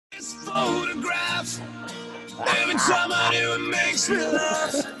this photograph. Every time I do, it makes me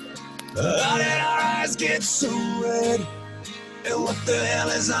laugh. How did our eyes get so red? And what the hell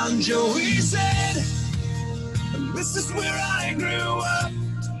is on Joey's head? This is where I grew up.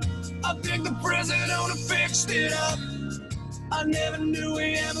 I think the president owner fixed it up. I never knew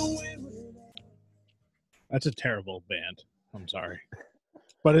we ever went without. That's a terrible band. I'm sorry.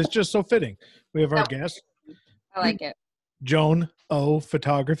 But it's just so fitting. We have our guest. I like it. Joan O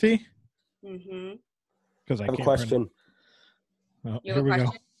Photography. Mm-hmm. Because I have can't a question. Oh, You here have a we question?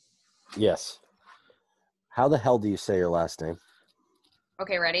 go. Yes. How the hell do you say your last name?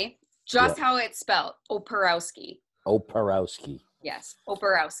 Okay, ready? Just how it's spelled. Oporowski. Oporowski. Yes,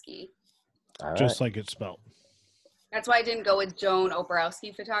 Oporowski. All Just right. like it's spelled. That's why I didn't go with Joan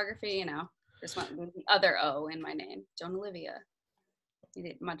Oporowski Photography, you know. Just went with the other O in my name. Joan Olivia. Made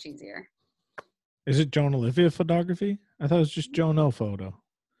it much easier. Is it Joan Olivia Photography? I thought it was just Joan O Photo.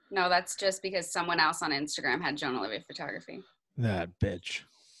 No, that's just because someone else on Instagram had Joan Olivia Photography. That bitch.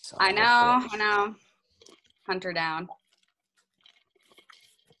 I know. Hunt her down.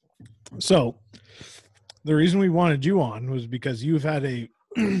 So, the reason we wanted you on was because you've had a,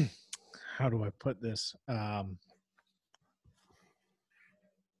 how do I put this?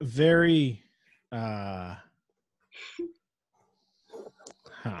 Very,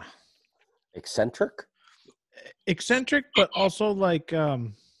 eccentric, but also like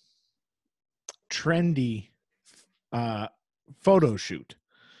trendy photo shoot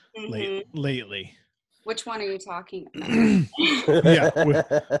lately. Which one are you talking about? Yeah,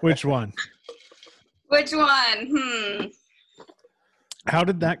 which one? Which one? How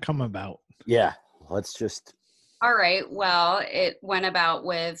did that come about? Yeah, let's just. All right. Well, it went about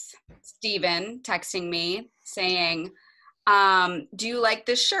with Steven texting me saying, do you like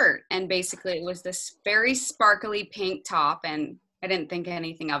this shirt? And basically it was this very sparkly pink top, and I didn't think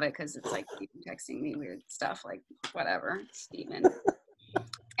anything of it because it's like texting me weird stuff, like whatever, Steven.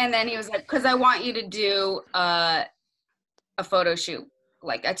 And then he was like, because I want you to do a photo shoot,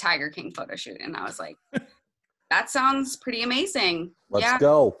 like a Tiger King photo shoot. And I was like, that sounds pretty amazing. Let's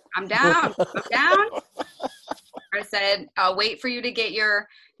go. I'm down. I said, I'll wait for you to get your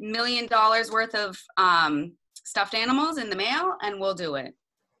 $1 million worth of stuffed animals in the mail, and we'll do it.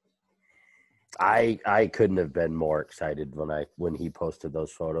 I couldn't have been more excited when he posted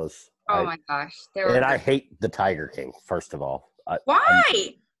those photos. Oh my gosh. I hate the Tiger King, first of all.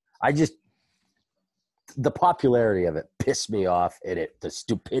 Why? The popularity of it pissed me off, and the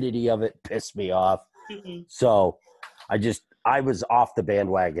stupidity of it pissed me off. Mm-hmm. So I was off the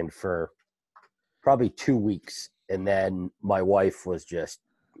bandwagon for probably 2 weeks, and then my wife was just,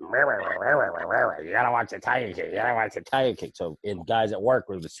 you gotta watch the Tiger King. You gotta watch the Tiger King. So, and guys at work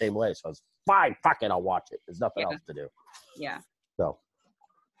were the same way. So I was fine, fuck it, I'll watch it. There's nothing else to do. Yeah. So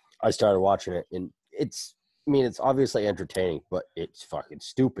I started watching it, and it's obviously entertaining, but it's fucking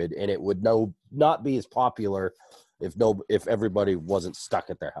stupid, and it would not be as popular if everybody wasn't stuck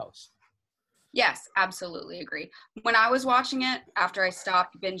at their house. Yes, absolutely agree. When I was watching it, after I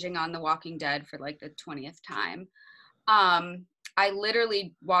stopped binging on The Walking Dead for like the 20th time, I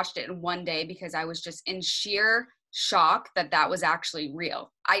literally watched it in one day because I was just in sheer shock that was actually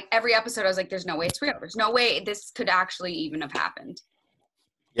real. Every episode I was like, there's no way it's real. There's no way this could actually even have happened.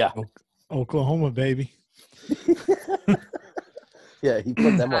 Yeah. Oklahoma, baby. Yeah, he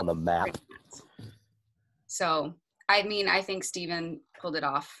put them on the map. So, I think Steven pulled it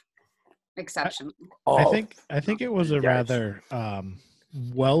off exceptionally. I think it was a rather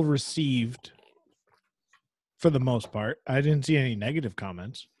well received for the most part. I didn't see any negative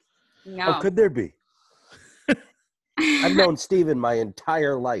comments. No. How could there be? I've known Steven my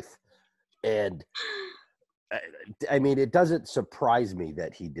entire life, and it doesn't surprise me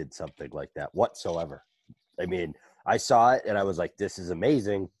that he did something like that whatsoever. I saw it and I was like, this is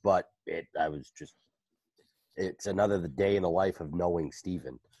amazing, but it's another day in the life of knowing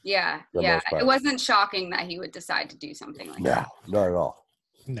Steven. Yeah. It wasn't shocking that he would decide to do something like that. No, not at all.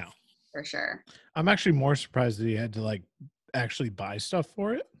 No. For sure. I'm actually more surprised that he had to like actually buy stuff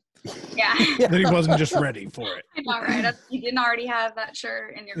for it. Yeah. That he wasn't just ready for it. I know, right? You didn't already have that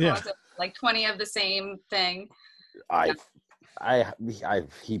shirt in your closet, like 20 of the same thing.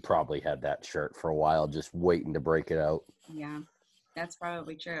 He probably had that shirt for a while, just waiting to break it out. Yeah, that's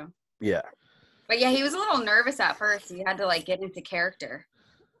probably true. Yeah. But yeah, he was a little nervous at first. He had to like get into character.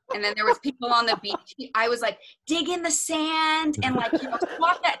 And then there was people on the beach. I was like, dig in the sand and like,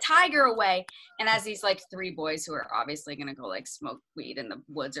 walk that tiger away. And as these like 3 boys who are obviously going to go like smoke weed in the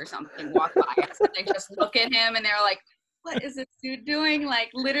woods or something walk by us, and they just look at him and they're like, what is this dude doing? Like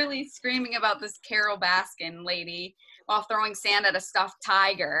literally screaming about this Carol Baskin lady while throwing sand at a stuffed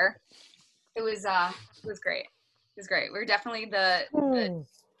tiger. It was great. It was great. We were definitely the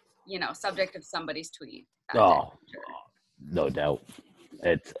subject of somebody's tweet. That day, sure. No doubt.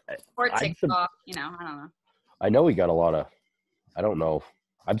 It's or TikTok, I don't know. I know we got a lot of, I don't know.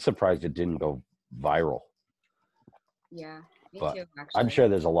 I'm surprised it didn't go viral. Yeah, me but too, actually. I'm sure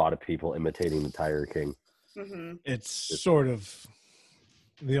there's a lot of people imitating the Tiger King. Mm-hmm. It's sort of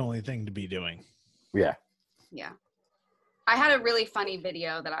the only thing to be doing. Yeah. Yeah. I had a really funny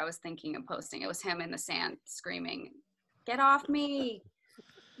video that I was thinking of posting. It was him in the sand screaming, "Get off me,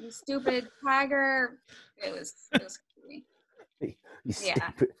 you stupid tiger." It was creepy.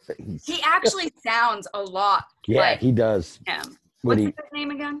 Yeah. He actually sounds a lot like he does. him. What's his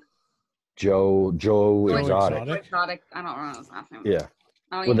name again? Joe Exotic. Exotic. I don't know his last name. Yeah.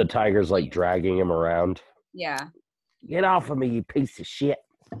 When the tiger's like dragging him around. Yeah. Get off of me, you piece of shit.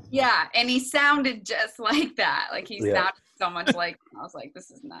 Yeah, and he sounded just like that. Like he sounded so much like him. I was like,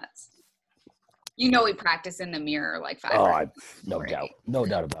 this is nuts. He practiced in the mirror like 5 times. No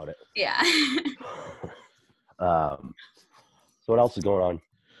doubt about it. Yeah. So what else is going on?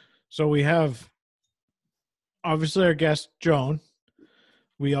 So we have obviously our guest Joan.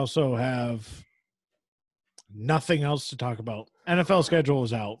 We also have nothing else to talk about. NFL schedule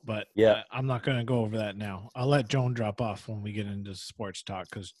is out, but I'm not going to go over that now. I'll let Joan drop off when we get into sports talk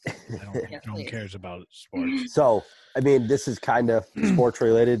because I don't think Joan cares about sports. So, I mean, this is kind of sports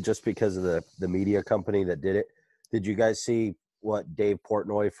related just because of the media company that did it. Did you guys see what Dave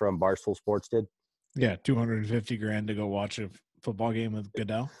Portnoy from Barstool Sports did? Yeah, $250,000 to go watch a football game with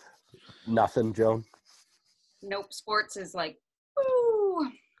Goodell. Nothing, Joan? Nope. Sports is like, ooh.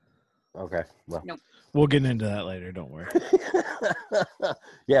 Okay. Well. Nope. We'll get into that later. Don't worry.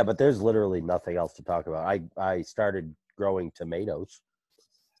 Yeah, but there's literally nothing else to talk about. I started growing tomatoes.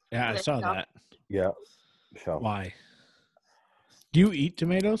 Yeah, I saw that. Yeah. So. Why? Do you eat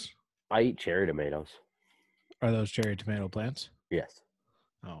tomatoes? I eat cherry tomatoes. Are those cherry tomato plants? Yes.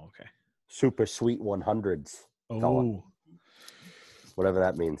 Oh, okay. Super sweet 100s. Oh. Whatever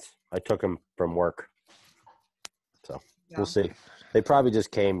that means. I took them from work. So we'll see. They probably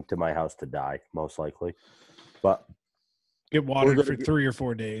just came to my house to die, most likely. But get watered for 3 or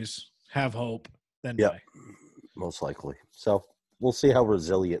 4 days. Have hope, then die. Most likely. So we'll see how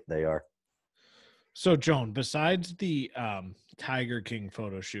resilient they are. So, Joan, besides the Tiger King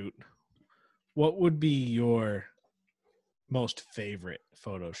photo shoot, what would be your most favorite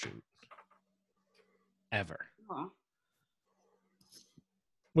photo shoot ever? Huh.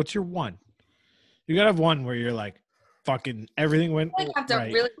 What's your one? You gotta have one where you're like, fucking everything went I have to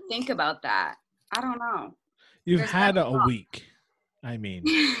right. really think about that. I don't know. You've had a week. I mean.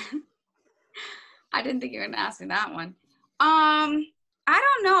 I didn't think you were going to ask me that one. I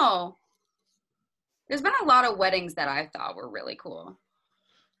don't know. There's been a lot of weddings that I thought were really cool.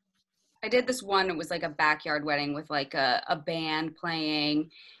 I did this one. It was like a backyard wedding with like a band playing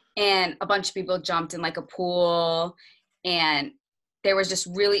and a bunch of people jumped in like a pool and there was just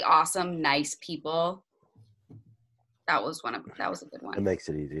really awesome, nice people. That was a good one. It makes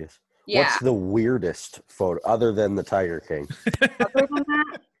it easiest. Yeah. What's the weirdest photo other than the Tiger King? Other than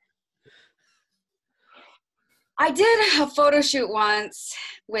that, I did a photo shoot once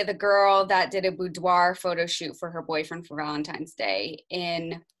with a girl that did a boudoir photo shoot for her boyfriend for Valentine's Day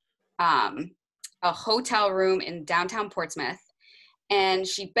in a hotel room in downtown Portsmouth. And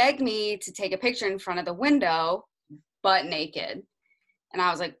she begged me to take a picture in front of the window, butt naked. And I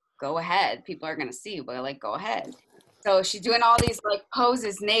was like, go ahead. People are going to see you, but like, go ahead. So she's doing all these like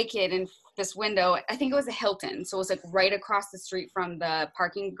poses naked in this window. I think it was a Hilton. So it was like right across the street from the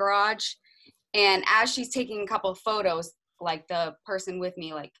parking garage. And as she's taking a couple of photos, like the person with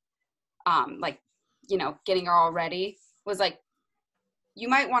me, getting her all ready was like, you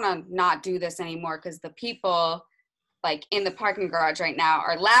might want to not do this anymore because the people like in the parking garage right now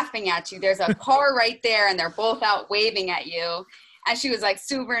are laughing at you. There's a car right there and they're both out waving at you. And she was like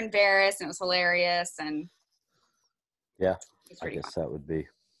super embarrassed and it was hilarious. And yeah, I guess that would be.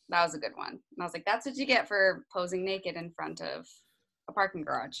 That was a good one. And I was like, that's what you get for posing naked in front of a parking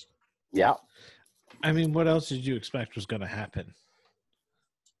garage. Yeah. I mean, what else did you expect was going to happen?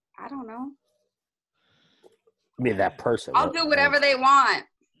 I don't know. I mean, that person. I'll do whatever they want.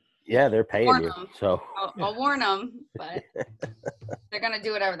 Yeah, they're paying you. So I'll warn them, but they're going to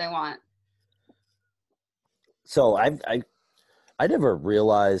do whatever they want. So I never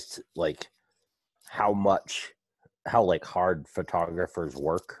realized like how hard photographers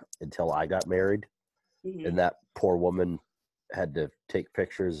work until I got married. Mm-hmm. And that poor woman had to take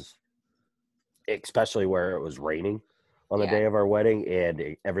pictures, especially where it was raining on the day of our wedding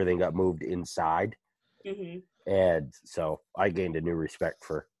and everything got moved inside. Mm-hmm. And so I gained a new respect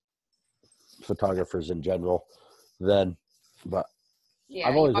for photographers in general then. But Yeah,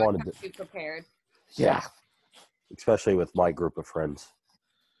 I've always you wanted have to be prepared. Yeah, especially with my group of friends.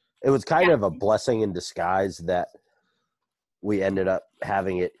 It was kind of a blessing in disguise that we ended up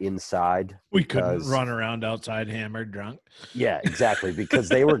having it inside. We couldn't run around outside hammered drunk. Yeah, exactly. Because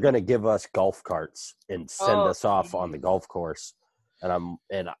they were going to give us golf carts and send us off on the golf course. And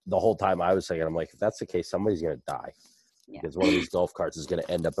the whole time I was thinking, I'm like, if that's the case, somebody's going to die. Yeah. Because one of these golf carts is going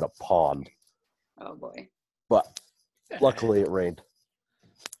to end up in a pond. Oh, boy. But luckily it rained.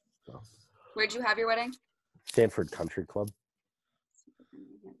 So. Where'd you have your wedding? Sanford Country Club.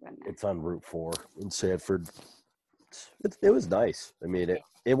 It's on Route 4 in Sanford. It was nice. I mean,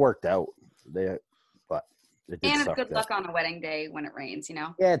 it worked out. But it did and it's suck good that. luck on a wedding day when it rains, you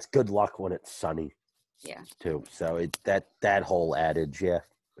know? Yeah, it's good luck when it's sunny. Yeah. Too. So that whole adage, yeah.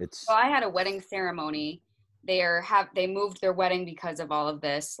 So I had a wedding ceremony. They moved their wedding because of all of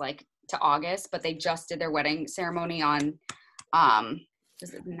this, like to August, but they just did their wedding ceremony on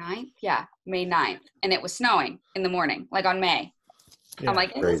was it the 9th? Yeah, May 9th. And it was snowing in the morning, like on May. Yeah, I'm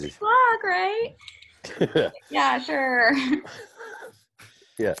like, it's luck, right? Yeah, sure.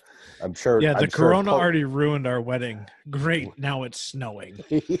 Yeah, I'm sure. Yeah, the corona already ruined our wedding. Great, now it's snowing.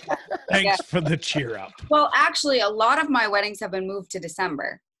 Thanks for the cheer up. Well, actually, a lot of my weddings have been moved to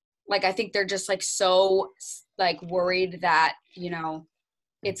December. Like, I think they're just like so like worried that, you know,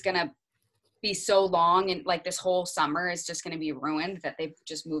 it's going to be so long and like this whole summer is just going to be ruined that they've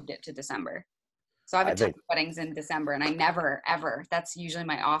just moved it to December. So I have a ton of weddings in December, and I never, ever. That's usually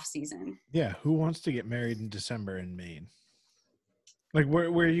my off season. Yeah, who wants to get married in December in Maine? Like, where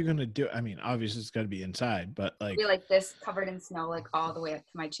are you going to do it? I mean, obviously it's got to be inside, but like. Be like this, covered in snow, like all the way up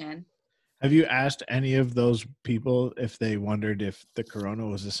to my chin. Have you asked any of those people if they wondered if the corona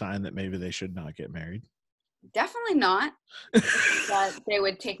was a sign that maybe they should not get married? Definitely not. That they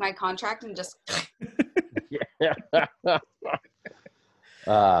would take my contract and just. Yeah.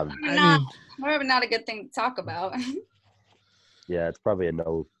 Not a good thing to talk about. Yeah, it's probably a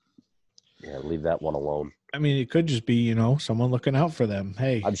no. Yeah, leave that one alone. I mean, it could just be, you know, someone looking out for them.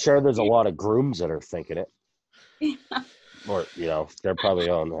 Hey, I'm sure there's a lot of grooms that are thinking it. Yeah. Or, you know, they're probably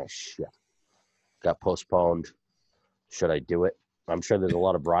on, oh, shit. Got postponed. Should I do it? I'm sure there's a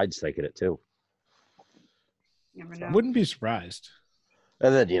lot of brides thinking it too. Never know. Wouldn't be surprised.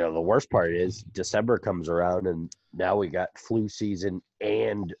 And then, you know, the worst part is December comes around and now we got flu season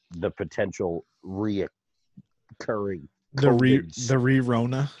and the potential reoccurring the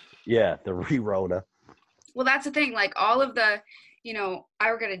re-Rona. Yeah, the re-Rona. Well, that's the thing. Like all of the, you know,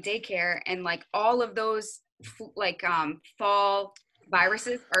 I work at a daycare and like all of those like fall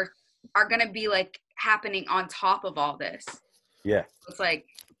viruses are going to be like happening on top of all this. Yeah. It's like,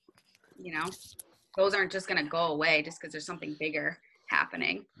 you know, those aren't just going to go away just because there's something bigger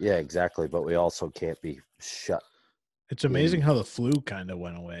happening. Yeah, exactly. But we also can't be shut. It's amazing how the flu kind of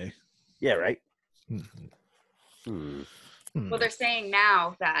went away. Yeah, right? Well, they're saying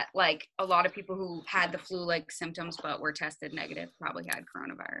now that like a lot of people who had the flu-like symptoms but were tested negative probably had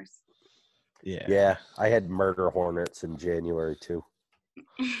coronavirus. Yeah. Yeah, I had murder hornets in January too.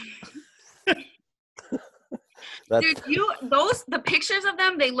 Dude, the pictures of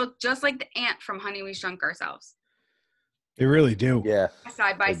them, they look just like the ant from Honey, We Shrunk Ourselves. They really do. Yeah.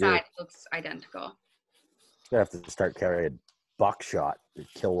 Side by side, it looks identical. I have to start carrying buckshot to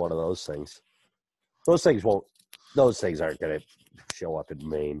kill one of those things. Those things aren't going to show up in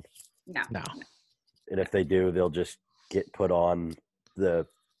Maine. No. And if they do, they'll just get put on the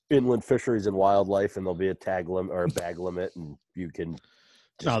inland fisheries and wildlife, and there'll be a tag limit or a bag limit, and you can.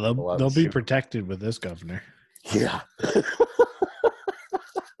 No, they'll be protected with this governor. Yeah.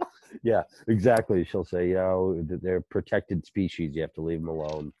 Yeah, exactly. She'll say, you know, they're protected species. You have to leave them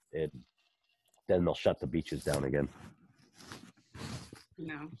alone, and then they'll shut the beaches down again.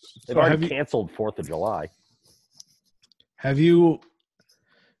 No. They've already canceled 4th of July. Have you,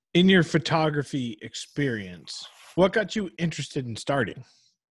 in your photography experience, what got you interested in starting?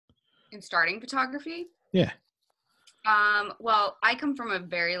 In starting photography? Yeah. Well, I come from a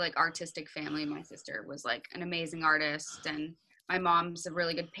very like artistic family. My sister was like an amazing artist, and my mom's a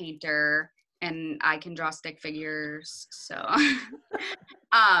really good painter, and I can draw stick figures. So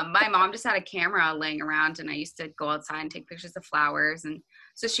my mom just had a camera laying around, and I used to go outside and take pictures of flowers. And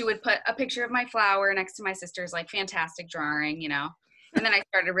so she would put a picture of my flower next to my sister's like fantastic drawing, you know. And then I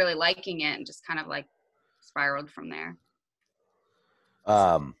started really liking it and just kind of like spiraled from there.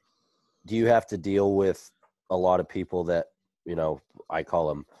 Do you have to deal with a lot of people that, you know, I call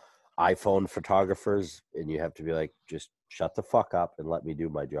them iPhone photographers, and you have to be like, just shut the fuck up and let me do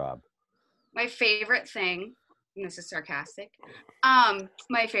my job? My favorite thing and this is sarcastic.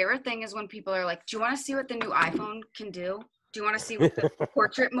 My favorite thing is when people are like, do you want to see what the new iPhone can do? Do you want to see what the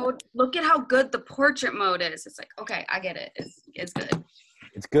portrait mode? Look at how good the portrait mode is. It's like, okay, I get it. It's good.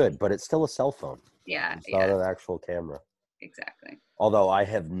 It's good, but it's still a cell phone. Yeah. It's not an actual camera. Exactly. Although I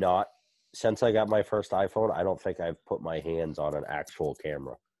have not, since I got my first iPhone, I don't think I've put my hands on an actual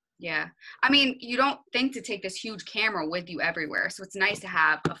camera. Yeah. I mean, you don't think to take this huge camera with you everywhere. So it's nice to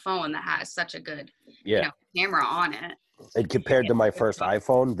have a phone that has such a good camera on it. And compared to my first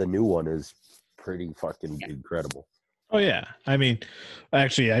iPhone, the new one is pretty fucking incredible. Oh, yeah. I mean,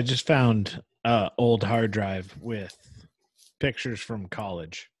 actually, I just found an old hard drive with pictures from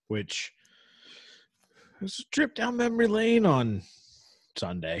college, which was a trip down memory lane on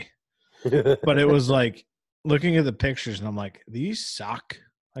Sunday. But it was like looking at the pictures, and I'm like, these suck.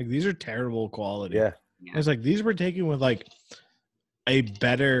 Like, these are terrible quality. Yeah. It's like these were taken with like a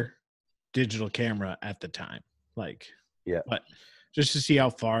better digital camera at the time. Like, but just to see how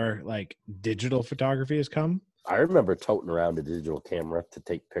far like digital photography has come. I remember toting around a digital camera to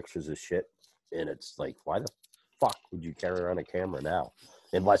take pictures of shit, and it's like, why the fuck would you carry around a camera now?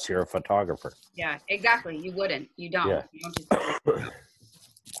 Unless you're a photographer. Yeah, exactly. You wouldn't. You don't. Yeah. You don't just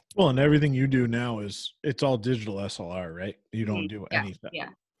Well, and everything you do now it's all digital SLR, right? You don't do anything. Yeah.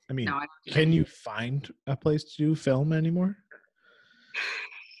 I mean, can you find a place to do film anymore?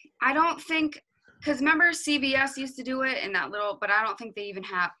 I don't think, because remember CVS used to do it in that little, but I don't think they even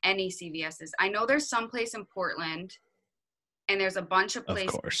have any CVSs. I know there's some place in Portland, and there's a bunch of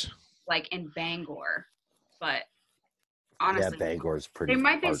places, of course, like in Bangor, but honestly, Bangor's pretty. There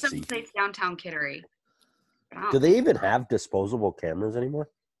might be artsy. some place downtown Kittery. Do they even have disposable cameras anymore?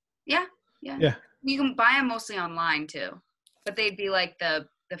 Yeah. You can buy them mostly online too, but they'd be like the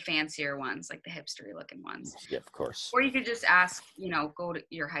fancier ones, like the hipstery looking ones. Yeah, of course. Or you could just ask, go to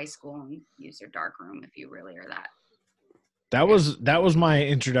your high school and use your dark room if you really are that. That was my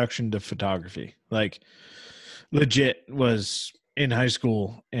introduction to photography. Like, legit was in high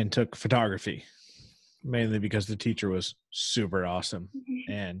school and took photography, mainly because the teacher was super awesome,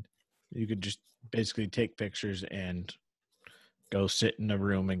 and you could just basically take pictures and go sit in a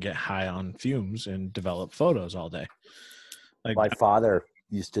room and get high on fumes and develop photos all day. Like, my father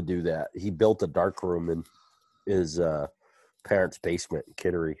used to do that. He built a dark room in his parents' basement in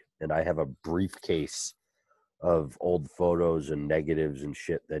Kittery, and I have a briefcase of old photos and negatives and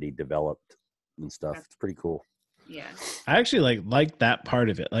shit that he developed and stuff. It's pretty cool. Yeah. I actually like that part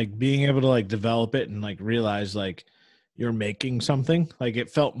of it, like being able to like develop it and like realize like you're making something. Like, it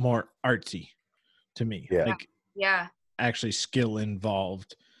felt more artsy to me. Yeah. Like, actually skill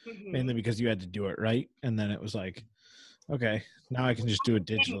involved, mainly because you had to do it right. And then it was like, okay, now I can just do it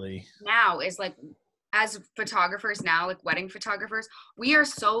digitally. Now is like, as photographers now, like wedding photographers, we are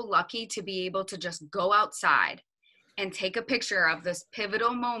so lucky to be able to just go outside and take a picture of this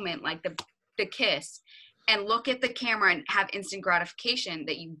pivotal moment, like the kiss, and look at the camera and have instant gratification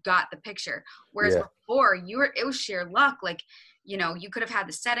that you got the picture. Whereas before, it was sheer luck. Like, you could have had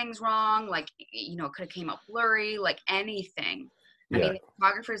the settings wrong. Like, it could have came out blurry, like anything. I mean, the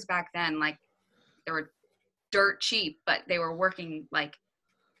photographers back then, like, they were dirt cheap, but they were working like,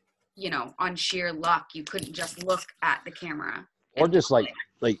 on sheer luck. You couldn't just look at the camera. Or just like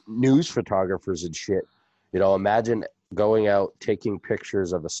news photographers and shit. Imagine going out, taking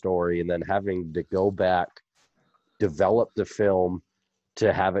pictures of a story, and then having to go back, develop the film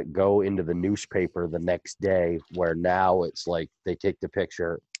to have it go into the newspaper the next day, where now it's like they take the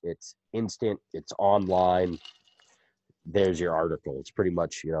picture, it's instant, it's online, there's your article. It's pretty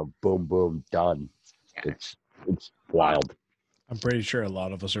much, boom, boom, done. Yeah. It's wild. I'm pretty sure a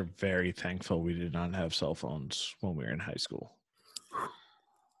lot of us are very thankful we did not have cell phones when we were in high school.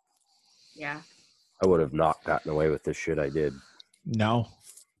 Yeah. I would have not gotten away with the shit I did. No.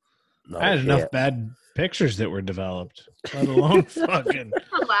 I had enough bad pictures that were developed, let alone fucking.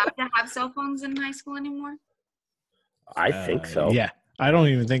 Allowed to have cell phones in high school anymore? I think so. Yeah. I don't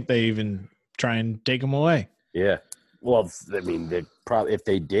even think they even try and take them away. Yeah. Well, I mean, they probably, if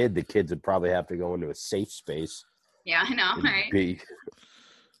they did, the kids would probably have to go into a safe space. Yeah, I know, right?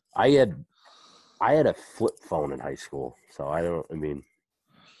 I had a flip phone in high school, so I didn't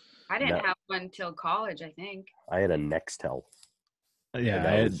have one till college, I think. I had a Nextel.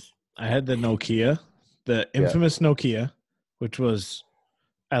 Yeah, I had the Nokia, the infamous Nokia, which was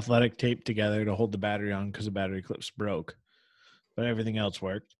athletic taped together to hold the battery on because the battery clips broke, but everything else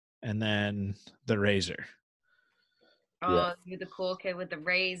worked. And then the Razor. Oh, you're the cool kid with the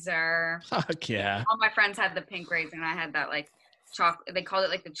Razor. Fuck yeah. All my friends had the pink Razor, and I had that, like, chocolate. They called it,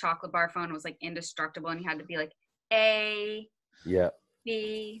 like, the chocolate bar phone. It was, like, indestructible, and you had to be, like, A,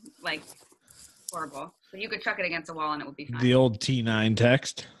 B, like, horrible. But you could chuck it against a wall and it would be fine. The old T9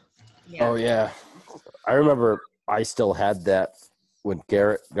 text. Yeah. Oh, yeah. I remember I still had that when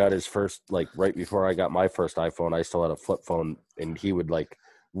Garrett got his first, like right before I got my first iPhone, I still had a flip phone, and he would like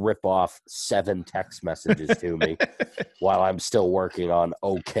rip off 7 text messages to me while I'm still working on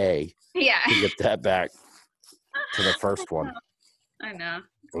OK Yeah. to get that back to the first one. I know.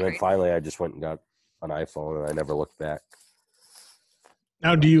 And then finally I just went and got an iPhone, and I never looked back.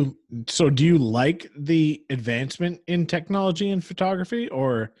 Now, do you like the advancement in technology and photography,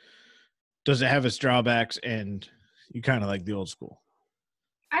 or does it have its drawbacks and you kind of like the old school?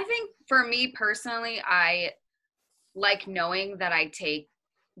 I think for me personally, I like knowing that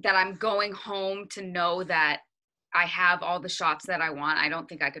I'm going home to know that I have all the shots that I want. I don't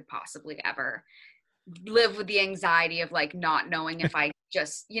think I could possibly ever live with the anxiety of like not knowing if I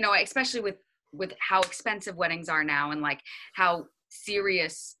just, especially with how expensive weddings are now and like how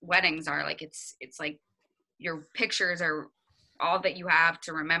serious weddings are. Like it's like your pictures are all that you have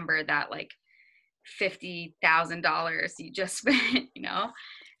to remember that like $50,000 you just spent,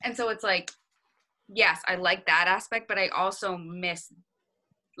 And so it's like, yes, I like that aspect, but I also miss,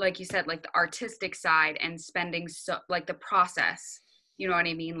 like you said, like the artistic side and spending like the process, you know what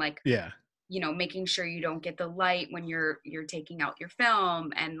I mean? Like, yeah, making sure you don't get the light when you're taking out your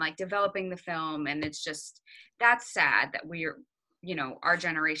film and like developing the film. And it's just, that's sad that we're, our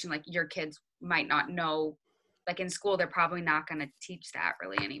generation, like your kids might not know, like in school, they're probably not going to teach that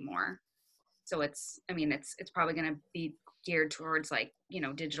really anymore. So it's probably going to be geared towards like,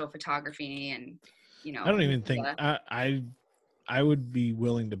 digital photography and, I don't even think I would be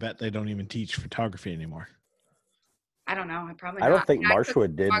willing to bet they don't even teach photography anymore. I don't know. I don't think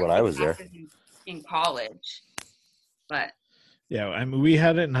Marshwood did when I was there. In college, but yeah, I mean, we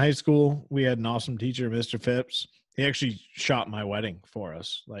had it in high school. We had an awesome teacher, Mr. Phipps. He actually shot my wedding for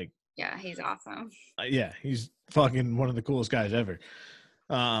us. Like, yeah, he's awesome. Yeah, he's fucking one of the coolest guys ever.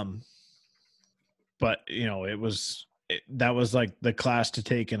 But that was like the class to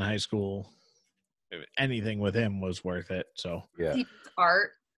take in high school. Anything with him was worth it. So yeah, he teaches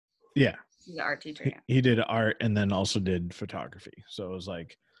art. Yeah, he's an art teacher. Yeah. He did art and then also did photography. So it was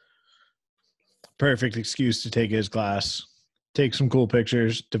like perfect excuse to take his class, take some cool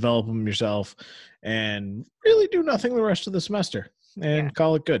pictures, develop them yourself, and really do nothing the rest of the semester and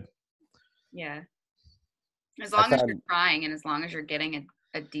call it good. Yeah. As long as you're trying and as long as you're getting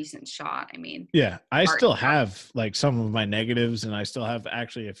a decent shot. I mean, yeah, I still have like some of my negatives, and I still have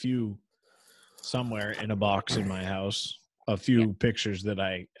actually a few somewhere in a box in my house, a few pictures that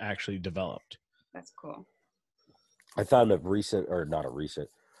I actually developed. That's cool. I found a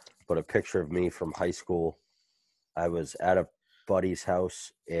picture of me from high school. I was at a buddy's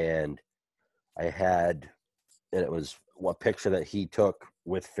house, and it was a picture that he took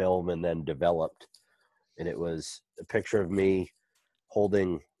with film and then developed. And it was a picture of me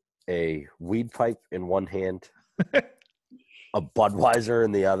holding a weed pipe in one hand, a Budweiser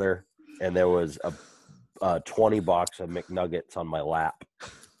in the other, and there was a 20 box of McNuggets on my lap.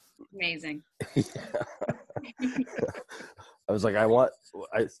 Amazing. I was like, I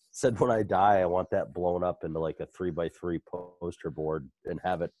said when I die, I want that blown up into like a 3x3 poster board and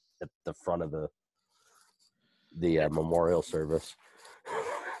have it at the front of the memorial service.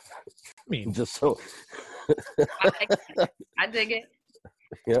 I mean, just so. I dig it.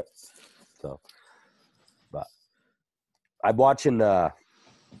 Yep. So, but I'm watching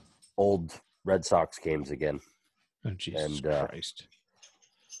old Red Sox games again. Oh, Jesus Christ.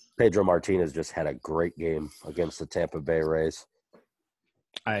 Pedro Martinez just had a great game against the Tampa Bay Rays.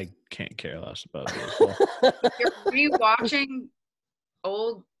 I can't care less about this. You're rewatching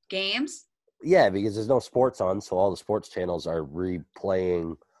old games? Yeah, because there's no sports on, so all the sports channels are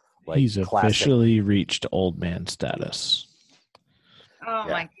replaying. Like he's classic. Officially reached old man status. Oh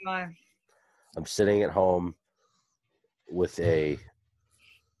my God. I'm sitting at home with a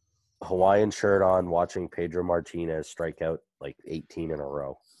Hawaiian shirt on, watching Pedro Martinez strike out like 18 in a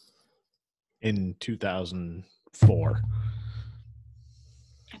row. In 2004.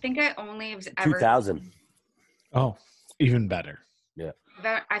 I think I only have ever 2000. Oh, even better. Yeah.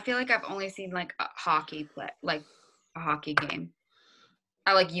 I feel like I've only seen like a hockey game.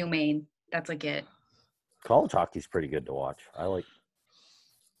 I like UMaine. That's like it. College hockey's pretty good to watch. I like.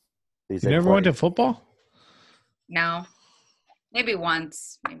 You never went to football? No. Maybe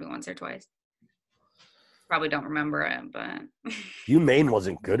once or twice. Probably don't remember it, but. UMaine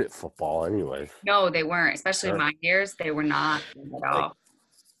wasn't good at football anyway. No, they weren't. Especially in my years, they were not at all.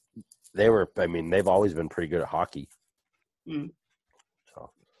 They've always been pretty good at hockey. Mm.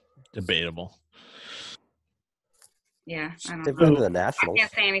 So. Debatable. Yeah, I don't They've know. been to the Nationals. I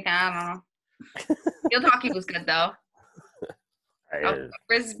can't say anything. I don't know. Field hockey was good though.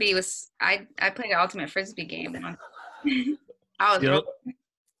 Frisbee was. I played an ultimate frisbee game. I was really,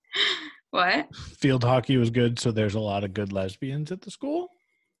 what? Field hockey was good, so there's a lot of good lesbians at the school.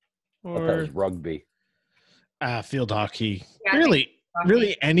 I thought it was rugby. Field hockey. Yeah,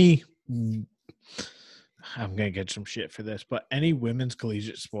 Really any. I'm gonna get some shit for this, but any women's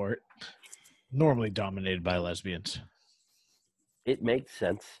collegiate sport normally dominated by lesbians. It makes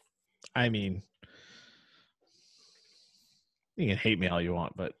sense. I mean, you can hate me all you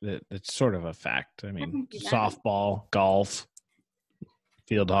want, but it's sort of a fact. I mean, softball, golf,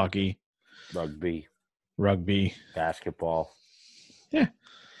 field hockey, rugby, basketball. Yeah,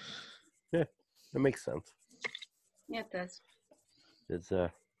 it makes sense. Yeah, it does. It's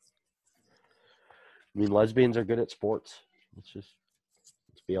I mean, lesbians are good at sports. Let's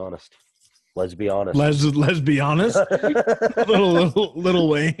be honest. Let's be honest. Let's be honest. little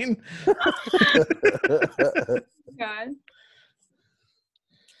Wayne. God.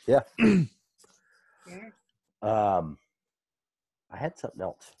 Yeah. I had something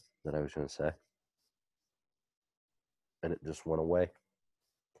else that I was going to say, and it just went away.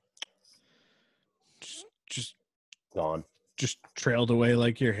 Just gone. Just trailed away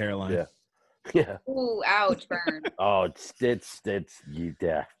like your hairline. Yeah. Yeah. Ooh, ouch, burn. Oh, it's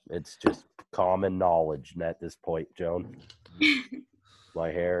just common knowledge at this point, Joan.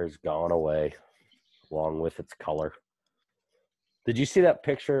 My hair has gone away along with its color. Did you see that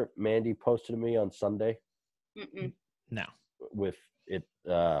picture Mandy posted to me on Sunday? Mm-mm. No. With it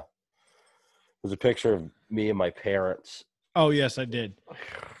was a picture of me and my parents. Oh, yes, I did.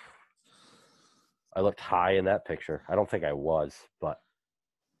 I looked high in that picture. I don't think I was, but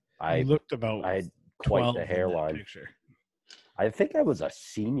I had quite the hairline. I think I was a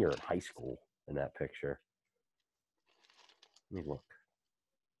senior in high school in that picture. Let me look.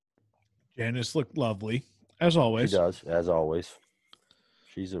 Janice looked lovely, as always. She does, as always.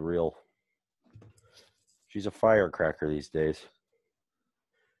 She's a firecracker these days.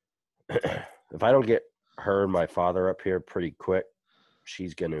 If I don't get her and my father up here pretty quick,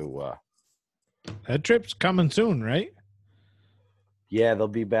 she's going to... that trip's coming soon, right? Yeah, they'll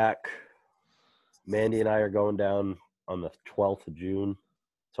be back. Mandy and I are going down on the 12th of June,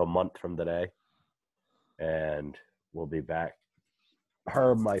 so a month from today. And we'll be back.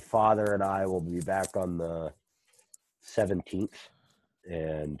 Her, my father, and I will be back on the 17th.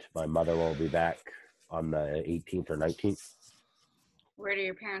 And my mother will be back on the 18th or 19th. Where do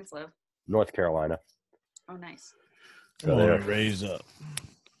your parents live? North Carolina. Oh, nice. So they're raise up.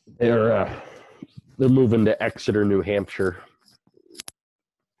 They're moving to Exeter, New Hampshire.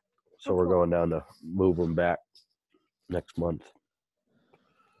 So we're going down to move them back next month.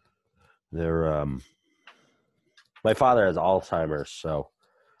 They're my father has Alzheimer's, so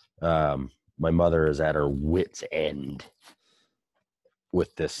my mother is at her wit's end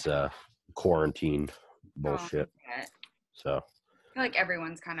with this quarantine bullshit. Oh, so I feel like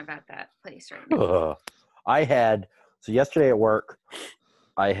everyone's kind of at that place right now. So yesterday at work,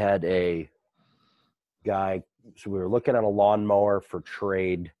 I had a guy. So we were looking at a lawnmower for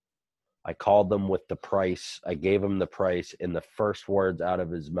trade. I called them with the price. I gave him the price, and the first words out of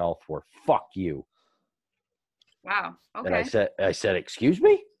his mouth were "fuck you." Wow. Okay. And I said, "Excuse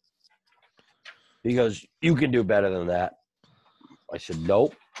me?" He goes, "You can do better than that." I said,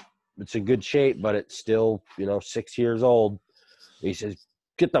 "Nope. It's in good shape, but it's still, 6 years old." He says,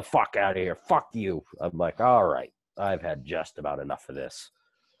 "Get the fuck out of here. Fuck you." I'm like, all right. I've had just about enough of this.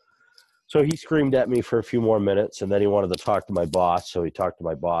 So he screamed at me for a few more minutes, and then he wanted to talk to my boss. So he talked to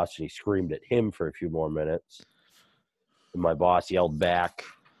my boss, and he screamed at him for a few more minutes. And my boss yelled back,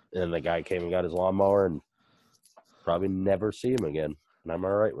 and then the guy came and got his lawnmower, and probably never see him again. And I'm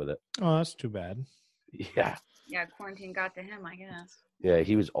all right with it. Oh, that's too bad. Yeah. Yeah, quarantine got to him, I guess. Yeah,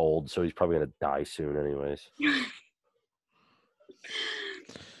 he was old, so he's probably going to die soon anyways.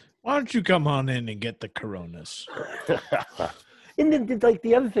 Why don't you come on in and get the coronas? And then,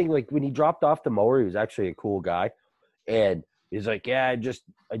 the other thing, when he dropped off the mower, he was actually a cool guy. And he's like, yeah, I just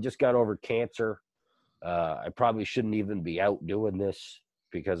got over cancer. I probably shouldn't even be out doing this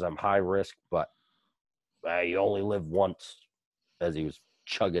because I'm high risk, but you only live once, as he was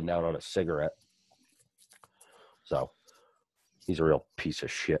chugging down on a cigarette. So he's a real piece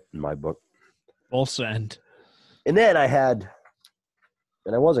of shit in my book. Full send. And then I had,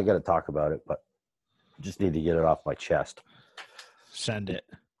 and I wasn't going to talk about it, but just need to get it off my chest. Send it.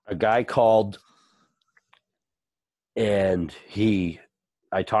 A guy called, and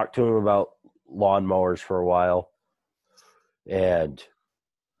I talked to him about lawnmowers for a while, and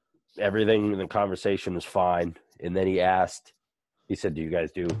everything in the conversation was fine. And then he asked He said, do you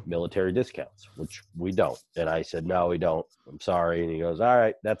guys do military discounts? Which we don't. And I said, no, we don't. I'm sorry. And he goes, all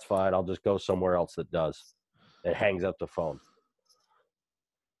right, that's fine. I'll just go somewhere else that does. And hangs up the phone.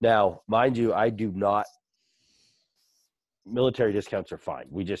 Now, mind you, I do not. Military discounts are fine.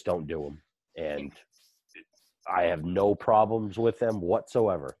 We just don't do them. And I have no problems with them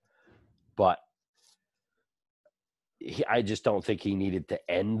whatsoever. But I just don't think he needed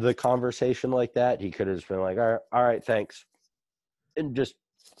to end the conversation like that. He could have just been like, all right, thanks. And just,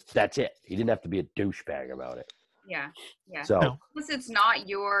 that's it. He didn't have to be a douchebag about it. Yeah. So, plus it's not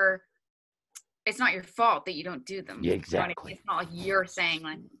your fault that you don't do them. Yeah, exactly. It's not like you're saying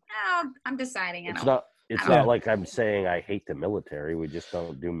like, oh, I'm deciding. It's not like I'm saying I hate the military. We just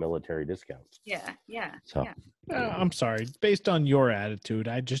don't do military discounts. Yeah. So, I'm sorry. Based on your attitude,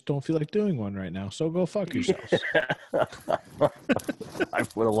 I just don't feel like doing one right now. So go fuck yourselves. I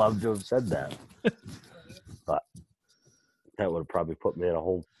would have loved to have said that. But that would have probably put me in a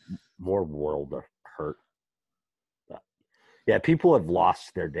whole more world of hurt. But, yeah, people have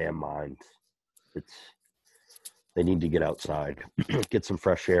lost their damn minds. They need to get outside, get some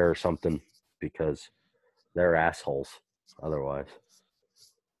fresh air or something, because they're assholes otherwise.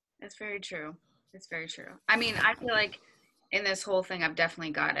 It's very true. I mean, I feel like in this whole thing, I've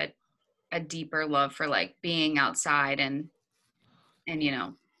definitely got a deeper love for like being outside and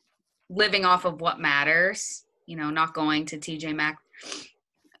living off of what matters. Not going to TJ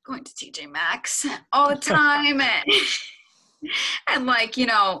Maxx all the time and like,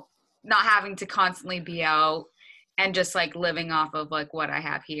 not having to constantly be out and just like living off of like what I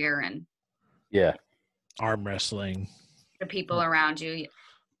have here and arm wrestling, the people around you.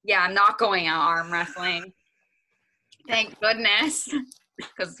 Yeah, I'm not going out arm wrestling. Thank goodness,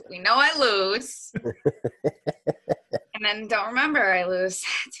 because we know I lose. And then don't remember I lose.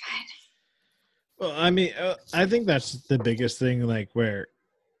 It's fine. Well, I mean, I think that's the biggest thing, like where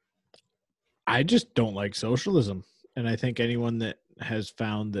I just don't like socialism. And I think anyone that has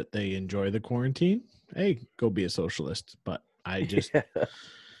found that they enjoy the quarantine, hey, go be a socialist. But I just,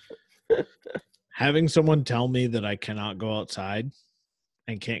 having someone tell me that I cannot go outside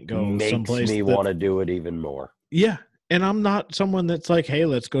and can't go someplace makes me want to do it even more. Yeah. And I'm not someone that's like, hey,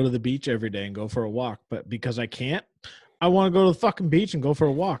 let's go to the beach every day and go for a walk. But because I can't, I want to go to the fucking beach and go for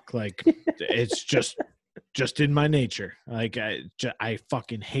a walk. Like, it's just in my nature. Like, I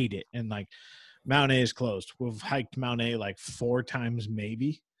fucking hate it. And like, Mount A is closed. We've hiked Mount A like 4 times,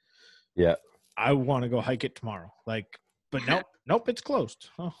 maybe. Yeah. I want to go hike it tomorrow. Like, but nope, it's closed.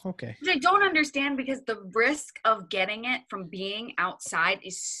 Oh, okay. I don't understand because the risk of getting it from being outside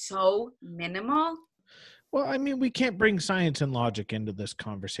is so minimal. Well, I mean, we can't bring science and logic into this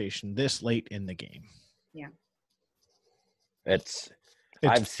conversation this late in the game. Yeah.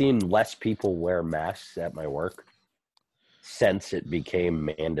 I've seen less people wear masks at my work since it became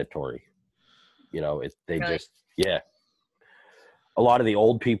mandatory. They really? A lot of the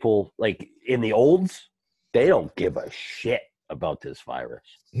old people, like in the olds, they don't give a shit about this virus.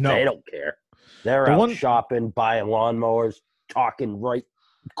 No. They don't care. They're out shopping, buying lawnmowers, talking right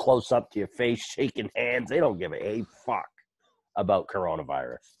close up to your face, shaking hands. They don't give a fuck about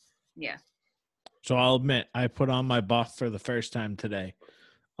coronavirus. Yeah. So I'll admit, I put on my buff for the first time today.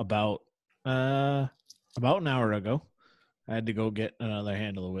 About an hour ago, I had to go get another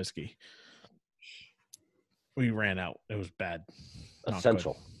handle of whiskey. We ran out. It was bad.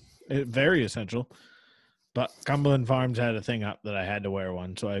 Essential. Very essential. But Cumberland Farms had a thing up that I had to wear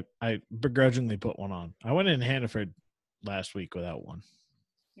one, so I begrudgingly put one on. I went in Hannaford last week without one.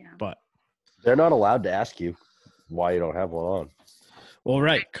 Yeah. But they're not allowed to ask you why you don't have one on. Well,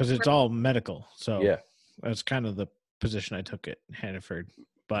 right, because it's all medical. So yeah, that's kind of the position I took at Hannaford.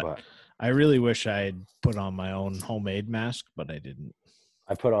 But I really wish I had put on my own homemade mask, but I didn't.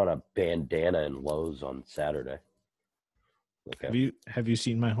 I put on a bandana in Lowe's on Saturday. Okay. Have you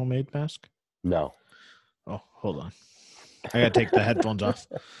seen my homemade mask? No. Oh, hold on. I got to take the headphones off.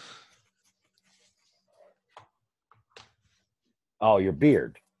 Oh, your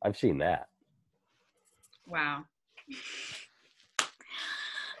beard. I've seen that. Wow.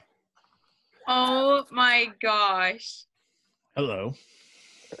 Oh my gosh. Hello.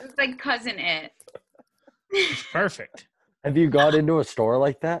 It's like Cousin It. It's perfect. Have you got into a store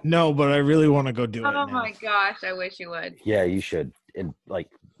like that? No, but I really want to go do it now. Oh my gosh, I wish you would. Yeah, you should. And like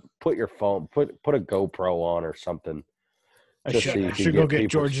put your phone, put a GoPro on or something. I should go get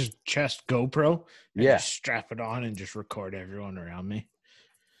George's chest GoPro and just strap it on and just record everyone around me.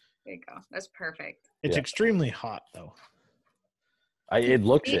 There you go. That's perfect. It's extremely hot though. It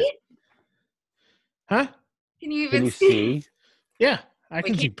looks it. Huh? Can you even see? Yeah, I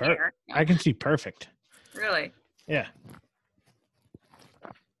can see perfect. Really? Yeah.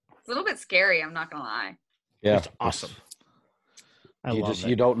 little bit scary. I'm not gonna lie. Yeah, it's awesome. I love it.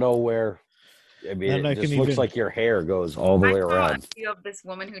 You don't know where. I mean, it just looks like your hair goes all the way around. You have this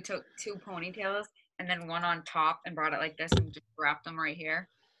woman who took 2 ponytails and then one on top and brought it like this and just wrapped them right here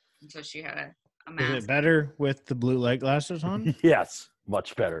until she had a mask. Is it better with the blue light glasses on? Yes,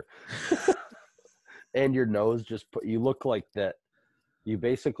 much better. And your nose you look like that. You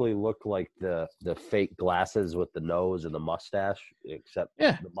basically look like the fake glasses with the nose and the mustache, except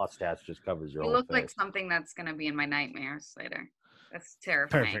the mustache just covers your whole face. You look like something that's going to be in my nightmares later. That's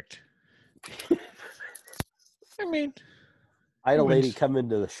terrifying. Perfect. I mean, I had a lady come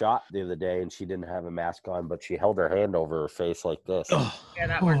into the shop the other day, and she didn't have a mask on, but she held her hand over her face like this. Oh, yeah,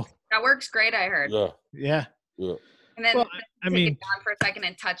 that works. That works great, I heard. Yeah. And then take it down for a second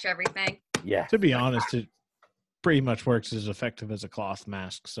and touch everything. Yeah. To be honest, it pretty much works as effective as a cloth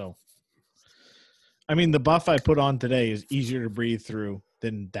mask. So, I mean, the buff I put on today is easier to breathe through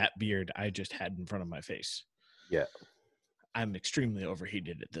than that beard I just had in front of my face. Yeah. I'm extremely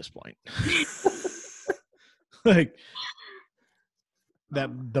overheated at this point. Like,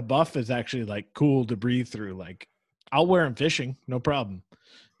 the buff is actually like cool to breathe through. Like, I'll wear them fishing, no problem.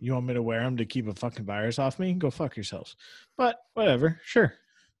 You want me to wear them to keep a fucking virus off me? Go fuck yourselves. But whatever, sure.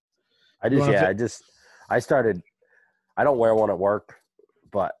 I don't wear one at work,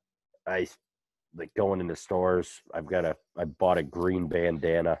 but I like going into stores. I bought a green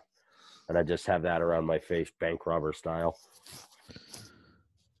bandana, and I just have that around my face, bank robber style.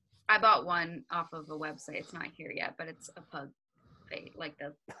 I bought one off of a website. It's not here yet, but it's a pug face, like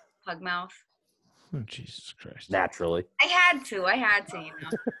the pug mouth. Oh, Jesus Christ. Naturally. I had to, you know.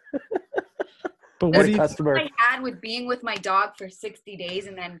 But what do you customer I had with being with my dog for 60 days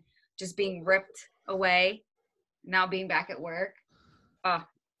and then just being ripped away, now being back at work.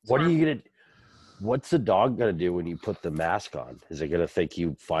 What's the dog gonna do when you put the mask on? Is it gonna think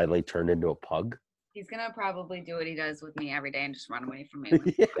you finally turned into a pug? He's gonna probably do what he does with me every day and just run away from me.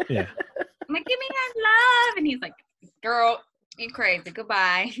 Yeah. I'm like, give me that love, and he's like, girl, you crazy,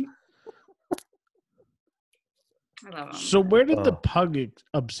 goodbye. I love him. So where did the pug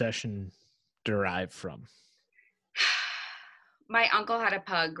obsession derive from? My uncle had a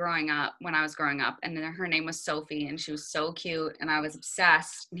pug when I was growing up, and her name was Sophie, and she was so cute, and I was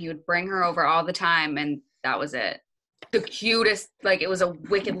obsessed. And he would bring her over all the time, and that was it. The cutest, like, it was a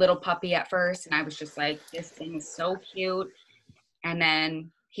wicked little puppy at first, and I was just like, this thing is so cute. And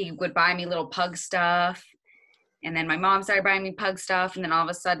then he would buy me little pug stuff, and then my mom started buying me pug stuff, and then all of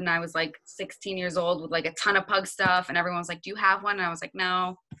a sudden I was like 16 years old with like a ton of pug stuff, and everyone was like, do you have one? And I was like,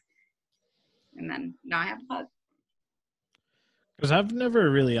 no. And then now I have a pug. Because I've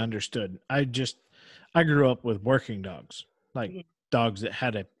never really understood. I grew up with working dogs, like dogs that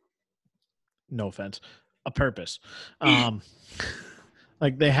had no offense, a purpose.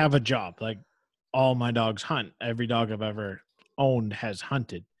 Like they have a job. Like all my dogs hunt. Every dog I've ever owned has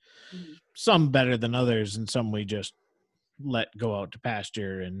hunted. Mm-hmm. Some better than others, and some we just let go out to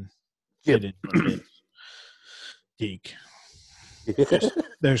pasture and fit into a bit. Geek.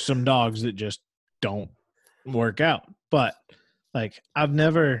 There's some dogs that just don't work out. But like I've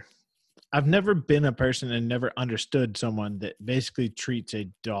never been a person and never understood someone that basically treats a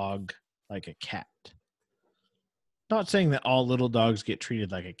dog like a cat. Not saying that all little dogs get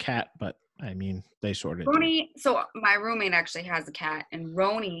treated like a cat, but I mean, they sort of do. So my roommate actually has a cat, and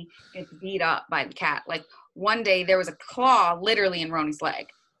Roni gets beat up by the cat. Like one day there was a claw literally in Roni's leg.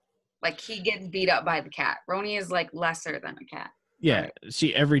 Like he gets beat up by the cat. Roni is like lesser than a cat. Yeah. Right?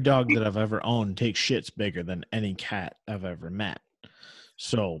 See, every dog that I've ever owned takes shits bigger than any cat I've ever met.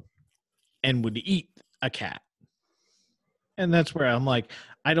 So, and would eat a cat. And that's where I'm like,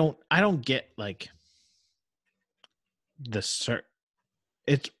 I don't get like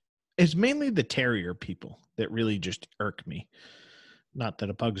it's mainly the terrier people that really just irk me. Not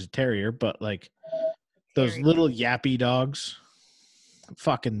that a pug's a terrier, but like those little yappy dogs,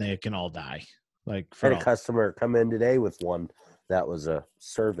 fucking they can all die. Like I had a customer come in today with one that was a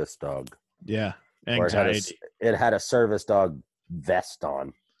service dog. Yeah. Anxiety. It had a service dog vest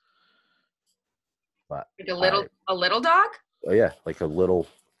on. But like a little dog? Oh yeah, like a little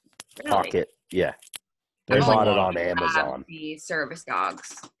pocket. Yeah. They bought it on Amazon. The service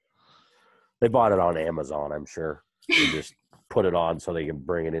dogs. They bought it on Amazon, I'm sure. They just put it on so they can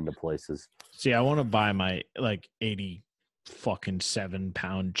bring it into places. See, I want to buy my like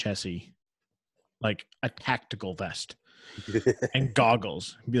 87-pound Chessie, like a tactical vest and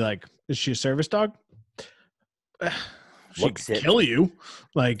goggles. Be like, is she a service dog? She could kill you.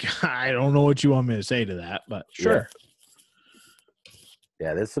 Like, I don't know what you want me to say to that, but sure.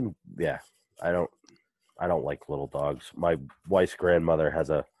 Yeah, there's some. Yeah, I don't like little dogs. My wife's grandmother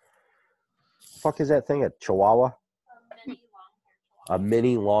has a fuck is that thing? A Chihuahua? A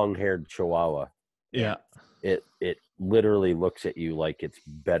mini long-haired Chihuahua. Yeah. It literally looks at you like it's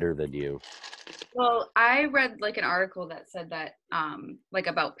better than you. Well, I read like an article that said that like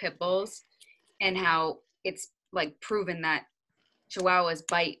about pit bulls and how it's like proven that Chihuahuas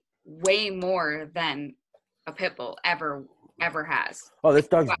bite way more than a pit bull ever has. Oh, this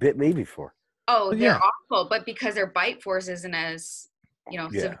dog's bit me before. Oh, they're awful, but because their bite force isn't as,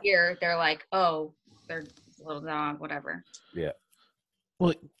 severe, they're like, oh, they're a little dog, whatever. Yeah.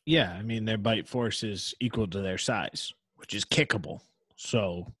 Well, yeah, I mean, their bite force is equal to their size, which is kickable.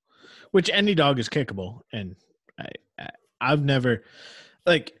 So, which any dog is kickable. And I've never,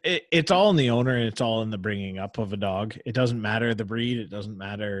 like, it's all in the owner and it's all in the bringing up of a dog. It doesn't matter the breed. It doesn't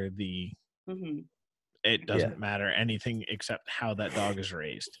matter it doesn't matter anything except how that dog is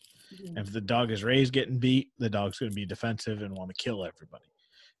raised. Mm-hmm. If the dog is raised getting beat, the dog's going to be defensive and want to kill everybody.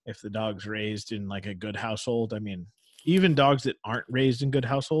 If the dog's raised in like a good household, I mean, even dogs that aren't raised in good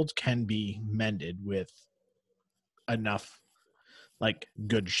households can be mended with enough like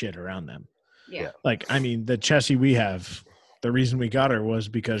good shit around them. Yeah. Like, I mean, the Chessie we have, the reason we got her was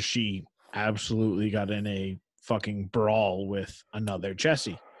because she absolutely got in a fucking brawl with another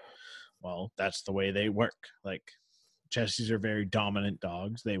Chessie. Well, that's the way they work. Like, Chessies are very dominant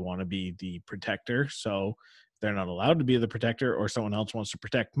dogs. They want to be the protector. So if they're not allowed to be the protector or someone else wants to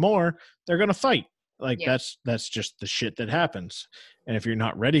protect more, they're going to fight. Like, that's just the shit that happens. And if you're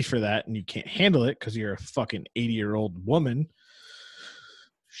not ready for that and you can't handle it because you're a fucking 80-year-old woman,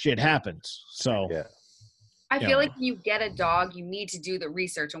 shit happens. So I feel like when you get a dog, you need to do the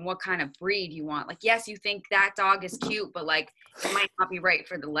research on what kind of breed you want. Like, yes, you think that dog is cute, but like it might not be right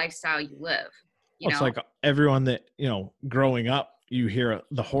for the lifestyle you live. It's like everyone that, growing up, you hear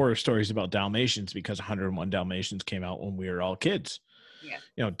the horror stories about Dalmatians because 101 Dalmatians came out when we were all kids.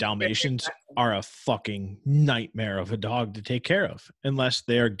 Yeah. Dalmatians are a fucking nightmare of a dog to take care of unless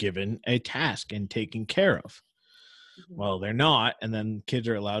they are given a task and taken care of. Well, they're not, and then kids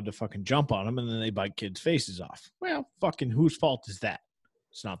are allowed to fucking jump on them, and then they bite kids' faces off. Well, fucking whose fault is that?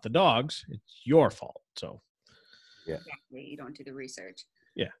 It's not the dog's. It's your fault. So, yeah. Exactly. You don't do the research.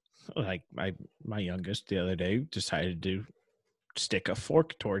 Yeah. Like my youngest the other day decided to stick a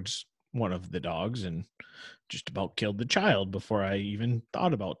fork towards one of the dogs and just about killed the child before I even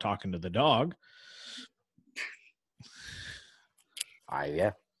thought about talking to the dog.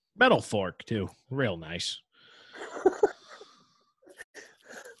 Yeah. Metal fork, too. Real nice.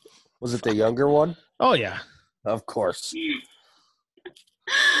 Was it the younger one? Oh, yeah. Of course.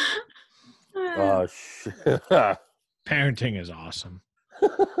 Oh, shit. Parenting is awesome. I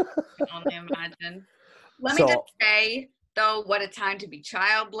can only imagine. Let me just say, though, what a time to be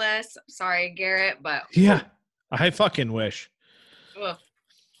childless. Sorry, Garrett, but... Yeah, I fucking wish. Ugh.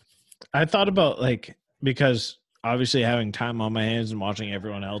 I thought about, because obviously having time on my hands and watching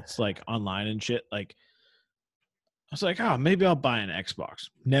everyone else, online and shit, I was like, oh, maybe I'll buy an Xbox.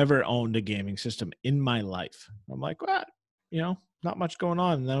 Never owned a gaming system in my life. I'm like, what? Not much going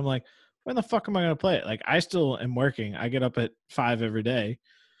on. And then I'm like, when the fuck am I going to play it? I still am working. I get up at 5 every day,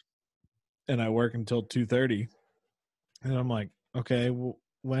 and I work until 2:30. And I'm like, okay, well,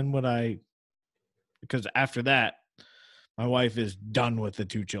 when would I? Because after that, my wife is done with the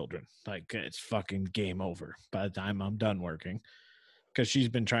 2 children. It's fucking game over by the time I'm done working. Because she's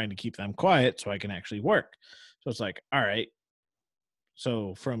been trying to keep them quiet so I can actually work. So it's like, all right.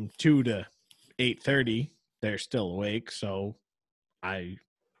 So from 2 to 8:30, they're still awake. So I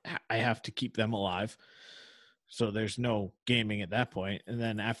have to keep them alive. So there's no gaming at that point. And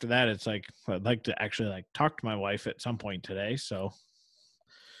then after that, it's like, I'd like to actually talk to my wife at some point today. So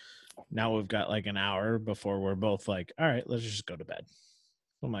now we've got an hour before we're both all right, let's just go to bed.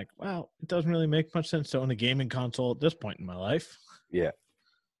 I'm like, wow, it doesn't really make much sense to own a gaming console at this point in my life. Yeah.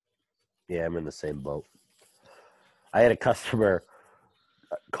 Yeah, I'm in the same boat. I had a customer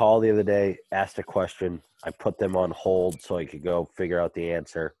call the other day, asked a question. I put them on hold so I could go figure out the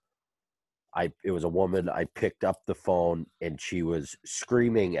answer. It was a woman. I picked up the phone, and she was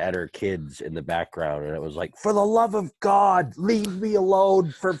screaming at her kids in the background, and it was like, for the love of God, leave me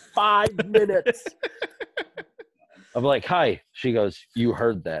alone for 5 minutes. I'm like, hi. She goes, you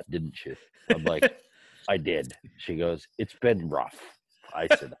heard that, didn't you? I'm like, I did. She goes, it's been rough. I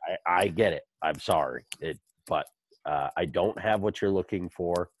said, I get it. I'm sorry. But I don't have what you're looking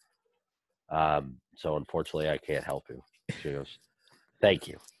for. So unfortunately, I can't help you. She goes, thank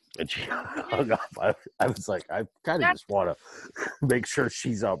you. And she hung up. I was like, I kind of just want to make sure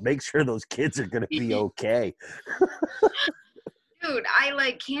she's out, make sure those kids are going to be okay. Dude,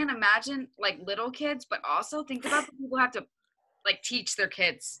 I can't imagine little kids, but also think about the people who have to teach their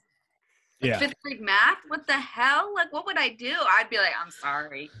kids. Like 5th grade math? What the hell? Like, what would I do? I'd be like, I'm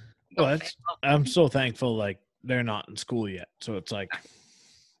sorry. Well, I'm so thankful, like, they're not in school yet. So it's like,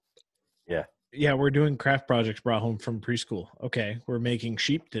 yeah, we're doing craft projects brought home from preschool. Okay, we're making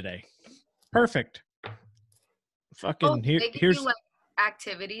sheep today. Perfect. Fucking they give here's you, like,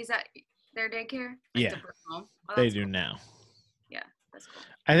 activities at their daycare? Like, to bring home? Oh, they do cool. now. Yeah, that's cool.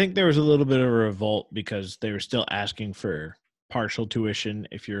 I think there was a little bit of a revolt because they were still asking for partial tuition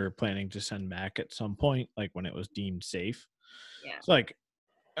if you're planning to send back at some point, like when it was deemed safe. Yeah. It's like,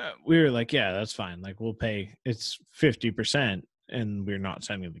 we were like, yeah, that's fine. Like, we'll pay, it's 50% and we're not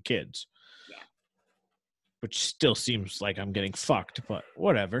sending the kids. Yeah. Which still seems like I'm getting fucked, but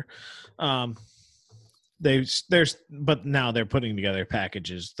whatever. But now they're putting together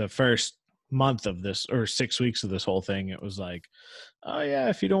packages. The first month of this, or 6 weeks of this whole thing, it was like, oh yeah,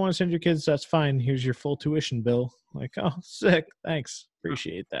 if you don't want to send your kids, that's fine. Here's your full tuition bill. Like, oh, sick. Thanks.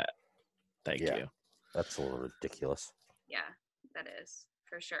 Appreciate that. Thank you. That's a little ridiculous. Yeah, that is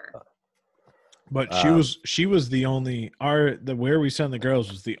for sure. But she was the only where we send the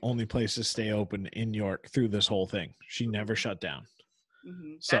girls was the only place to stay open in York through this whole thing. She never shut down.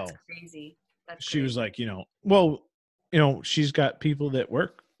 Mm-hmm. So that's crazy. She was like, she's got people that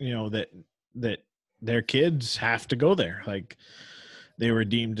work, that their kids have to go there. Like, they were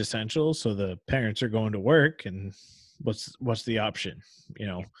deemed essential, so the parents are going to work, and what's the option?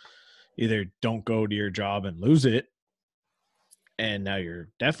 Either don't go to your job and lose it, and now you're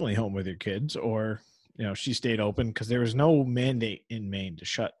definitely home with your kids, or she stayed open because there was no mandate in Maine to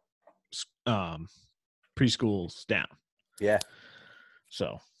shut preschools down. Yeah.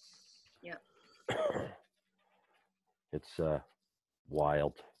 So. Yep. It's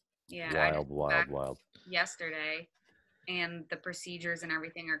wild. Yeah. Wild. Yesterday, and the procedures and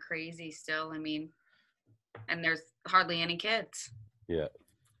everything are crazy still. I mean, and there's hardly any kids. Yeah.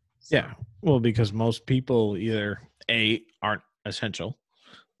 So. Yeah. Well, because most people either A, aren't essential,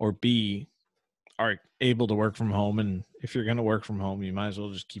 or B, are able to work from home. And if you're going to work from home, you might as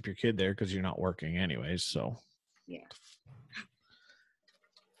well just keep your kid there because you're not working anyways. So. Yeah.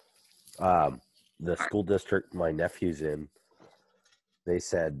 The school district my nephew's in, they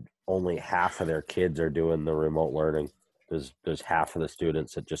said only half of their kids are doing the remote learning. There's half of the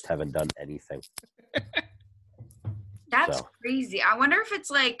students that just haven't done anything. That's crazy. I wonder if it's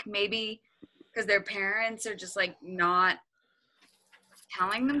like maybe because their parents are just like not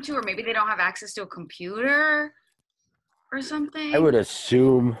telling them to, or maybe they don't have access to a computer or something. I would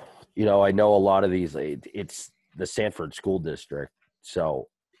assume, I know a lot of these, it's the Sanford School District, so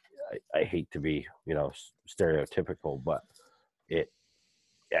I hate to be, stereotypical, but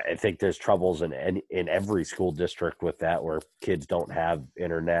I think there's troubles in every school district with that, where kids don't have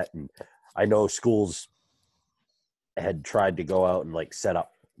internet. And I know schools had tried to go out and like set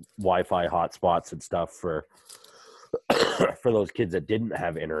up Wi-Fi hotspots and stuff for those kids that didn't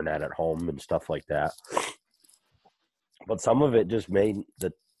have internet at home and stuff like that. But some of it just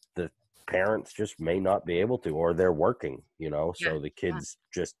the parents just may not be able to, or they're working, so the kids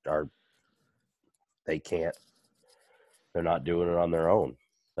just they're not doing it on their own,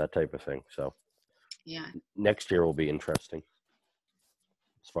 that type of thing. So next year will be interesting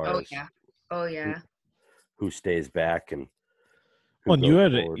as far as who stays back and you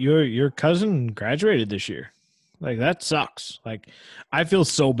had your cousin graduated this year. Like, that sucks. Like, I feel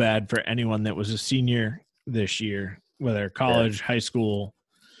so bad for anyone that was a senior this year, whether college, high school.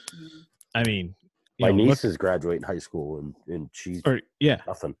 I mean, my niece is graduating high school and she's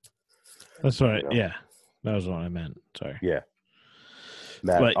nothing. That's what that was what I meant. Sorry. Yeah.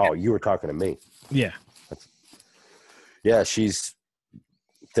 Matt, you were talking to me. Yeah. Yeah,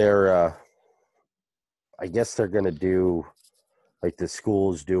 they're I guess they're going to do, like, the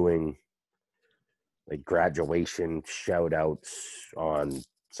school's doing like graduation shout outs on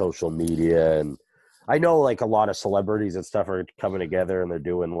social media, and I know like a lot of celebrities and stuff are coming together and they're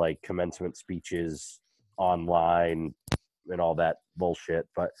doing like commencement speeches online and all that bullshit,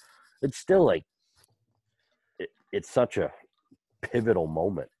 but it's still like it's such a pivotal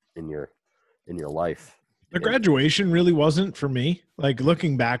moment in your life. The graduation really wasn't for me. Like,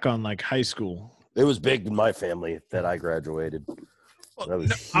 looking back on like high school, it was big in my family that I graduated. That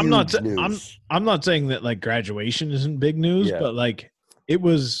was huge news. I'm not saying that like graduation isn't big news, but like it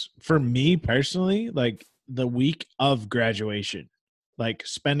was for me personally, like the week of graduation, like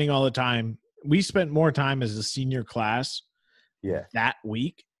spending all the time. We spent more time as a senior class that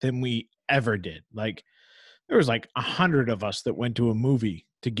week than we ever did. Like, there was like 100 of us that went to a movie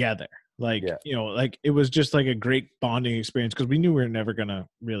together. Like, like it was just like a great bonding experience because we knew we were never going to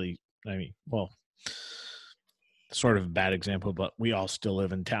really, sort of a bad example, but we all still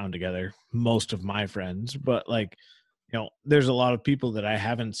live in town together, most of my friends. But like, you know, there's a lot of people that I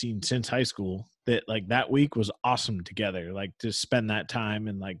haven't seen since high school that like that week was awesome together, like to spend that time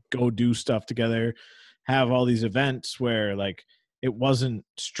and like go do stuff together, have all these events where like it wasn't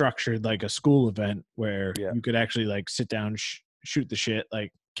structured like a school event where you could actually like sit down, shoot the shit,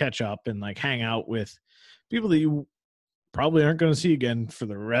 like catch up and like hang out with people that you probably aren't going to see again for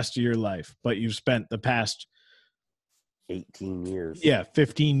the rest of your life, but you've spent the past 18 years. Yeah,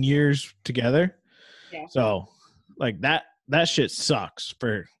 15 years together. Yeah. So like that shit sucks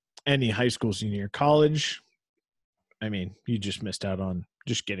for any high school senior. College, I mean, you just missed out on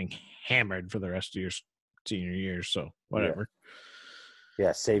just getting hammered for the rest of your senior year, so whatever.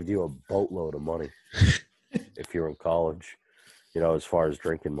 Yeah, saved you a boatload of money if you're in college, you know, as far as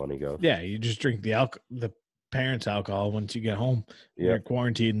drinking money goes. Yeah, you just drink the parents' alcohol once you get home. You're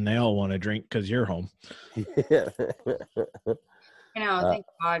quarantined and they all want to drink because you're home. Yeah. You know, thank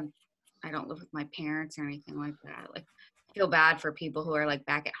God I don't live with my parents or anything like that. Like, I feel bad for people who are like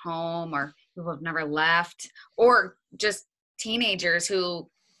back at home or who have never left, or just teenagers who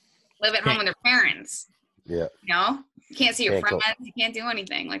live at home with their parents. Yeah. You know, you can't see your friends, you can't do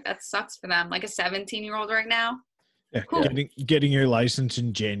anything. Like, that sucks for them. Like a 17-year-old right now. Yeah, getting your license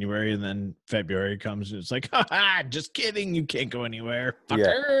in January and then February comes and it's like, haha, just kidding, you can't go anywhere,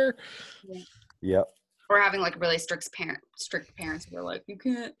 fucker. Yeah. Or having like really strict parents who are like, you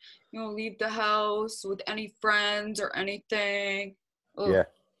can't, leave the house with any friends or anything. Ooh. Yeah.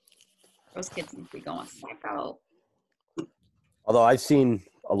 Those kids need to be going back out. Although I've seen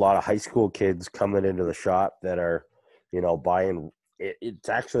a lot of high school kids coming into the shop that are, you know, buying. It's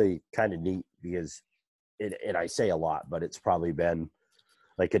actually kind of neat because. And I say a lot, but it's probably been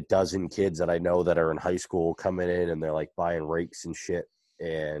like a dozen kids that I know that are in high school coming in and they're like buying rakes and shit,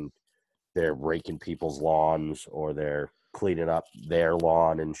 and they're raking people's lawns or they're cleaning up their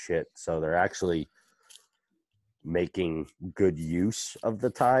lawn and shit. So they're actually making good use of the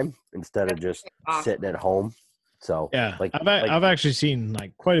time instead of just sitting at home. So yeah, I've actually seen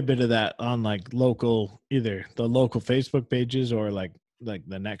like quite a bit of that on like either the local Facebook pages or like the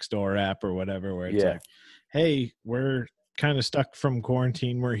Nextdoor app or whatever, where it's like, hey, we're kind of stuck from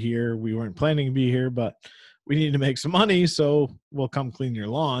quarantine. We're here. We weren't planning to be here, but we need to make some money. So we'll come clean your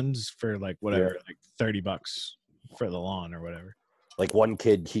lawns for like whatever, like $30 for the lawn or whatever. Like one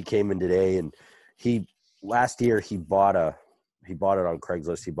kid, he came in today and last year he bought it on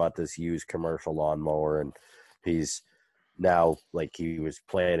Craigslist. He bought this used commercial lawnmower and he's now like he was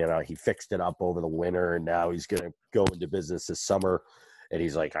planning on, he fixed it up over the winter and now he's going to go into business this summer. And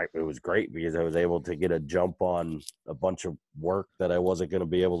he's like, it was great because I was able to get a jump on a bunch of work that I wasn't going to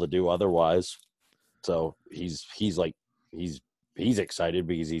be able to do otherwise. So he's excited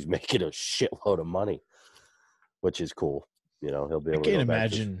because he's making a shitload of money, which is cool. You know, he'll be able to. I can't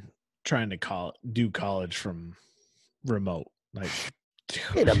imagine trying to do college from remote. Like, I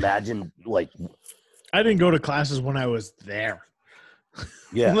can't imagine. Like, I didn't go to classes when I was there.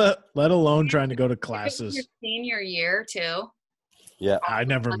 Yeah. let alone trying to go to classes. Your senior year too. Yeah, I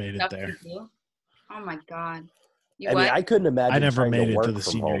never made it there. Oh my God! I couldn't imagine. I never made it to the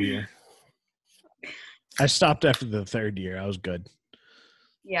senior year. I stopped after the third year. I was good.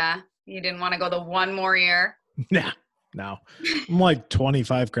 Yeah, you didn't want to go the one more year. Nah, no. I'm like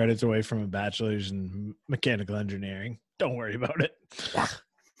 25 credits away from a bachelor's in mechanical engineering. Don't worry about it.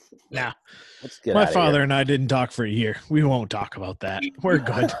 Nah. My father and I didn't talk for a year. We won't talk about that. We're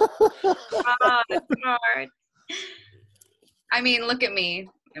good. That's hard. I mean, look at me.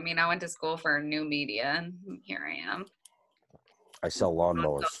 I mean, I went to school for new media, and here I am. I sell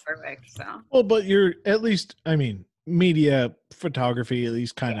lawnmowers. So perfect, so. Well, but you're at least, I mean, media, photography, at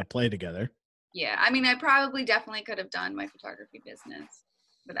least kind of play together. Yeah, I mean, I probably definitely could have done my photography business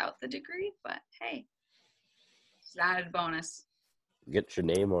without the degree, but hey, it's an added bonus. Get your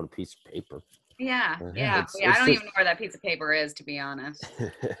name on a piece of paper. Yeah. I don't even know where that piece of paper is, to be honest.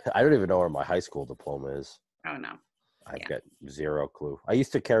 I don't even know where my high school diploma is. Oh, no. I've got zero clue. I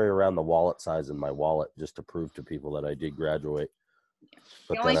used to carry around the wallet size in my wallet just to prove to people that I did graduate. Yeah.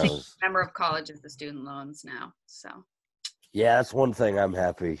 The only thing I remember of college is the student loans now. So. Yeah, that's one thing I'm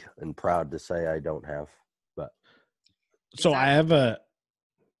happy and proud to say I don't have. But so I have a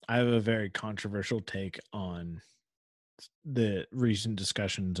very controversial take on the recent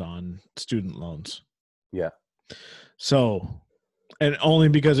discussions on student loans. Yeah. So, and only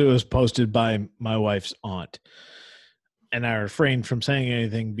because it was posted by my wife's aunt. And I refrained from saying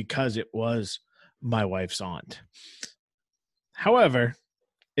anything because it was my wife's aunt. However,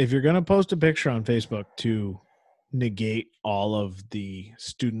 if you're going to post a picture on Facebook to negate all of the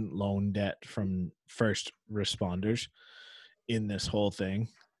student loan debt from first responders in this whole thing.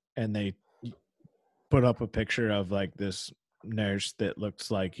 And they put up a picture of like this nurse that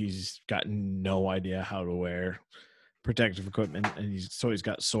looks like he's got no idea how to wear protective equipment, and he's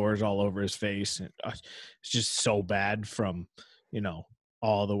got sores all over his face, and it's just so bad from, you know,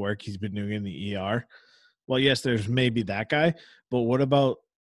 all the work he's been doing in the ER. Well, yes, there's maybe that guy, but what about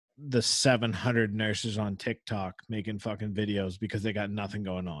the 700 nurses on TikTok making fucking videos because they got nothing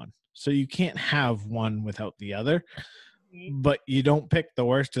going on? So you can't have one without the other, but you don't pick the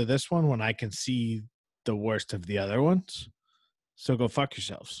worst of this one when I can see the worst of the other ones. So go fuck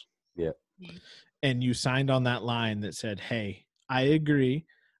yourselves. Yeah. And you signed on that line that said, hey, I agree.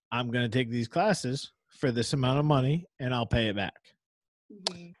 I'm going to take these classes for this amount of money and I'll pay it back.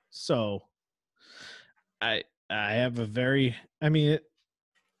 Mm-hmm. So I have a very, I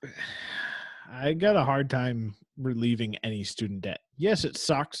got a hard time relieving any student debt. Yes, it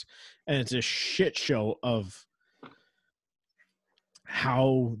sucks. And it's a shit show of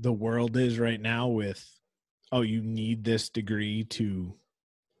how the world is right now with, oh, you need this degree to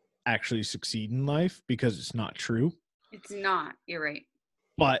actually succeed in life, because it's not true. It's not. You're right.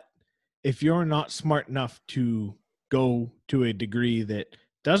 But if you're not smart enough to go to a degree that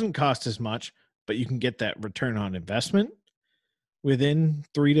doesn't cost as much, but you can get that return on investment within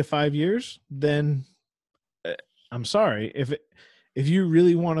 3 to 5 years, then I'm sorry. If you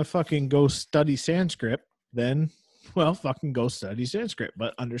really want to fucking go study Sanskrit, then well, fucking go study Sanskrit,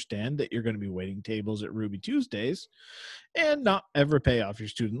 but understand that you're going to be waiting tables at Ruby Tuesdays and not ever pay off your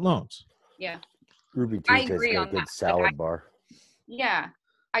student loans. Yeah. Ruby Tuesdays is a good salad bar. Yeah.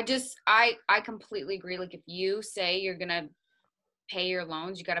 I completely agree. Like, if you say you're going to pay your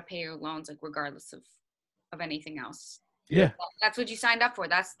loans, you got to pay your loans, like, regardless of anything else. Yeah. That's what you signed up for.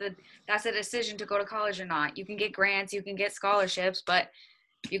 That's the decision to go to college or not. You can get grants, you can get scholarships, but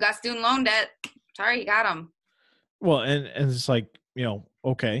if you got student loan debt, sorry, you got them. Well, and it's like, you know,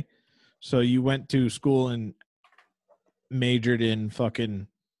 okay, so you went to school and majored in fucking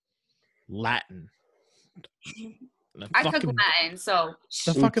Latin. I took Latin, so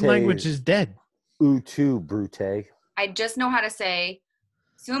the fucking language is dead. Utu brute. I just know how to say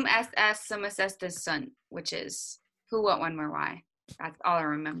sum est sum est sunt, which is who, what, when, where, why. That's all I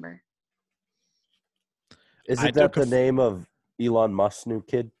remember. Isn't that the name of Elon Musk's new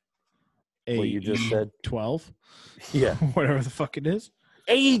kid? What you just said? 12? Yeah. Whatever the fuck it is.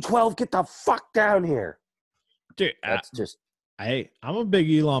 AE12, get the fuck down here. Dude, that's just... I'm a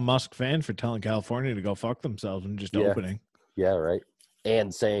big Elon Musk fan for telling California to go fuck themselves and just opening. Yeah, right.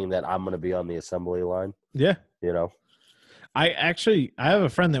 And saying that I'm going to be on the assembly line. Yeah. You know? I have a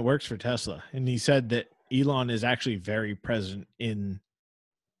friend that works for Tesla, and he said that Elon is actually very present in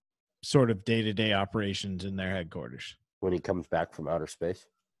sort of day-to-day operations in their headquarters. When he comes back from outer space?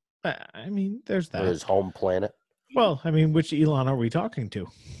 I mean, there's that. Or his home planet? Well, I mean, which Elon are we talking to?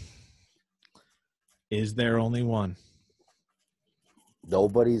 Is there only one?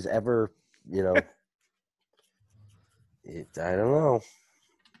 Nobody's ever, you know. I don't know.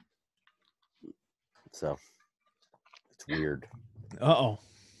 So, it's weird. Uh-oh.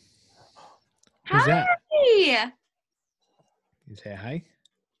 Who's that? You say hi?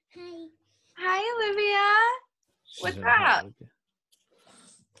 Hi. Hi, Olivia. What's up?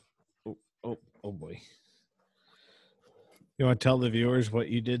 Oh boy. You want to tell the viewers what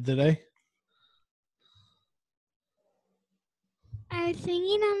you did today? I was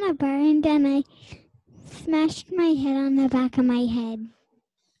singing on the bar and then I smashed my head on the back of my head.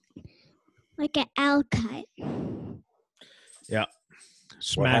 Like an L cut. Yeah.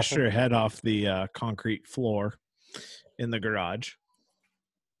 Smashed her head off the concrete floor in the garage.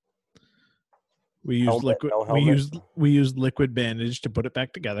 We used we used liquid bandage to put it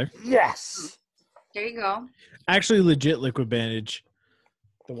back together. Yes. There you go. Actually, legit liquid bandage.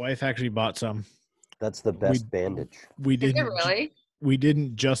 The wife actually bought some. That's the best bandage. Is it really? We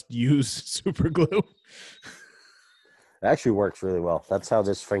didn't just use super glue. It actually works really well. That's how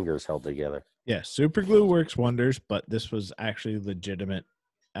this finger is held together. Yeah, super glue works wonders, but this was actually legitimate,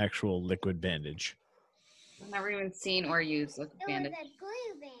 actual liquid bandage. I've never even seen or used liquid bandage. It was a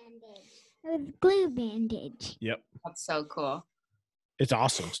glue bandage. It was glue bandage. Yep. That's so cool. It's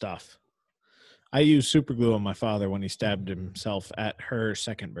awesome stuff. I used super glue on my father when he stabbed himself at her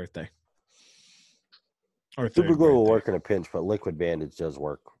second birthday. Or third super glue birthday. will work in a pinch, but liquid bandage does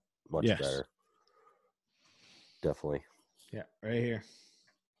work much better. Definitely. Yeah, right here.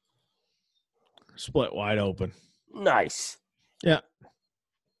 Split wide open. Nice. Yeah.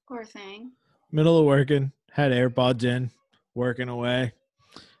 Poor thing. Middle of working, had AirPods in, working away.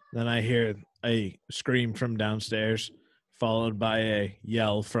 Then I hear a scream from downstairs, followed by a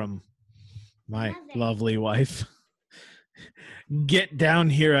yell from my lovely wife. Get down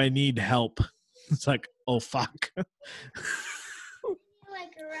here, I need help. It's like, oh, fuck. Like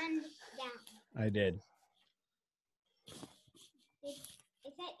run down. I did.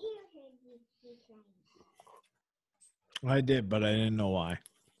 Is that you or you crying? I did, but I didn't know why.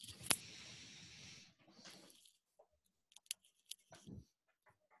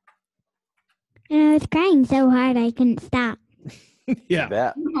 And I was crying so hard I couldn't stop. Yeah.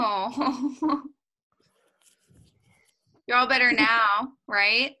 Bet. Oh. You're all better now,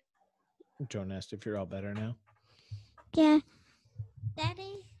 right? Joan asked if you're all better now. Yeah.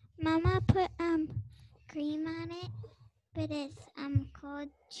 Daddy, Mama put cream on it, but it's cold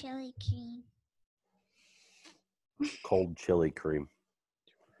chili cream. Cold chili cream.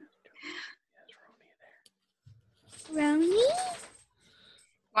 Roni?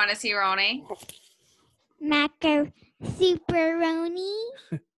 Want to see Ronnie? Super-roni?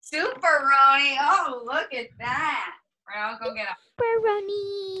 Super Ronnie. Oh, look at that. Right, I'll go get him.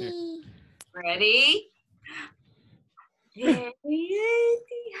 Super-roni. Ready? Yay,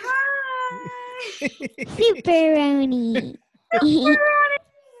 hi. Super-roni.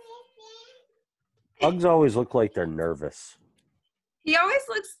 Bugs always look like they're nervous. He always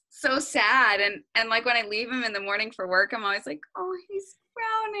looks so sad, and like when I leave him in the morning for work, I'm always like, oh, he's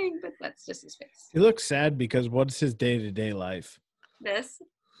frowning, but that's just his face. He looks sad because what's his day-to-day life? This.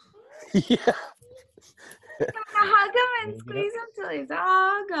 Yeah. Hug him and squeeze him till he's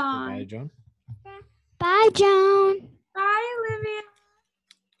all gone. Bye, Joan. Bye, Joan. Bye, Olivia.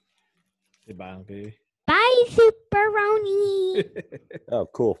 Say bye, baby. Bye, Super-roni. Oh,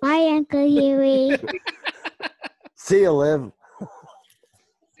 cool. Bye, Uncle Huey. See you, Liv.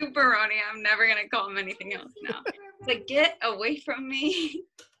 Super Ronnie. I'm never going to call him anything else now. It's like, get away from me.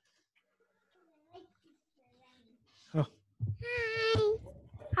 Oh.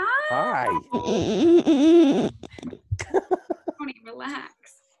 Hi. Hi. Ronnie, relax.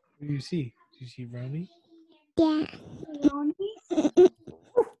 What do you see? Do you see Ronnie? Yeah. Ronnie?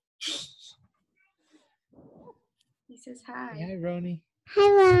 He says hi. Hi, Ronnie.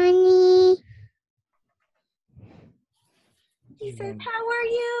 Hi, Ronnie. He says, how are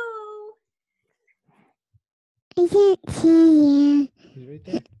you? I can't see you. He's right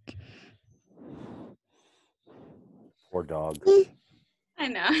there. Poor dog. I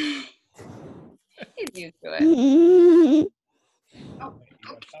know. He's used to it. Oh,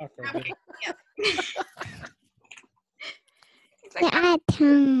 Talk already. he's like, Yeah,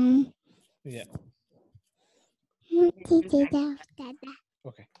 Tom. Yeah.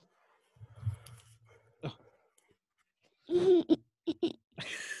 Okay.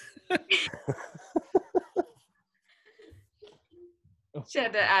 she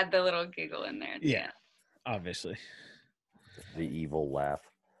had to add the little giggle in there. Yeah. Obviously. The evil laugh.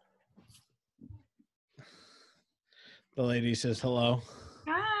 The lady says hello.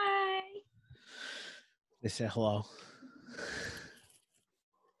 Hi. They say hello.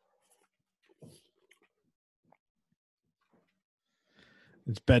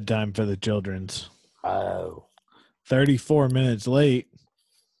 It's bedtime for the children's. Oh. 34 minutes late.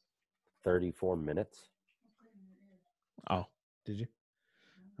 34 minutes? Oh, did you?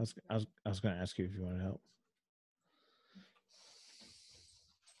 I was going to ask you if you wanted help.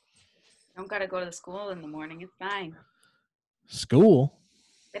 Don't gotta go to the school in the morning. It's fine. School?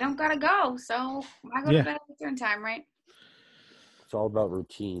 They don't gotta go, so I go to bed at a certain time, right? It's all about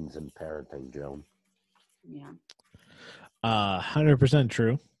routines and parenting, Joan. Yeah. 100%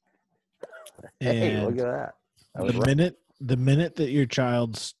 true. Hey, And look at that. I was right. the minute that your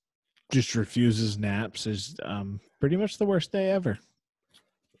child just refuses naps is pretty much the worst day ever.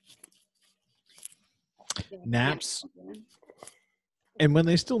 Naps, and when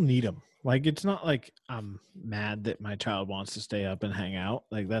they still need them. Like, it's not like I'm mad that my child wants to stay up and hang out.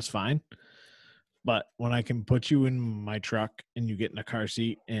 Like, that's fine. But when I can put you in my truck and you get in a car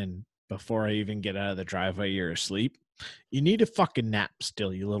seat and before I even get out of the driveway, you're asleep, you need a fucking nap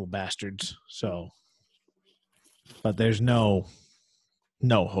still, you little bastards. So, but there's no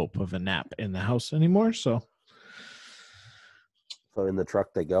hope of a nap in the house anymore. So in the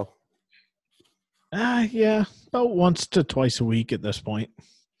truck they go? Yeah, about once to twice a week at this point.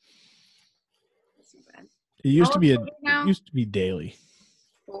 It used to be daily.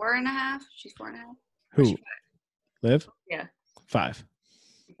 4.5. She's 4.5. Who? Liv? Yeah. 5.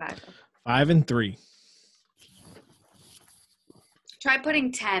 5. 5 and 3. Try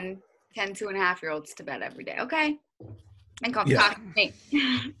putting 10 2.5-year-olds to bed every day, okay? And come talk to me.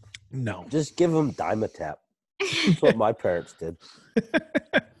 No. Just give them Dimetap. That's what my parents did.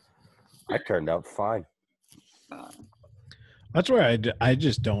 I turned out fine. That's where I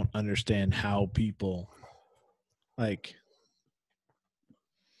just don't understand how people, like,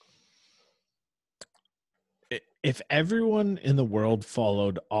 if everyone in the world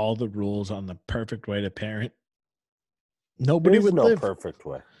followed all the rules on the perfect way to parent, nobody would no live. Perfect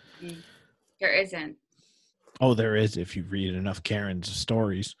way. There isn't. Oh, there is if you read enough Karen's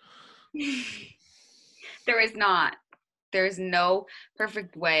stories. There is not. There's no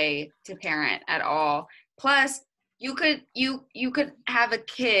perfect way to parent at all. Plus, you could have a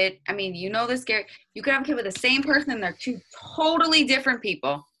kid. I mean, you know this, Gary. You could have a kid with the same person, and they're two totally different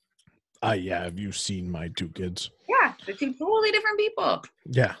people. Yeah. Have you seen my two kids? Yeah, they're two totally different people.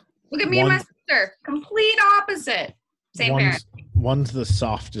 Yeah. Look at me and my sister. Complete opposite. Same parent. One's the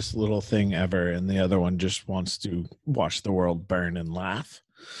softest little thing ever, and the other one just wants to watch the world burn and laugh.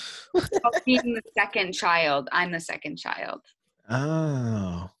 Being the second child. I'm the second child.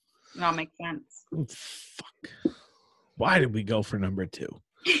 Oh. It all makes sense. Fuck. Why did we go for number 2?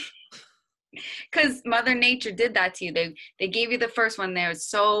 Because Mother Nature did that to you. They gave you the first one. They were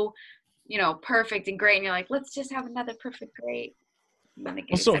so, perfect and great. And you're like, let's just have another perfect great.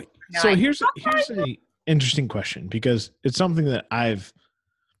 So here's an interesting question, because it's something that I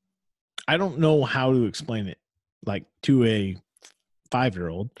don't know how to explain it, like, to a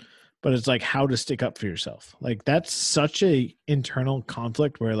 5-year-old, but it's like how to stick up for yourself. Like, that's such a internal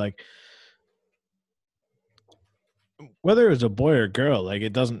conflict where, like, whether it's a boy or a girl, like,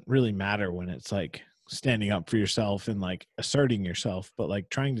 it doesn't really matter when it's like standing up for yourself and like asserting yourself, but like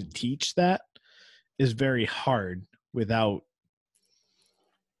trying to teach that is very hard without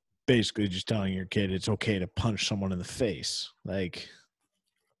basically just telling your kid it's okay to punch someone in the face. Like,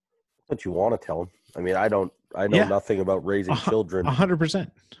 what you want to tell them. I mean, I know nothing about raising children.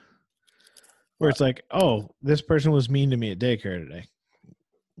 100%. Where it's like, oh, this person was mean to me at daycare today.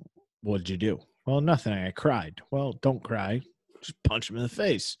 What'd you do? Well, nothing. I cried. Well, don't cry. Just punch him in the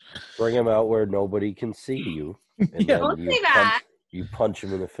face. Bring him out where nobody can see you. And Yeah. Don't say that. You punch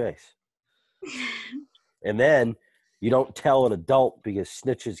him in the face. And then you don't tell an adult because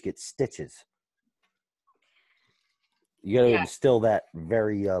snitches get stitches. You got to instill that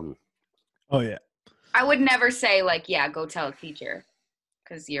very young. Oh, yeah. I would never say, like, yeah, go tell a teacher,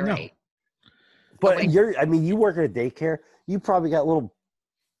 because you're right. But you work at a daycare. You probably got little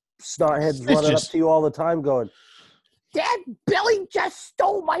snotheads running up to you all the time going, Dad, Billy just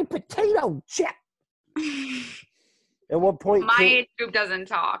stole my potato chip. At what point? My age group doesn't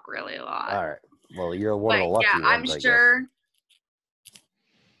talk really a lot. All right. Well, you're one of the lucky ones, I'm sure.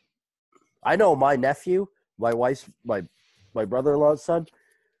 I know my nephew, my wife's, my brother-in-law's son,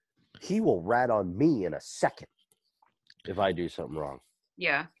 he will rat on me in a second if I do something wrong.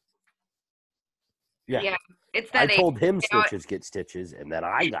 Yeah. Yeah. It's that I told him snitches get stitches, and then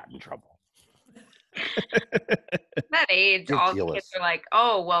I got in trouble. That age, all the kids are like,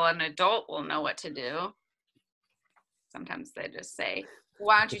 oh, well, an adult will know what to do. Sometimes they just say,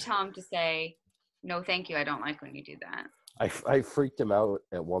 why don't you tell him to say, no, thank you, I don't like when you do that. I freaked him out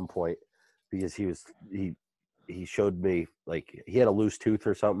at one point because he showed me, like, he had a loose tooth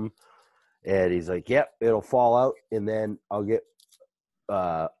or something, and he's like, yep, it'll fall out, and then I'll get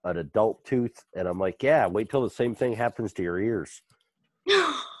an adult tooth. And I'm like, yeah, wait till the same thing happens to your ears.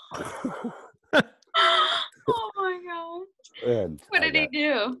 Oh my god. And what did he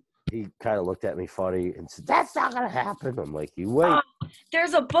do? He kind of looked at me funny and said, that's not gonna happen. I'm like, you wait.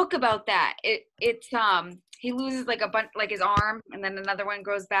 There's a book about that. It's he loses like a bunch, like his arm, and then another one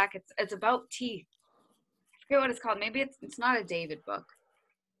grows back. It's about teeth. I forget what it's called. Maybe it's not a David book,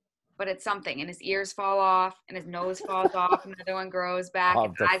 but it's something. And his ears fall off, and his nose falls off, and another one grows back,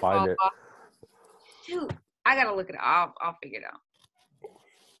 and his eyes fall off. Dude, I gotta look it up. I'll figure it out.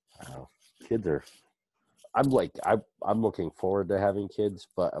 Oh, kids are. I'm looking forward to having kids,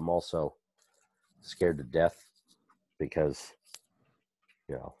 but I'm also scared to death because,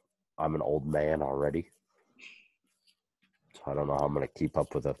 I'm an old man already. So I don't know how I'm going to keep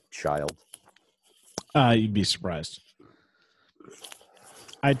up with a child. You'd be surprised.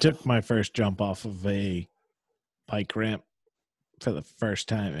 I took my first jump off of a bike ramp for the first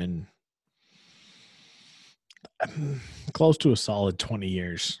time in close to a solid 20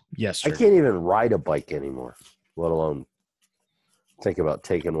 years. Yes, I can't even ride a bike anymore, let alone think about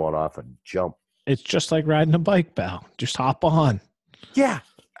taking one off a jump. It's just like riding a bike, pal. Just hop on. Yeah.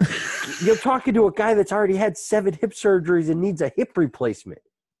 You're talking to a guy that's already had 7 hip surgeries and needs a hip replacement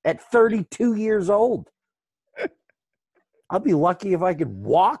at 32 years old. I'll be lucky if I could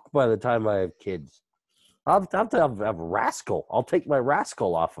walk by the time I have kids. I'll have to have a rascal. I'll take my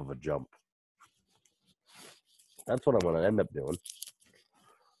rascal off of a jump. That's what I'm going to end up doing.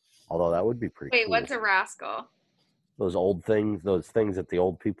 Although that would be pretty Wait, cool. what's a rascal? Those old things, those things that the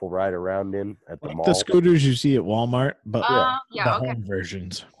old people ride around in at the Like mall. the scooters you see at Walmart, but Yeah, the okay. home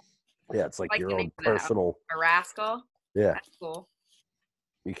versions. Yeah, it's like your the own name of that. personal. A rascal? Yeah. That's cool.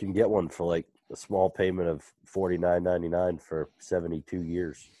 You can get one for like a small payment of $49.99 for 72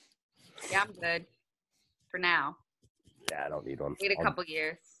 years. Yeah, I'm good for now. Yeah, I don't need one. Wait a couple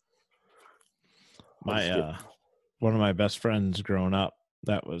years. My one of my best friends growing up,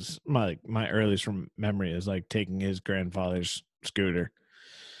 that was my earliest memory is like taking his grandfather's scooter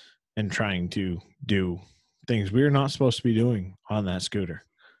and trying to do things we were not supposed to be doing on that scooter.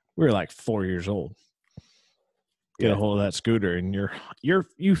 We were like 4 years old. Get a hold of that scooter and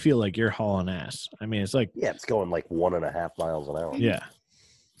you feel like you're hauling ass. I mean, it's like, yeah, it's going like 1.5 miles an hour. Yeah.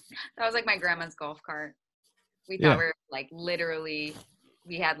 That was like my grandma's golf cart. We thought we were like literally,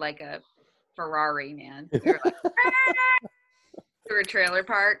 we had like a Ferrari, man. We were like, through a trailer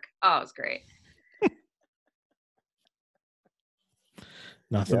park. Oh, it was great.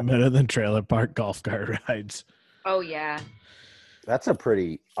 Nothing better than trailer park golf cart rides. Oh, yeah. That's a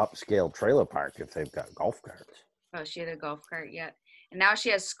pretty upscale trailer park if they've got golf carts. Oh, she had a golf cart yet. And now she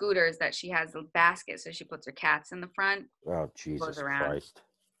has scooters that she has the basket, so she puts her cats in the front. Oh, Jesus Christ.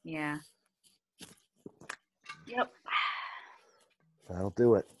 Yeah. Yep. That'll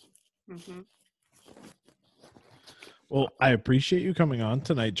do it. Mm-hmm. Well, I appreciate you coming on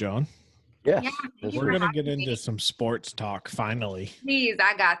tonight, Joan. Yes. Yeah, We're going to get into some sports talk finally. Please,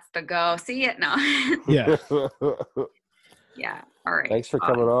 I got to go. See it now. Yeah. Yeah. All right. Thanks for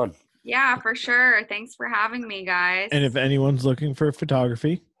coming on. Yeah, for sure. Thanks for having me, guys. And if anyone's looking for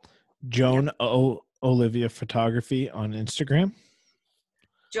photography, Joan Olivia Photography on Instagram.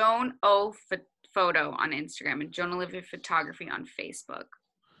 Joan O Photo on Instagram and Joan Olivia Photography on Facebook.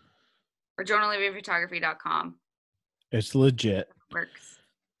 Or JoanOliviaPhotography.com. It's legit. Works.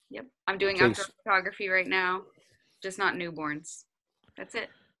 Yep. I'm doing outdoor photography right now. Just not newborns. That's it.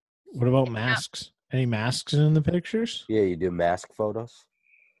 What about masks? Any masks in the pictures? Yeah, you do mask photos?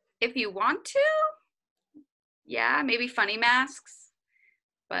 If you want to, yeah, maybe funny masks.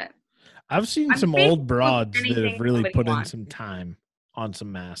 But I've seen some old broads that have really put in some time on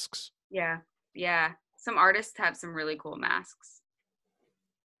some masks. Yeah. Yeah. Some artists have some really cool masks.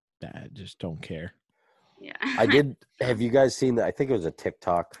 I just don't care. Yeah. I did. Have you guys seen that? I think it was a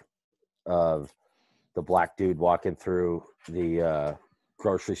TikTok of the black dude walking through the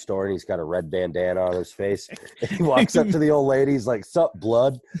grocery store and he's got a red bandana on his face. And he walks up to the old lady. He's like, "Sup,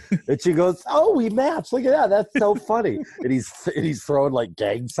 blood?" And she goes, "Oh, we match. Look at that. That's so funny." And he's throwing like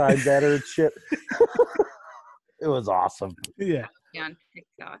gang signs at her and shit. It was awesome. Yeah. On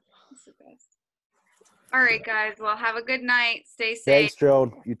TikTok. That's the best. All right, guys. Well, have a good night. Stay safe. Thanks,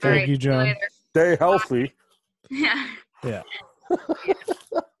 Joan. You too. Thank you, Joan. Stay healthy. Yeah. Yeah.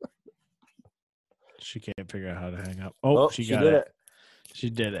 She can't figure out how to hang up. Oh, she got did it. She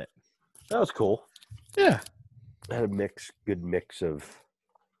did it. That was cool. Yeah. I had a good mix of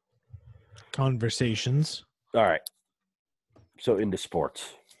conversations. All right. So into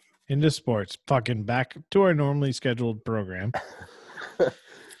sports. Fucking back to our normally scheduled program.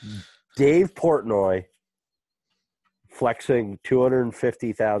 Dave Portnoy flexing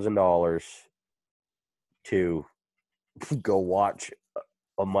 $250,000 to go watch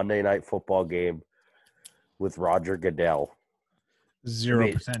a Monday Night Football game with Roger Goodell.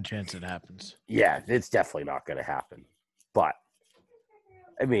 0% chance it happens. Yeah, it's definitely not going to happen. But,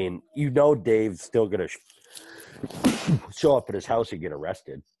 I mean, Dave's still going to show up at his house and get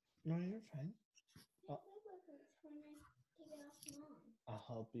arrested. No, you're fine. I'll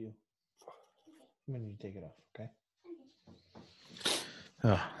help you when you take it off, okay?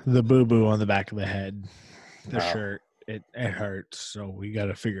 Oh, the boo-boo on the back of the head, the shirt, it hurts, so we got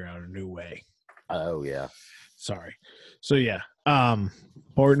to figure out a new way. Oh, yeah. Sorry. So, yeah,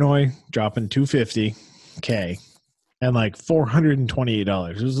 Portnoy dropping $250K and like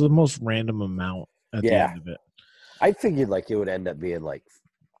 $428. This is the most random amount at the end of it. I figured like it would end up being like,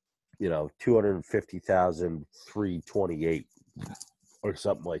 $250,328 or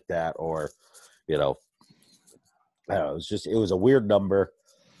something like that. Or, I don't know. It was a weird number,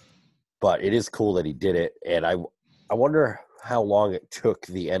 but it is cool that he did it. And I wonder how long it took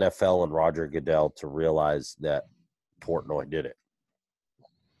the NFL and Roger Goodell to realize that Portnoy did it.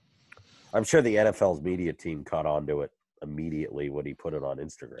 I'm sure the NFL's media team caught on to it immediately when he put it on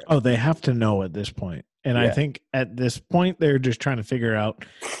Instagram. Oh, they have to know at this point. And I think at this point, they're just trying to figure out,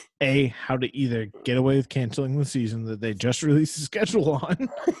 how to either get away with canceling the season that they just released the schedule on,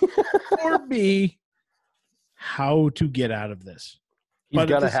 or B, how to get out of this. He's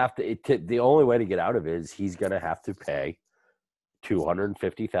going to have to – the only way to get out of it is he's going to have to pay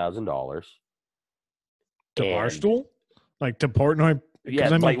 $250,000 to Barstool, like to Portnoy. Yeah,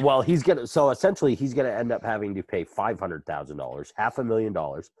 I mean, well, he's gonna. So essentially, he's gonna end up having to pay $500,000,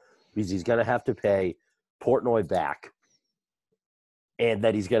 $500,000, because he's gonna have to pay Portnoy back, and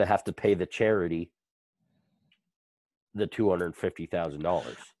then he's gonna have to pay the charity the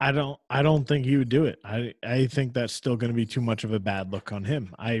 $250,000. I don't think he would do it. I think that's still going to be too much of a bad look on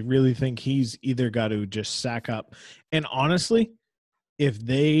him. I really think he's either got to just sack up. And honestly, if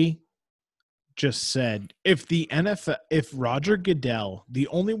they just said, if the NFL, if Roger Goodell, the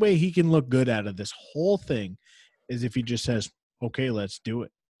only way he can look good out of this whole thing is if he just says, okay, let's do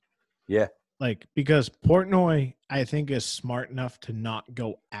it. Yeah. Like, because Portnoy, I think, is smart enough to not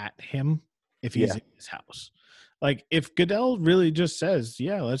go at him if he's in his house. Like, if Goodell really just says,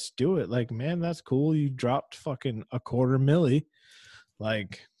 yeah, let's do it. Like, man, that's cool. You dropped fucking $250,000,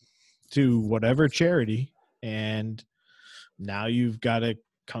 like, to whatever charity, and now you've got to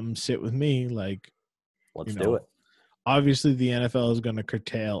come sit with me. Like, let's do it. Obviously, the NFL is going to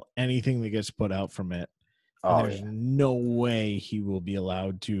curtail anything that gets put out from it. And there's no way he will be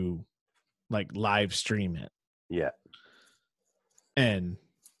allowed to, like, live stream it. Yeah. And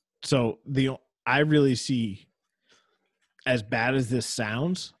so I really see, as bad as this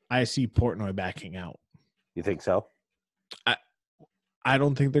sounds, I see Portnoy backing out. You think so? I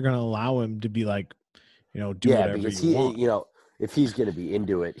don't think they're going to allow him to be like, do whatever you want. If he's going to be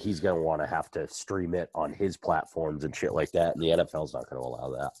into it, he's going to want to have to stream it on his platforms and shit like that, and the NFL's not going to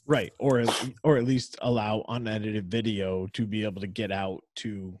allow that. Right, or at least allow unedited video to be able to get out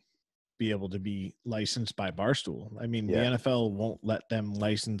to be able to be licensed by Barstool. I mean, the NFL won't let them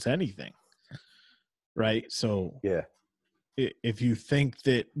license anything, right? So yeah. If you think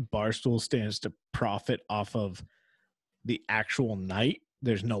that Barstool stands to profit off of the actual night,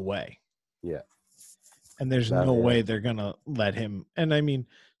 there's no way. Yeah. And there's no way they're going to let him. And I mean,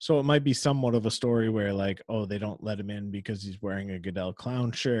 so it might be somewhat of a story where, like, oh, they don't let him in because he's wearing a Goodell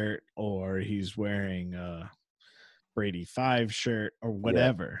clown shirt, or he's wearing a Brady 5 shirt, or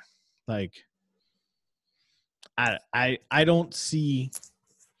whatever. Yeah. Like, I don't see,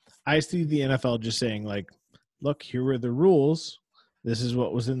 I see the NFL just saying, like, look, here were the rules. This is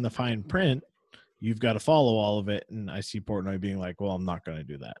what was in the fine print. You've got to follow all of it. And I see Portnoy being like, well, I'm not going to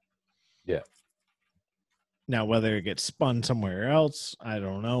do that. Yeah. Now, whether it gets spun somewhere else, I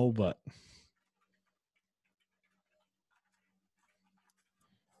don't know, but.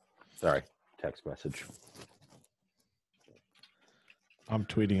 Sorry, text message. I'm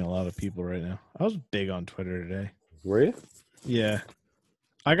tweeting a lot of people right now. I was big on Twitter today. Were you? Yeah.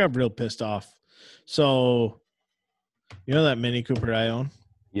 I got real pissed off. So, you know that Mini Cooper I own?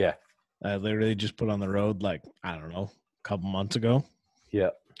 Yeah. I literally just put on the road, like, I don't know, a couple months ago.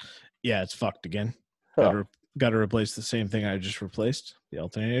 Yeah. Yeah, it's fucked again. Huh. Got to replace the same thing I just replaced, the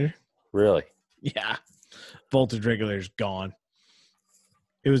alternator. Really? Yeah. Voltage regulator's gone.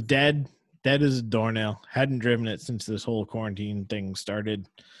 It was dead as a doornail. Hadn't driven it since this whole quarantine thing started.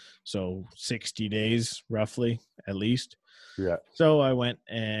 So 60 days, roughly, at least. Yeah. So I went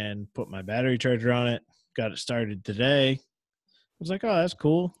and put my battery charger on it, got it started today. I was like, oh, that's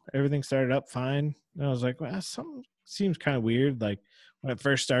cool. Everything started up fine. And I was like, well, something seems kind of weird. Like, when it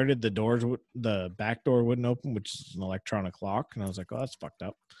first started, the back door wouldn't open, which is an electronic lock. And I was like, oh, that's fucked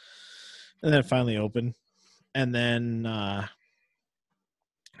up. And then it finally opened. And then I'm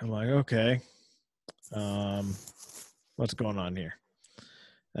like, okay, what's going on here?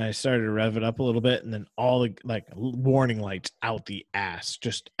 And I started to rev it up a little bit, and then all the, like, warning lights out the ass.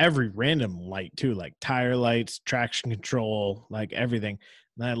 Just every random light, too, like tire lights, traction control, like everything.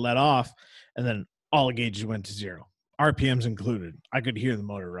 And then I let off, and then all the gauges went to 0. RPMs included. I could hear the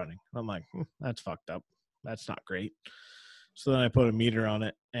motor running. I'm like, that's fucked up. That's not great. So then I put a meter on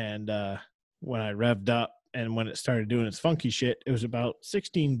it, and when I revved up and when it started doing its funky shit, it was about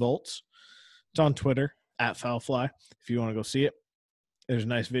 16 volts. It's on Twitter, @Foulfly, if you want to go see it. There's a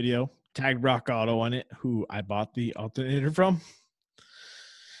nice video. Tagged Rock Auto on it, who I bought the alternator from.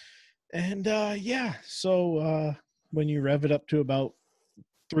 And, so when you rev it up to about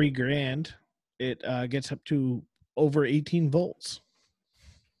 $3,000, it gets up to over 18 volts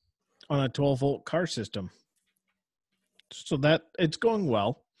on a 12-volt car system. So that it's going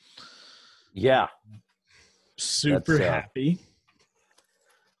well. Yeah. Super happy.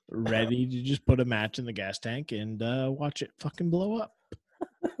 Ready to just put a match in the gas tank and watch it fucking blow up.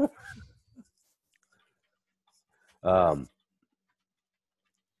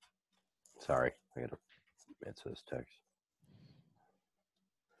 Sorry, I gotta answer this text.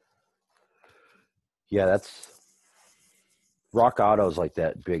 Yeah, that's Rock Auto's like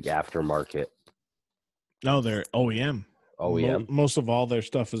that big aftermarket. No, they're OEM. OEM. Most of all their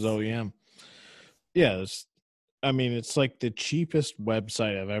stuff is OEM. Yeah, it's like the cheapest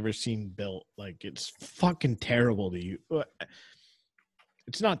website I've ever seen built. Like, it's fucking terrible to use.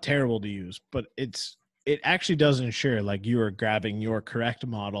 It's not terrible to use, but it actually does ensure like you are grabbing your correct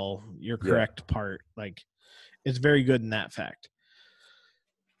model, your correct part. Like, it's very good in that fact.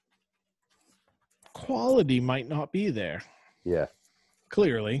 Quality might not be there. Yeah.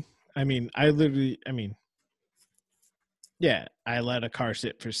 Clearly. I let a car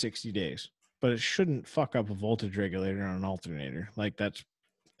sit for 60 days, but it shouldn't fuck up a voltage regulator on an alternator. Like,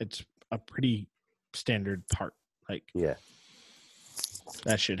 it's a pretty standard part. Like, yeah,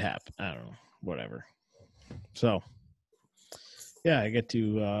 that should happen. I don't know, whatever. So, yeah, I get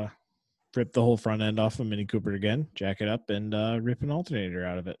to rip the whole front end off a Mini Cooper again, jack it up, and rip an alternator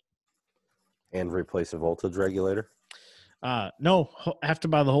out of it. And replace a voltage regulator? No, have to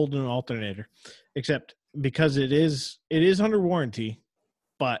buy the whole new alternator, except because it is under warranty,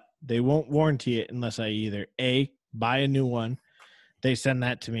 but they won't warranty it unless I either A, buy a new one, they send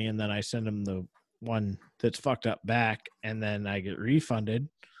that to me, and then I send them the one that's fucked up back, and then I get refunded,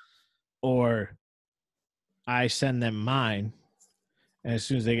 or I send them mine, and as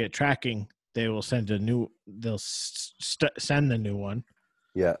soon as they get tracking, they will send they'll send the new one.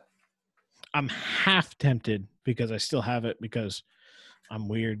 Yeah. I'm half tempted because I still have it because I'm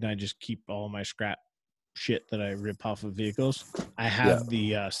weird and I just keep all my scrap shit that I rip off of vehicles. I have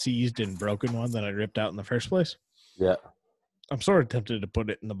the seized and broken one that I ripped out in the first place. Yeah. I'm sort of tempted to put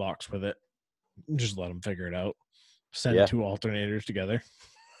it in the box with it. Just let them figure it out. Send 2 alternators together.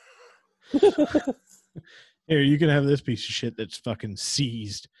 Here, you can have this piece of shit that's fucking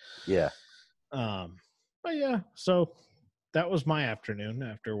seized. Yeah. But yeah, so that was my afternoon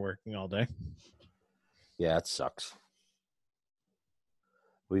after working all day. Yeah, it sucks.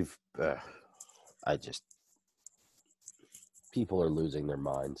 People are losing their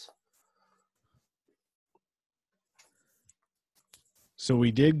minds. So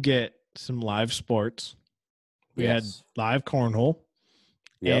we did get some live sports. We had live cornhole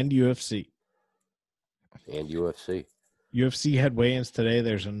and UFC. And UFC. UFC had weigh-ins today.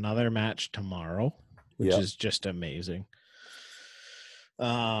 There's another match tomorrow, which is just amazing.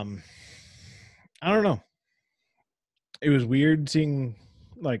 I don't know. It was weird seeing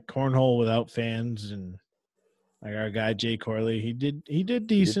like cornhole without fans, and like our guy Jay Corley, he did decent.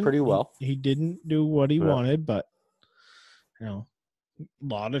 He did pretty well. He didn't do what he wanted, but a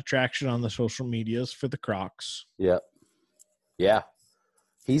lot of traction on the social medias for the Crocs. Yeah. Yeah.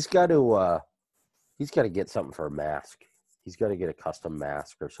 He's got to get something for a mask. He's got to get a custom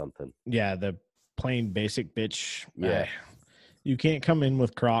mask or something. Yeah, the plain basic bitch. Yeah. You can't come in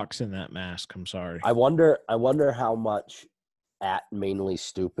with Crocs in that mask. I'm sorry. I wonder how much at Mainly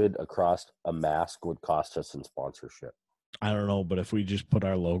Stupid across a mask would cost us in sponsorship. I don't know, but if we just put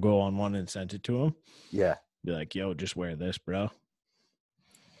our logo on one and sent it to him, be like, yo, just wear this, bro.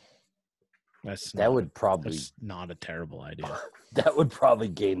 That's not a terrible idea. That would probably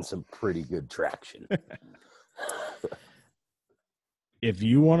gain some pretty good traction. If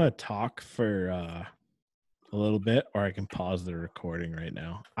you want to talk for a little bit, or I can pause the recording right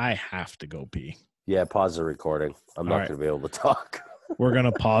now. I have to go pee. Yeah, pause the recording. I'm not going to be able to talk. We're going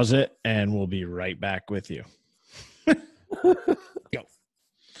to pause it, and we'll be right back with you. Go.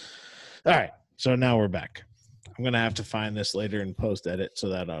 All right. So now we're back. I'm going to have to find this later and post-edit, so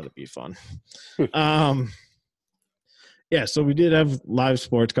that ought to be fun. Yeah, so we did have live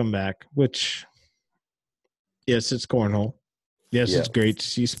sports come back, which, yes, it's cornhole. Yes, it's great to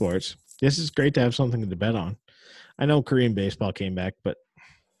see sports. Yes, it's great to have something to bet on. I know Korean baseball came back, but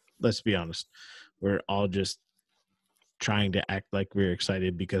let's be honest. We're all just trying to act like we're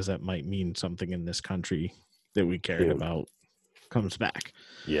excited because that might mean something in this country that we cared about comes back.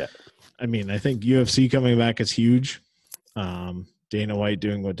 Yeah. I mean, I think UFC coming back is huge. Dana White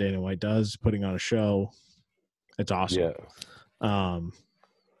doing what Dana White does, putting on a show. It's awesome. Yeah.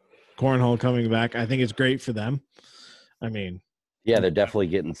 Cornhole coming back. I think it's great for them. I mean, yeah, they're definitely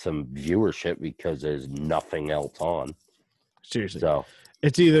getting some viewership because there's nothing else on. Seriously. So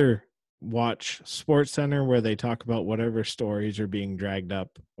it's either watch SportsCenter where they talk about whatever stories are being dragged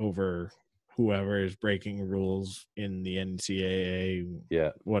up over whoever is breaking rules in the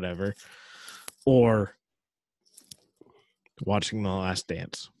NCAA, whatever, or watching The Last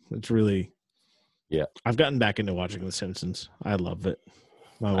Dance. It's really, I've gotten back into watching The Simpsons. I love it.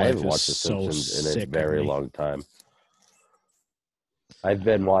 I haven't watched The Simpsons in a very long time. I've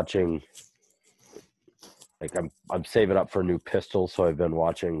been watching, like, I'm saving up for a new pistol, so I've been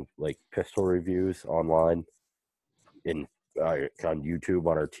watching like pistol reviews online on YouTube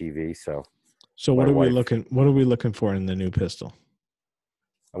on our TV. So So what are we looking for in the new pistol?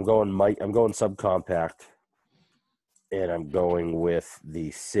 I'm going subcompact, and I'm going with the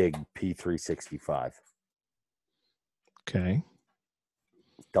SIG P365. Okay.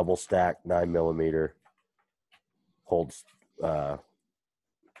 Double stack, 9mm. Holds.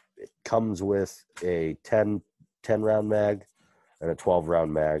 It comes with a 10 round mag and a 12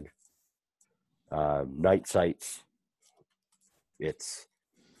 round mag. Night sights.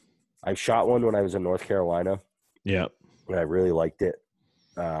 I shot one when I was in North Carolina. Yep. And I really liked it.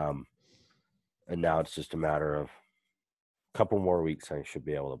 And now it's just a matter of a couple more weeks. I should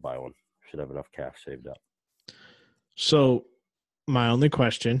be able to buy one. Should have enough cash saved up. So my only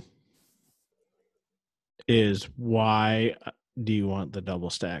question is, why do you want the double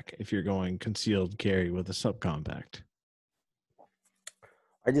stack if you're going concealed carry with a subcompact?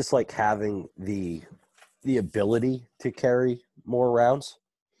 I just like having the ability to carry more rounds.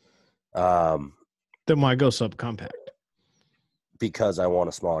 Then why go subcompact? Because I want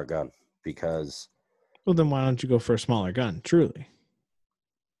a smaller gun. Well, then why don't you go for a smaller gun? Truly.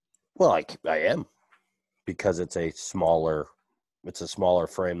 Well, I am, because it's a smaller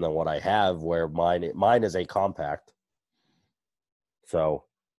frame than what I have. Where mine is a compact. So.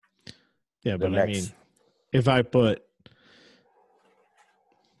 Yeah, but I mean, if I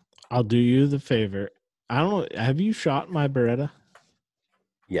I'll do you the favor. I don't know. Have you shot my Beretta?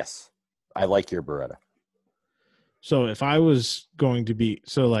 Yes. I like your Beretta. So if I was going to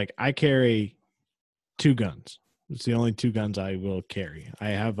I carry 2 guns. It's the only 2 guns I will carry.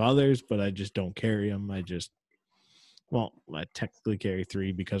 I have others, but I just don't carry them. I technically carry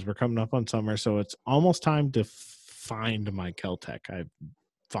 3 because we're coming up on summer. So it's almost time to find my Kel-Tec. I have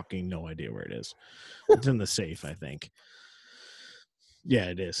fucking no idea where it is. It's in the safe, I think. Yeah,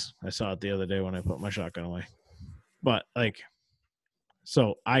 it is. I saw it the other day when I put my shotgun away. But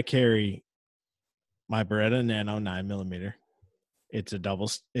so I carry my Beretta Nano 9mm.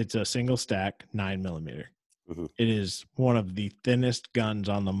 It's a single stack 9mm. Mm-hmm. It is one of the thinnest guns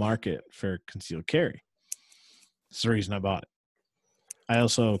on the market for concealed carry. That's the reason I bought it. I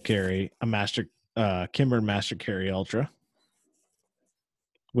also carry a Kimber Master Carry Ultra,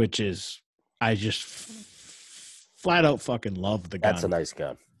 which is, I just flat out fucking love the gun. That's a nice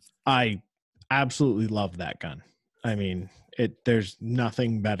gun. I absolutely love that gun. I mean, there's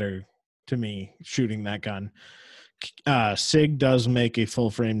nothing better to me shooting that gun. SIG does make a full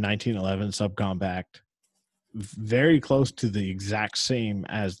frame 1911 subcompact, very close to the exact same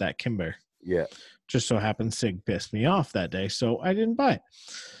as that Kimber. Yeah. Just so happens SIG pissed me off that day, so I didn't buy it.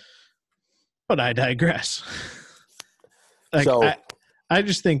 But I digress. I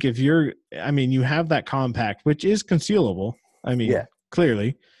just think you have that compact, which is concealable.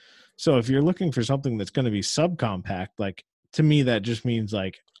 Clearly. So if you're looking for something that's going to be subcompact, to me, that just means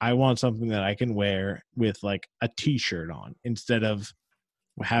I want something that I can wear with a t-shirt on instead of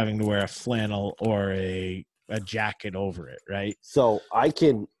having to wear a flannel or a jacket over it. Right. So I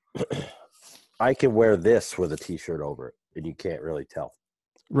can wear this with a t-shirt over it and you can't really tell.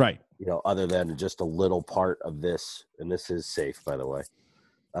 Right. Other than just a little part of this, and this is safe, by the way.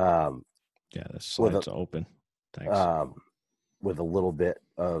 Yeah, the slide's open. Thanks. With a little bit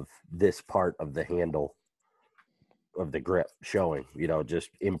of this part of the handle of the grip showing,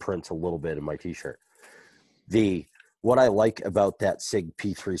 just imprints a little bit in my t-shirt. What I like about that SIG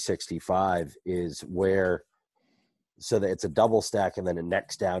P365 is so that it's a double stack and then it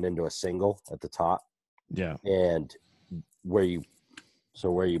necks down into a single at the top. Yeah. And where you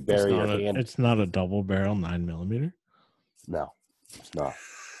bury your hand. It's not a double barrel 9mm. No, it's not.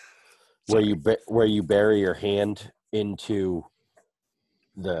 Where you bury your hand into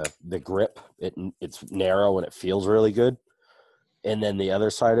the grip, it's narrow and it feels really good. And then the other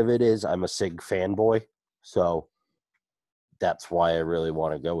side of it is I'm a SIG fanboy, so that's why I really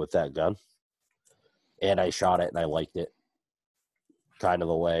want to go with that gun. And I shot it and I liked it, kind of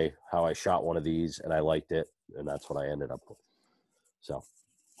the way how I shot one of these and I liked it, and that's what I ended up with. So,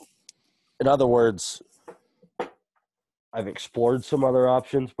 in other words, I've explored some other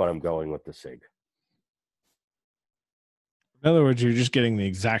options, but I'm going with the SIG. In other words, you're just getting the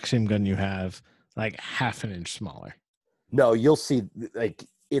exact same gun you have, half an inch smaller. No, you'll see,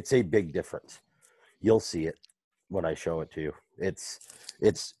 it's a big difference. You'll see it when I show it to you. It's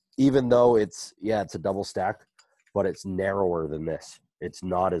even though it's a double stack, but it's narrower than this. It's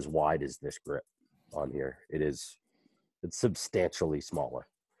not as wide as this grip on here. It's substantially smaller.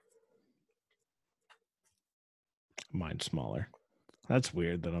 Mine's smaller. That's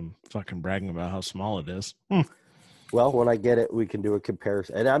weird that I'm fucking bragging about how small it is. Well, when I get it, we can do a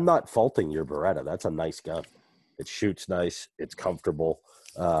comparison. And I'm not faulting your Beretta. That's a nice gun. It shoots nice. It's comfortable.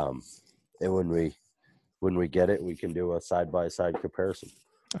 And when we get it, we can do a side-by-side comparison.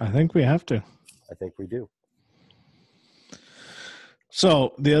 I think we have to. I think we do.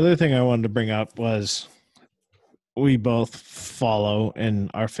 So the other thing I wanted to bring up was we both follow and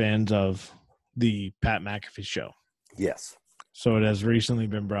are fans of the Pat McAfee show. Yes. So it has recently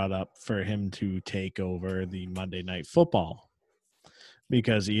been brought up for him to take over the Monday Night Football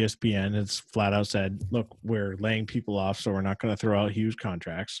because ESPN has flat out said, look, we're laying people off, so we're not going to throw out huge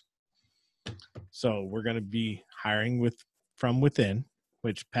contracts. So we're going to be hiring from within,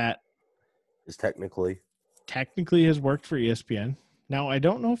 which Pat is technically has worked for ESPN. Now, I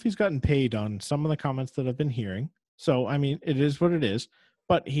don't know if he's gotten paid on some of the comments that I've been hearing. So, I mean, it is what it is.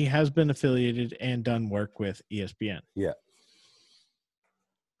 But he has been affiliated and done work with ESPN. Yeah.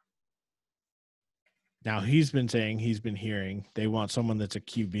 Now, he's been hearing they want someone that's a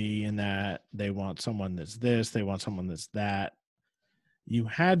QB in that. They want someone that's this. They want someone that's that. You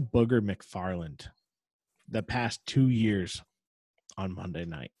had Booger McFarland the past 2 years on Monday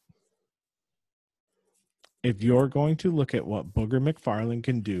night. If you're going to look at what Booger McFarland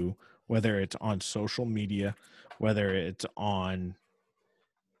can do, whether it's on social media, whether it's on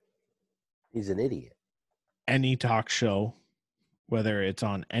he's an idiot. Any talk show, whether it's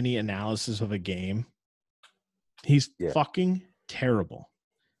on any analysis of a game, he's fucking terrible.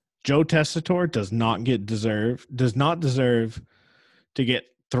 Joe Tessitore does not deserve to get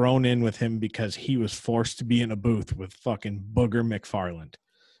thrown in with him because he was forced to be in a booth with fucking Booger McFarland.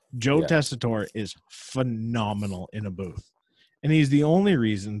 Joe Tessitore is phenomenal in a booth. And he's the only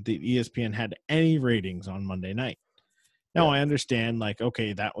reason that ESPN had any ratings on Monday night. Now, I understand, like,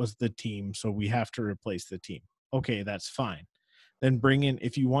 okay, that was the team, so we have to replace the team. Okay, that's fine. Then bring in,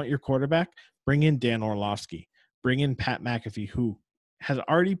 if you want your quarterback, bring in Dan Orlovsky. Bring in Pat McAfee, who has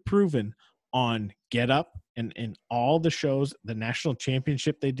already proven on Get Up and in all the shows, the national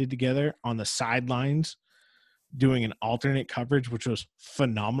championship they did together on the sidelines, doing an alternate coverage, which was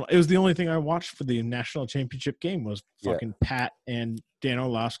phenomenal. It was the only thing I watched for the national championship game was fucking Pat and Dan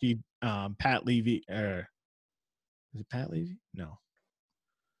Orlovsky, Pat Levy. Is it Pat Levy? No.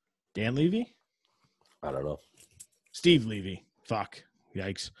 Dan Levy? I don't know. Steve Levy. Fuck.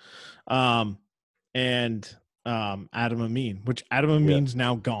 Yikes. And Adam Amin, which Adam Amin's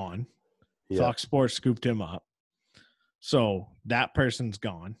now gone. Fox Sports scooped him up. So that person's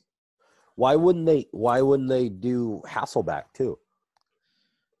gone. Why wouldn't they do Hasselback too?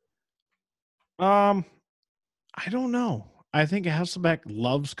 I don't know. I think Hasselback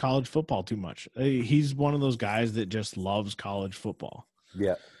loves college football too much. He's one of those guys that just loves college football.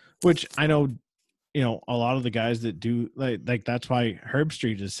 Yeah. Which I know, a lot of the guys that do like that's why Herb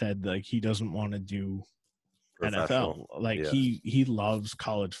Street has said like he doesn't want to do NFL. Like he loves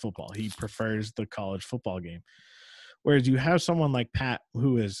college football. He prefers the college football game. Whereas you have someone like Pat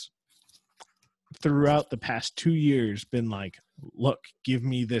who is throughout the past 2 years been like, look, give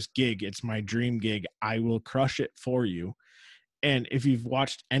me this gig. It's my dream gig. I will crush it for you. And if you've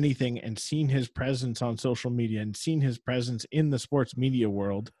watched anything and seen his presence on social media and seen his presence in the sports media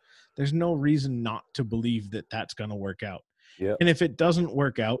world, there's no reason not to believe that that's going to work out. Yeah. And if it doesn't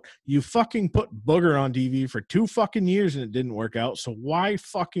work out, you fucking put Booger on TV for 2 fucking years and it didn't work out. So why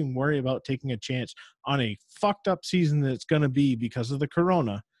fucking worry about taking a chance on a fucked up season that it's going to be because of the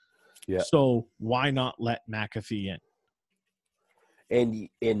corona? Yeah. So why not let McAfee in?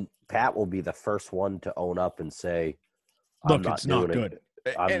 And Pat will be the first one to own up and say, look, it's not good.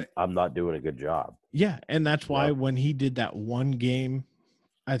 I'm not doing a good job. Yeah. And that's why when he did that one game,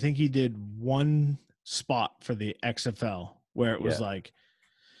 I think he did one spot for the XFL where it was like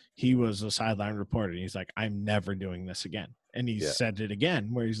he was a sideline reporter and he's like, I'm never doing this again. And he said it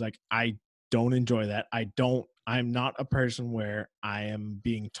again where he's like, I don't enjoy that. I'm not a person where I am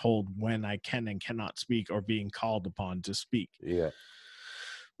being told when I can and cannot speak or being called upon to speak. Yeah.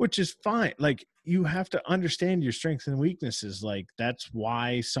 Which is fine. Like, you have to understand your strengths and weaknesses. Like, that's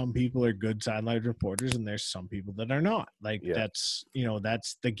why some people are good sideline reporters and there's some people that are not. Like, that's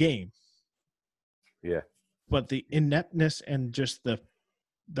the game. Yeah. But the ineptness and just the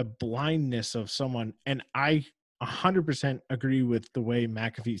blindness of someone, and I 100% agree with the way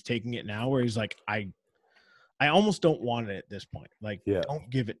McAfee's taking it now, where he's like, I almost don't want it at this point. Like, don't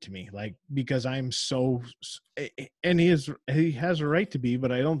give it to me. Like, because I'm so, and he has a right to be,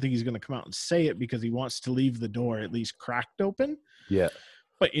 but I don't think he's going to come out and say it because he wants to leave the door at least cracked open. Yeah.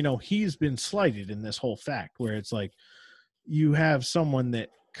 But, he's been slighted in this whole fact where it's like, you have someone that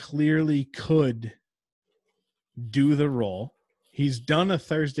clearly could do the role. He's done a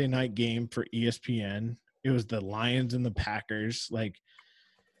Thursday night game for ESPN. It was the Lions and the Packers. Like,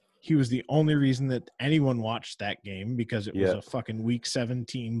 He was the only reason that anyone watched that game because it was a fucking week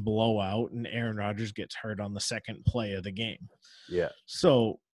 17 blowout and Aaron Rodgers gets hurt on the second play of the game. Yeah.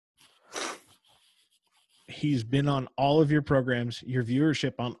 So he's been on all of your programs. Your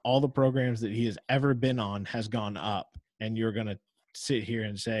viewership on all the programs that he has ever been on has gone up. And you're going to sit here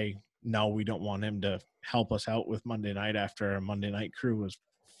and say, no, we don't want him to help us out with Monday night after our Monday night crew was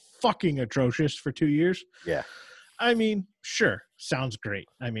fucking atrocious for 2 years. Yeah. I mean, sure. Sounds great.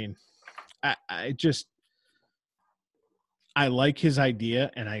 I mean, I like his idea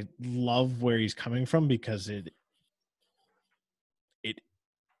and I love where he's coming from because it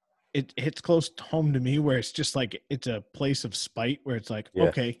hits close to home to me where it's just like, it's a place of spite where it's like,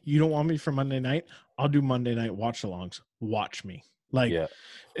 okay, you don't want me for Monday night. I'll do Monday night watch alongs. Watch me. Like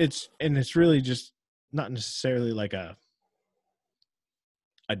it's really just not necessarily like a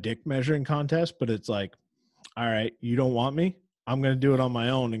dick measuring contest, but it's like, all right, you don't want me. I'm going to do it on my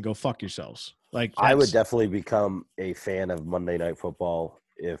own and go fuck yourselves. Like I would definitely become a fan of Monday Night Football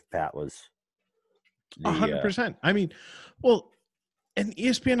if Pat was 100%. I mean, well, and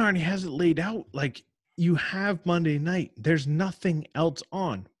ESPN already has it laid out. Like you have Monday night. There's nothing else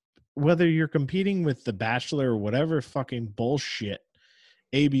on. Whether you're competing with The Bachelor or whatever fucking bullshit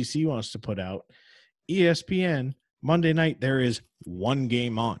ABC wants to put out, ESPN, Monday night, there is one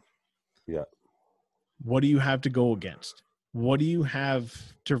game on. Yeah. What do you have to go against? What do you have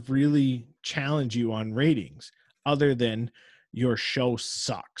to really challenge you on ratings other than your show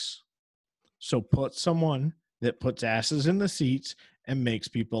sucks? So put someone that puts asses in the seats and makes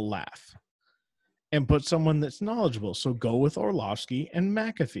people laugh. And put someone that's knowledgeable. So go with Orlovsky and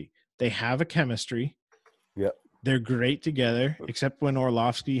McAfee. They have a chemistry. Yep. They're great together, except when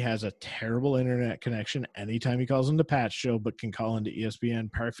Orlovsky has a terrible internet connection anytime he calls into Pat's show, but can call into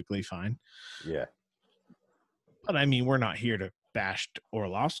ESPN perfectly fine. Yeah. But I mean, we're not here to bash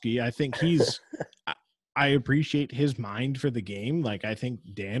Orlovsky. I think he's I appreciate his mind for the game. Like I think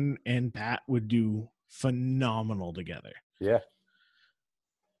Dan and Pat would do phenomenal together. Yeah.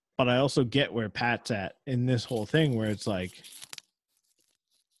 But I also get where Pat's at in this whole thing where it's like,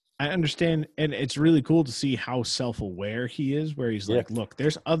 I understand, and it's really cool to see how self-aware he is, where he's like, look,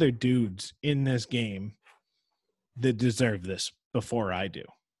 there's other dudes in this game that deserve this before I do.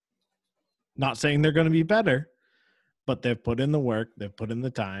 Not saying they're going to be better, but they've put in the work, they've put in the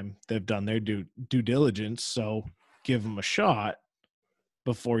time, they've done their due diligence, so give them a shot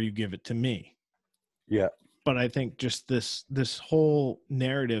before you give it to me. Yeah. But I think just this whole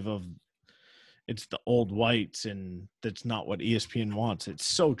narrative of it's the old whites and that's not what ESPN wants. It's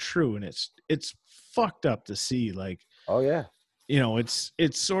so true. And it's fucked up to see, like, oh yeah, you know, it's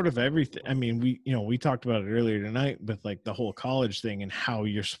sort of everything. I mean, we talked about it earlier tonight with like the whole college thing and how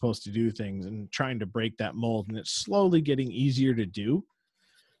you're supposed to do things and trying to break that mold. And it's slowly getting easier to do,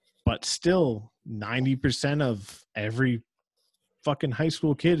 but still 90% of every fucking high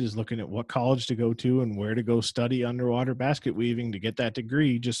school kid is looking at what college to go to and where to go study underwater basket weaving to get that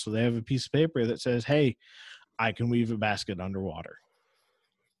degree, just so they have a piece of paper that says, hey, I can weave a basket underwater.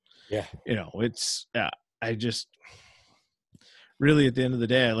 Yeah. You know, it's, I just really at the end of the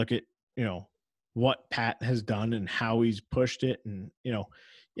day, I look at, you know, what Pat has done and how he's pushed it. And, you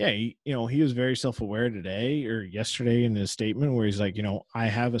know, he was very self-aware today or yesterday in his statement where he's like, you know, I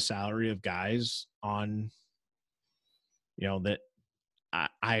have a salary of guys on, you know, that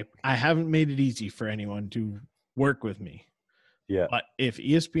I haven't made it easy for anyone to work with me. Yeah. But if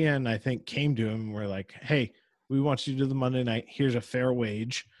ESPN, I think, came to him and were like, hey, we want you to do the Monday night. Here's a fair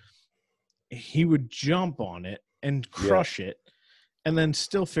wage. He would jump on it and crush it and then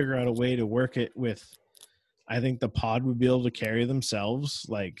still figure out a way to work it with, I think the pod would be able to carry themselves.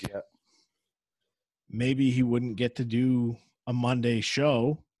 Like maybe he wouldn't get to do a Monday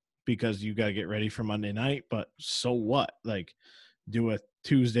show because you got to get ready for Monday night, but so what? Like, do a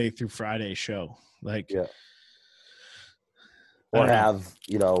Tuesday through Friday show, like, or have,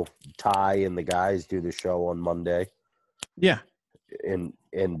 you know, Ty and the guys do the show on Monday. Yeah. And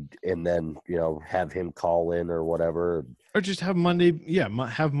then, you know, have him call in or whatever. Or just have Monday. Yeah.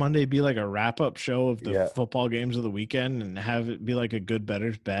 Have Monday be like a wrap up show of the football games of the weekend and have it be like a good,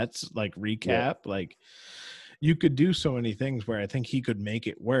 better bets, like recap. Yeah. Like you could do so many things where I think he could make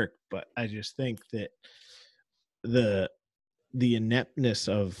it work. But I just think that the ineptness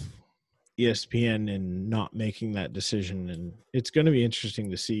of ESPN and not making that decision, and it's going to be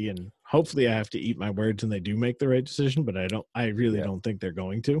interesting to see, and hopefully I have to eat my words and they do make the right decision, but I really don't think they're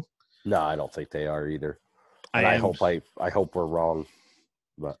going to. No, I don't think they are either. And I hope we're wrong,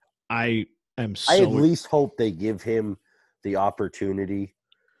 but I at least hope they give him the opportunity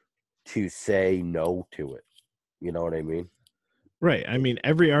to say no to it. You know what I mean? Right. I mean,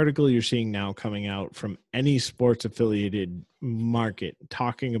 every article you're seeing now coming out from any sports affiliated market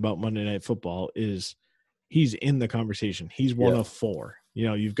talking about Monday Night Football is he's in the conversation. He's one of four. You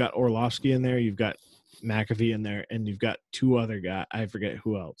know, you've got Orlovsky in there, you've got McAfee in there, and you've got two other guys. I forget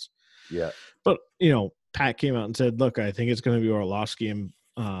who else. Yeah. But, you know, Pat came out and said, look, I think it's going to be Orlovsky and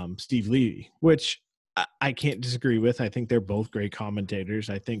Steve Levy, which I can't disagree with. I think they're both great commentators.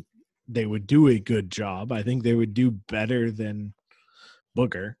 I think they would do a good job. I think they would do better than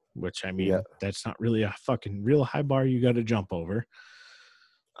Booger, which, I mean, that's not really a fucking real high bar you got to jump over.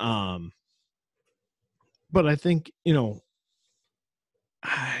 But I think, you know,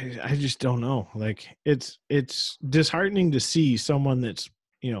 I just don't know. Like, it's disheartening to see someone that's,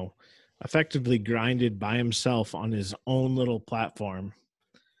 you know, effectively grinded by himself on his own little platform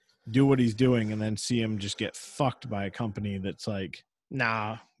do what he's doing and then see him just get fucked by a company that's like,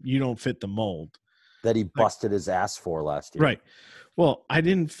 nah, you don't fit the mold. That he busted his ass for last year. Right. Well, I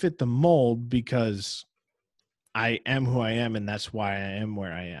didn't fit the mold because I am who I am, and that's why I am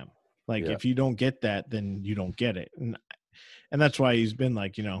where I am. Like, if you don't get that, then you don't get it. And that's why he's been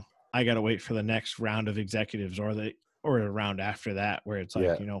like, you know, I got to wait for the next round of executives or the round after that, where it's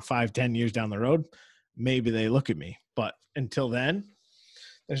like, you know, 5-10 years down the road, maybe they look at me. But until then,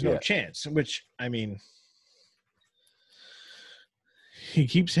 there's no chance, which, I mean, he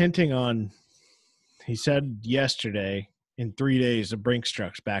keeps hinting on, he said yesterday, in 3 days, the Brinks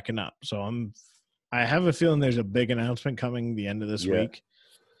truck's backing up. So I have a feeling there's a big announcement coming the end of this week,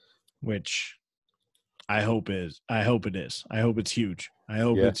 which I hope it is. I hope it's huge. I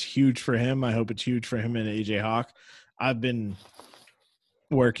hope it's huge for him. I hope it's huge for him and AJ Hawk. I've been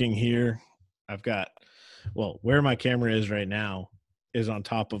working here. I've got, well, where my camera is right now is on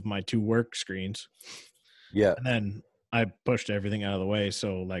top of my two work screens. Yeah. And then I pushed everything out of the way.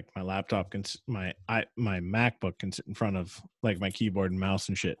 So like my laptop can, my MacBook can sit in front of like my keyboard and mouse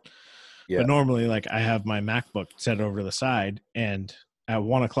and shit. Yeah. But normally like I have my MacBook set over to the side, and at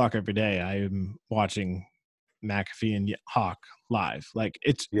 1:00 every day, I am watching McAfee and Hawk live. Like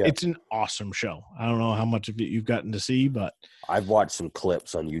it's an awesome show. I don't know how much of it you've gotten to see, but I've watched some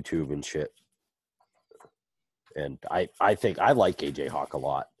clips on YouTube and shit. And I think I like AJ Hawk a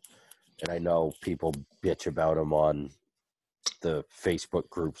lot. And I know people bitch about him on the Facebook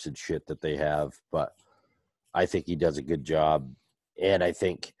groups and shit that they have, but I think he does a good job. And I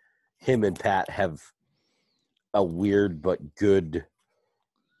think him and Pat have a weird but good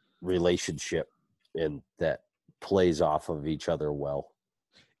relationship, and that plays off of each other well.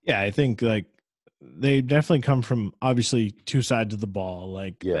 Yeah, I think like they definitely come from obviously two sides of the ball,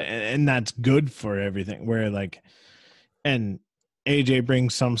 like, and that's good for everything. Where like, and AJ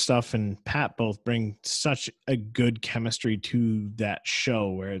brings some stuff, and Pat both bring such a good chemistry to that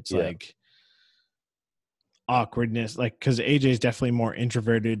show, where it's like awkwardness, like because AJ is definitely more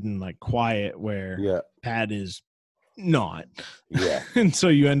introverted and like quiet, where Pat is not. Yeah, and so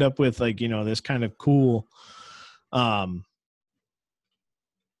you end up with like, you know, this kind of cool. I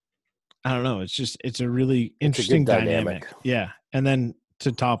don't know. It's a really interesting dynamic. Yeah. And then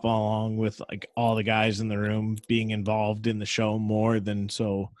to top along with like all the guys in the room being involved in the show more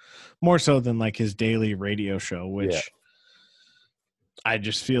so than like his daily radio show, which I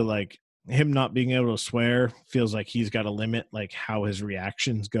just feel like him not being able to swear feels like he's got a limit, like how his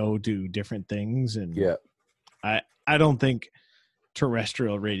reactions go to different things. And I don't think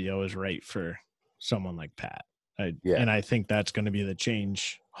terrestrial radio is right for someone like Pat. And I think that's going to be the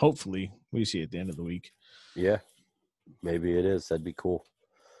change. Hopefully we see at the end of the week. Yeah, maybe it is. That'd be cool.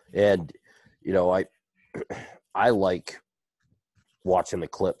 And, you know, I like watching the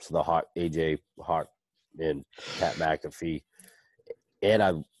clips of the AJ Hawk and Pat McAfee. And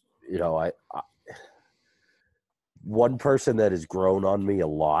I one person that has grown on me a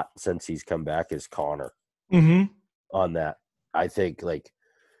lot since he's come back is Connor. On that. I think like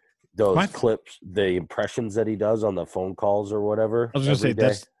those clips, the impressions that he does on the phone calls or whatever. I was going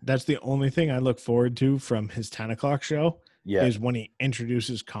to say that's the only thing I look forward to from his 10:00 show is when he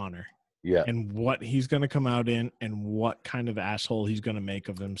introduces Connor. Yeah. And what he's going to come out in and what kind of asshole he's going to make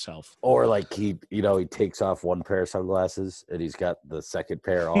of himself. Or like he takes off one pair of sunglasses and he's got the second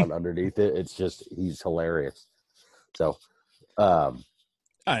pair on underneath it. It's just, he's hilarious. So,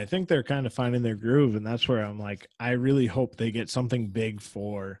 I think they're kind of finding their groove, and that's where I'm like, I really hope they get something big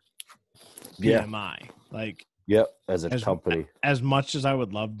for PMI. Like, as a company. As much as I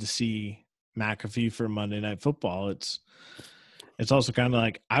would love to see McAfee for Monday Night Football, it's also kind of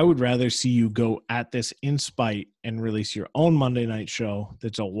like I would rather see you go at this in spite and release your own Monday night show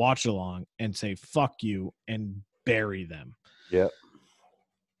that's a watch along and say fuck you and bury them. Yeah.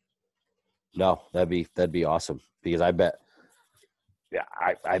 No, that'd be awesome, because I bet Yeah,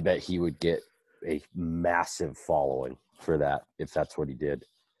 I bet he would get a massive following for that if that's what he did.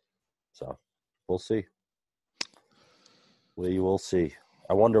 So we'll see. We will see.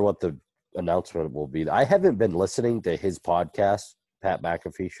 I wonder what the announcement will be. I haven't been listening to his podcast, Pat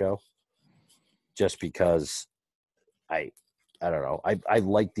McAfee Show, just because I don't know. I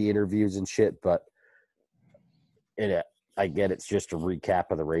like the interviews and shit, but I get it's just a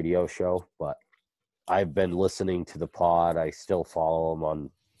recap of the radio show, but I've been listening to the pod. I still follow him on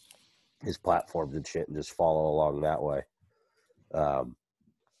his platforms and shit and just follow along that way.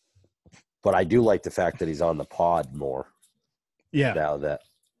 But I do like the fact that he's on the pod more. Yeah. Now that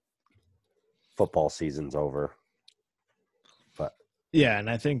football season's over. But yeah, and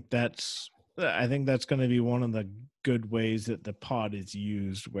I think that's going to be one of the good ways that the pod is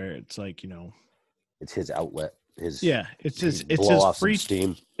used, where it's like, it's his outlet. It's his free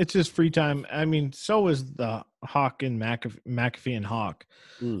steam. It's his free time. I mean, so is the Hawk and McAfee and Hawk.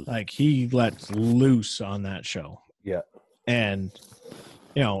 Like, he lets loose on that show. Yeah. And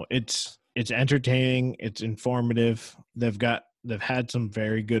it's entertaining, it's informative. They've had some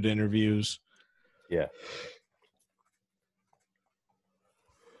very good interviews. Yeah.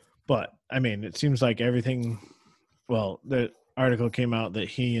 But I mean, it seems like everything, the article came out that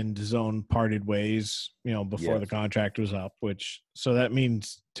he and DAZN parted ways, before the contract was up, so that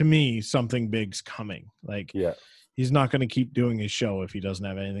means to me something big's coming. Like, he's not going to keep doing his show if he doesn't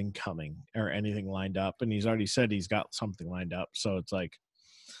have anything coming or anything lined up. And he's already said he's got something lined up. So it's like,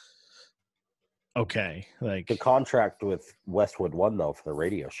 okay, like the contract with Westwood One though for the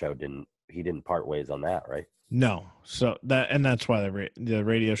radio show he didn't part ways on that, right? No. So that's why the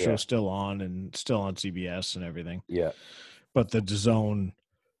radio show is still on and still on CBS and everything. Yeah. But the DAZN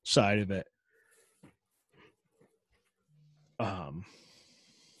side of it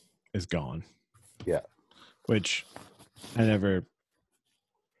is gone. Yeah. Which I'm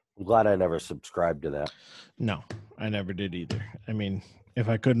glad I never subscribed to that. No, I never did either. I mean, if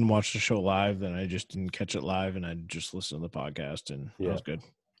I couldn't watch the show live, then I just didn't catch it live and I'd just listen to the podcast, and that was good.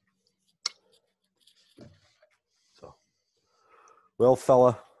 So, well,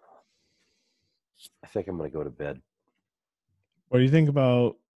 fella, I think I'm going to go to bed. What do you think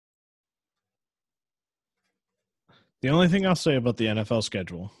about the only thing I'll say about the NFL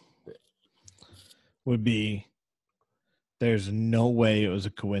schedule would be there's no way it was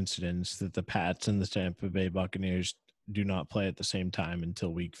a coincidence that the Pats and the Tampa Bay Buccaneers do not play at the same time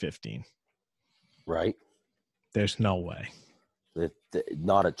until week 15. Right. There's no way.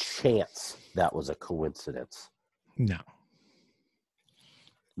 Not a chance that was a coincidence. No.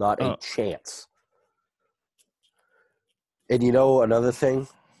 Not a chance. And another thing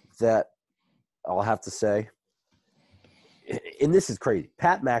that I'll have to say, and this is crazy,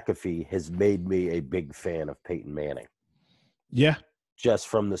 Pat McAfee has made me a big fan of Peyton Manning. Yeah. Just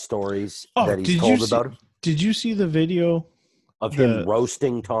from the stories that he's told about him. Did you see the video of him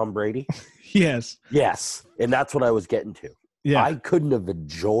roasting Tom Brady? Yes. Yes. And that's what I was getting to. Yeah. I couldn't have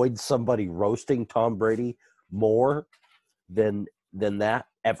enjoyed somebody roasting Tom Brady more than that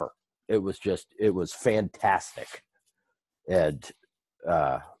ever. It was fantastic. And,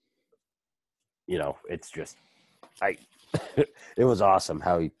 it's just, it was awesome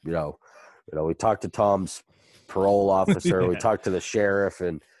how he, we talked to Tom's parole officer. We talked to the sheriff,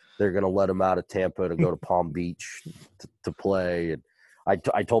 and they're going to let him out of Tampa to go to Palm Beach to play. And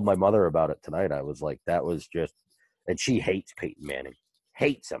I told my mother about it tonight. I was like, that was just, and she hates Peyton Manning,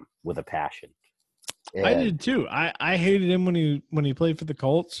 hates him with a passion. And I did too. I hated him when he played for the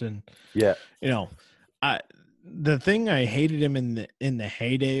Colts, and the thing I hated him in the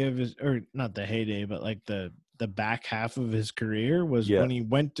heyday of his, or not the heyday, but like the back half of his career was when he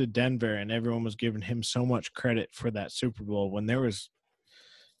went to Denver and everyone was giving him so much credit for that Super Bowl when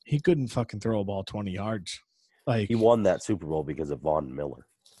he couldn't fucking throw a ball 20 yards. Like, he won that Super Bowl because of Von Miller.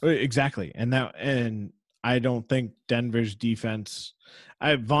 Exactly. And I don't think Denver's defense,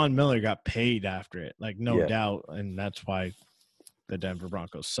 Von Miller got paid after it, like no doubt. And that's why the Denver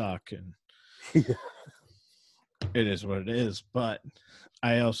Broncos suck. And it is what it is. But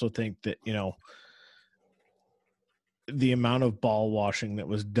I also think that, the amount of ball washing that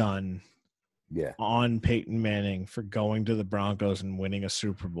was done on Peyton Manning for going to the Broncos and winning a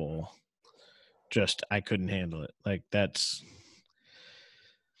Super Bowl, I couldn't handle it. Like,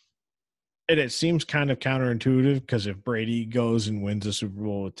 it seems kind of counterintuitive, because if Brady goes and wins a Super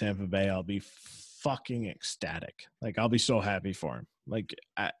Bowl with Tampa Bay, I'll be fucking ecstatic. Like, I'll be so happy for him. Like,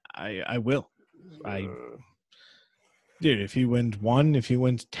 I will. Dude, if he wins 1, if he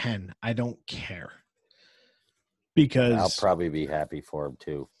wins 10, I don't care. Because I'll probably be happy for him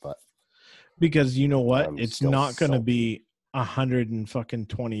too, but because you know what? It's not going to be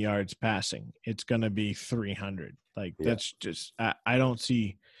 120 yards passing. It's going to be 300. Like, that's just I don't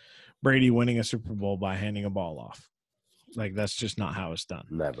see Brady winning a Super Bowl by handing a ball off. Like, that's just not how it's done.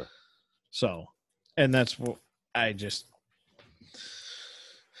 Never. So, and that's what I don't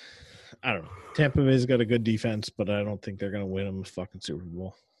know. Tampa Bay's got a good defense, but I don't think they're going to win them a fucking Super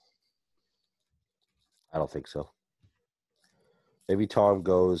Bowl. I don't think so. Maybe Tom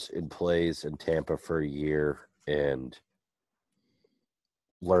goes and plays in Tampa for a year and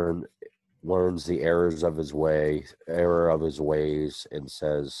learns the error of his ways, and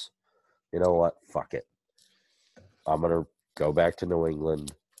says, you know what, fuck it. I'm going to go back to New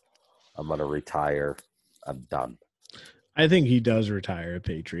England. I'm going to retire. I'm done. I think he does retire a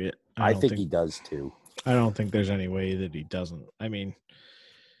Patriot. I think he does too. I don't think there's any way that he doesn't. I mean,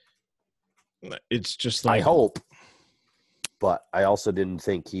 it's just like, I hope, but I also didn't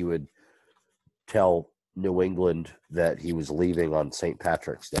think he would tell New England that he was leaving on St.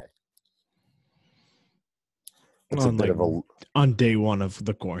 Patrick's Day. It's a bit of a on day one of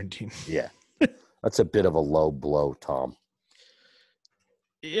the quarantine. Yeah, that's a bit of a low blow, Tom.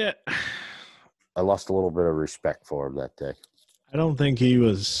 Yeah, I lost a little bit of respect for him that day. I don't think he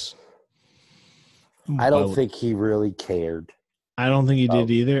was. I don't think he really cared. I don't think he did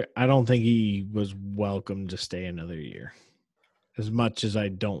either. I don't think he was welcome to stay another year. As much as I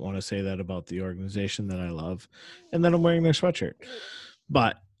don't want to say that about the organization that I love, and then I'm wearing their sweatshirt.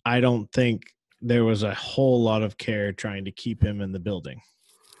 But I don't think there was a whole lot of care trying to keep him in the building.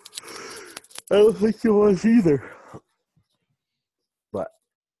 I don't think there was either. But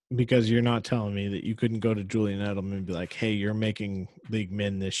because you're not telling me that you couldn't go to Julian Edelman and be like, hey, you're making league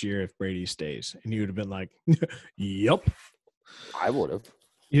min this year if Brady stays. And you would have been like, yep. I would have.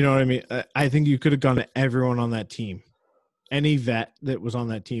 You know what I mean? I think you could have gone to everyone on that team, any vet that was on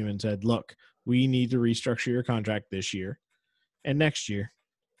that team, and said, look, we need to restructure your contract this year and next year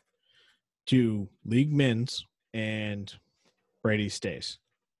to league mins and Brady stays.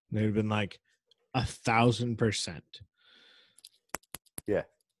 And they would have been like 1,000%. Yeah.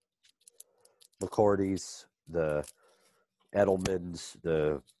 McCourty's, the Edelmans,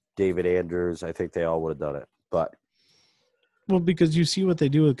 the David Andrews, I think they all would have done it. But well, because you see what they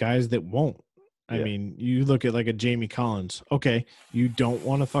do with guys that won't. I mean, you look at like a Jamie Collins. Okay, you don't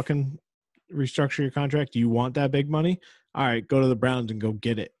want to fucking restructure your contract. You want that big money? All right, go to the Browns and go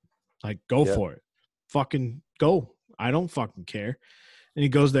get it. Like, go for it. Fucking go. I don't fucking care. And he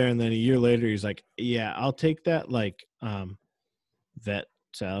goes there, and then a year later, he's like, yeah, I'll take that, like, vet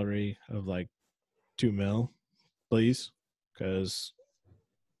salary of like $2 million, please, because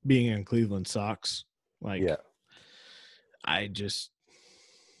being in Cleveland sucks. Like,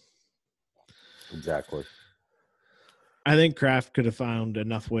 exactly. I think Kraft could have found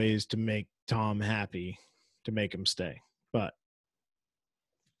enough ways to make Tom happy to make him stay, but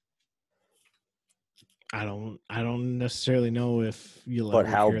I don't necessarily know if you'll ever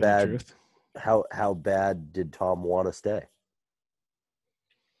hear the truth. How bad did Tom want to stay?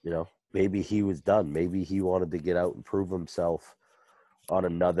 You know, maybe he was done. Maybe he wanted to get out and prove himself on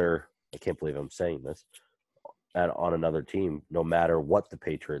another. I can't believe I'm saying this. On another team, no matter what the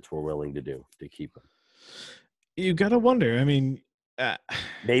Patriots were willing to do to keep him. You gotta wonder. I mean,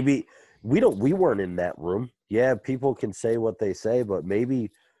 maybe we weren't in that room. Yeah, people can say what they say, but maybe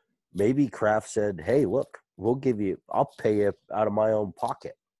Kraft said, "Hey, look, I'll pay you out of my own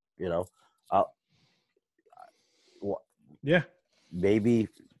pocket." You know, yeah. Maybe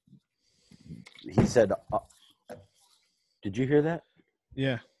he said, "Did you hear that?"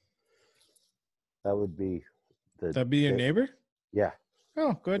 Yeah, that would be. That'd be your neighbor? Yeah.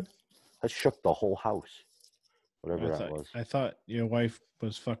 Oh, good. That shook the whole house. Whatever that was. I thought your wife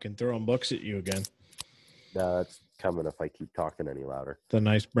was fucking throwing books at you again. No, that's coming if I keep talking any louder. The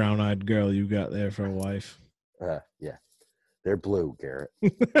nice brown-eyed girl you got there for a wife. Yeah. They're blue, Garrett.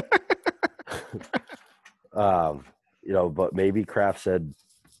 But maybe Kraft said,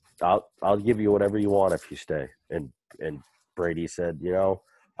 I'll give you whatever you want if you stay. And Brady said, you know,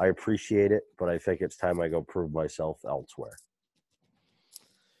 I appreciate it, but I think it's time I go prove myself elsewhere.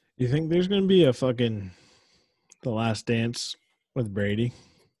 You think there's going to be a fucking The Last Dance with Brady?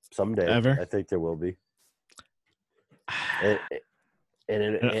 Someday. Ever? I think there will be. I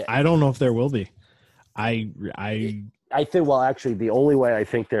don't know if there will be. I think, well, actually, the only way I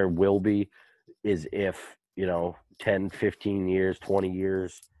think there will be is if, 10, 15 years, 20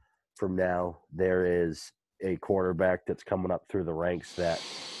 years from now, there is a quarterback that's coming up through the ranks that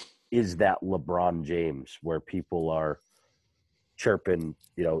is that LeBron James, where people are chirping,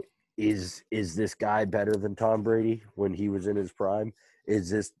 is this guy better than Tom Brady when he was in his prime? Is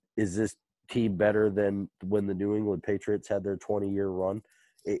this team better than when the New England Patriots had their 20-year run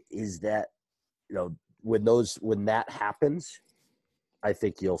is that, when that happens, I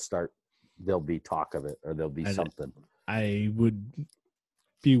think there'll be talk of it, or there'll be something. I would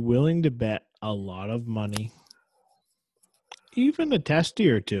be willing to bet a lot of money, even a testy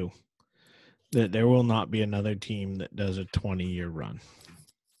or two, that there will not be another team that does a 20-year run.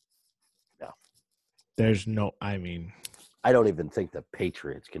 No. There's no, I mean. I don't even think the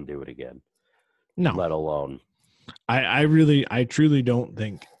Patriots can do it again. No. Let alone. I truly don't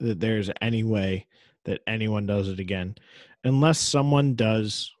think that there's any way that anyone does it again, unless someone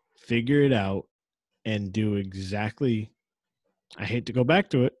does figure it out and do exactly, I hate to go back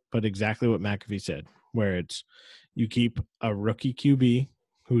to it, but exactly what McAfee said, where it's you keep a rookie QB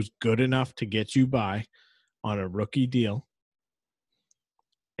who's good enough to get you by on a rookie deal,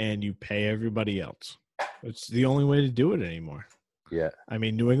 and you pay everybody else. It's the only way to do it anymore. Yeah. I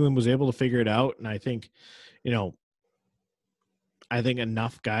mean, New England was able to figure it out, and I think,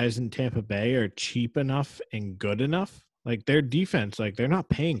 enough guys in Tampa Bay are cheap enough and good enough. Like their defense, like they're not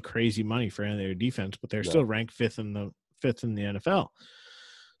paying crazy money for any of their defense, but they're still ranked fifth in the NFL.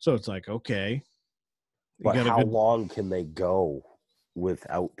 So it's like, okay. But how long can they go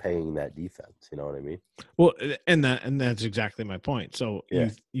without paying that defense? You know what I mean? Well, and that's exactly my point. So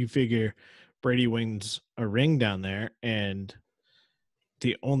you figure Brady wins a ring down there, and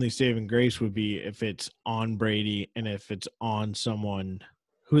the only saving grace would be if it's on Brady and if it's on someone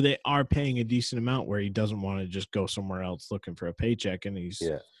who they are paying a decent amount where he doesn't want to just go somewhere else looking for a paycheck. And he's,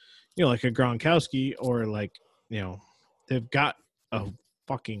 like a Gronkowski, or like, they've got a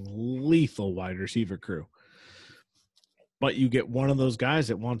fucking lethal wide receiver crew. But you get one of those guys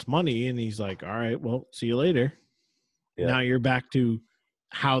that wants money and he's like, all right, well, see you later. Yeah. Now you're back to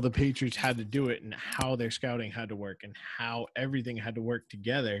how the Patriots had to do it and how their scouting had to work and how everything had to work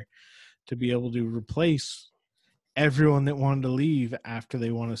together to be able to replace everyone that wanted to leave after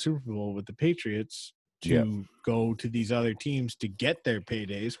they won a Super Bowl with the Patriots to go to these other teams to get their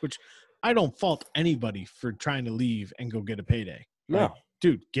paydays, which I don't fault anybody for trying to leave and go get a payday. No. Like,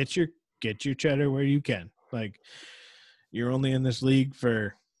 dude, get your cheddar where you can. Like, you're only in this league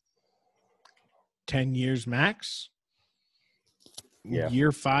for 10 years max. Yeah.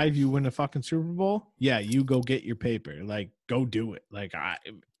 Year 5, you win a fucking Super Bowl. Yeah, you go get your paper. Like, go do it. Like, I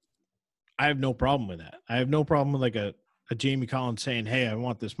have no problem with that. I have no problem with like a Jamie Collins saying, hey, I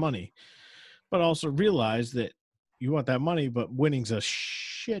want this money. But also realize that you want that money, but winning's a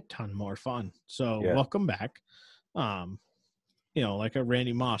shit ton more fun. So welcome back. Like a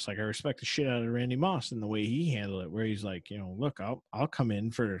Randy Moss. Like, I respect the shit out of Randy Moss and the way he handled it, where he's like, look, I'll come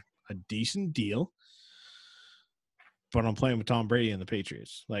in for a decent deal, but I'm playing with Tom Brady and the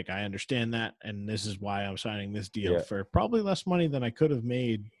Patriots. Like, I understand that, and this is why I'm signing this deal for probably less money than I could have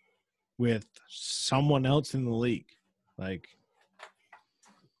made with someone else in the league. Like,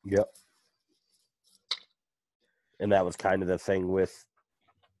 yep. And that was kind of the thing with,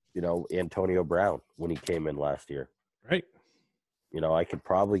 Antonio Brown when he came in last year. Right. I could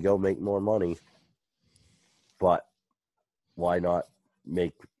probably go make more money, but why not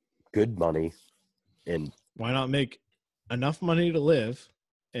make good money? And why not make enough money to live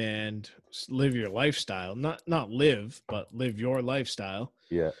and live your lifestyle? Not live, but live your lifestyle.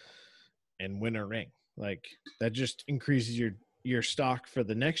 Yeah. And win a ring. Like, that just increases your stock for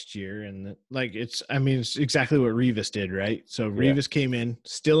the next year. And it's exactly what Revis did, right? So Revis came in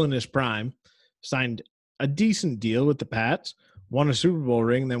still in his prime, signed a decent deal with the Pats, won a Super Bowl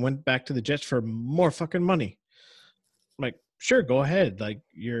ring, then went back to the Jets for more fucking money. Like, sure, go ahead. Like,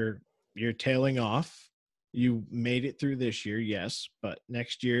 you're tailing off. You made it through this year, yes, but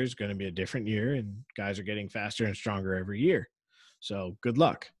next year is going to be a different year, and guys are getting faster and stronger every year. So good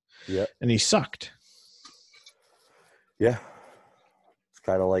luck. Yeah. And he sucked. Yeah. It's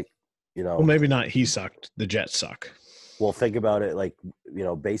kind of like, Well, maybe not he sucked. The Jets suck. Well, think about it like,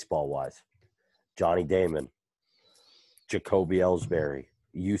 baseball-wise. Johnny Damon, Jacoby Ellsbury.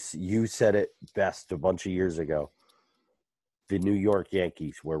 You said it best a bunch of years ago. The New York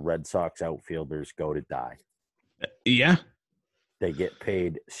Yankees, where Red Sox outfielders go to die. Yeah. They get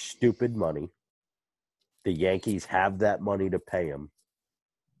paid stupid money. The Yankees have that money to pay them.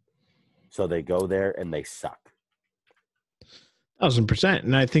 So they go there and they suck. 1,000%.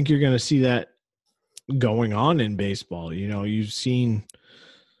 And I think you're going to see that going on in baseball. You've seen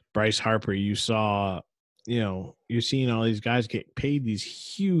Bryce Harper. You saw, you've seen all these guys get paid these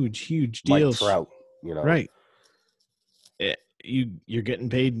huge deals. Mike Trout, Right. You're getting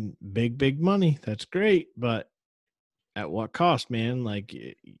paid big money. That's great. But at what cost, man? Like,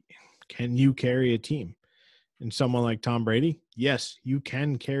 can you carry a team? and someone like Tom Brady, yes, you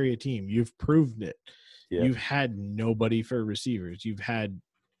can carry a team. You've proved it. Yeah. You've had nobody for receivers. You've had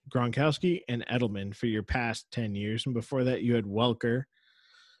Gronkowski and Edelman for your past 10 years. And before that, you had Welker.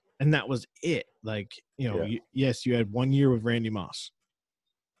 And that was it. Like, yes, you had 1 year with Randy Moss.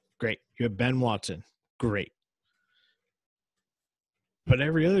 Great. You have Ben Watson. Great. But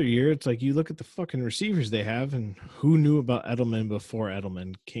every other year, it's like you look at the fucking receivers they have, and who knew about Edelman before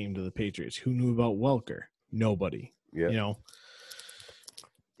Edelman came to the Patriots? Who knew about Welker? Nobody. Yeah.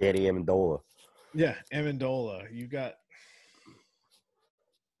 Danny Amendola. Yeah, Amendola. You got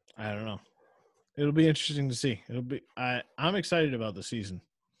 – I don't know. It'll be interesting to see. I'm excited about the season.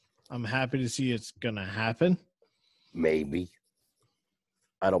 I'm happy to see it's going to happen. Maybe.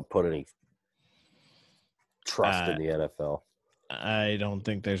 I don't put any trust in the NFL. I don't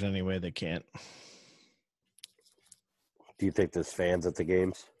think there's any way they can't. Do you think there's fans at the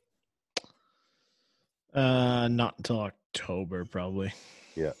games? Not until October, probably.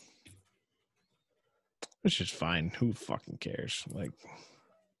 Yeah. Which is fine. Who fucking cares? Like,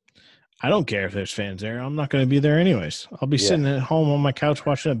 I don't care if there's fans there. I'm not going to be there anyways. I'll be sitting at home on my couch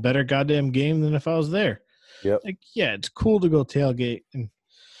watching a better goddamn game than if I was there. Yep. Like, yeah, it's cool to go tailgate. And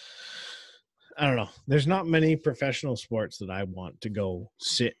I don't know. There's not many professional sports that I want to go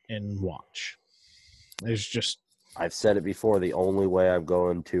sit and watch. There's just. I've said it before. The only way I'm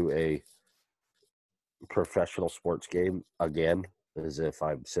going to a professional sports game again is if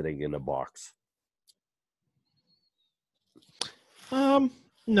I'm sitting in a box.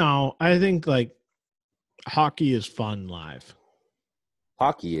 No, I think like hockey is fun live.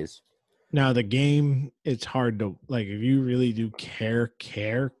 Hockey is. Now the game, it's hard to like if you really do care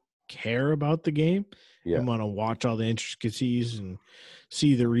about the game and want to watch all the intricacies and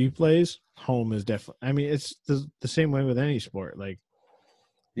see the replays. Home is definitely. I mean, it's the same way with any sport. Like,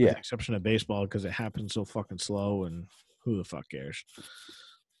 with the exception of baseball because it happens so fucking slow and who the fuck cares?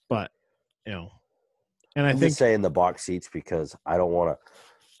 But and I think just saying the box seats because I don't want to.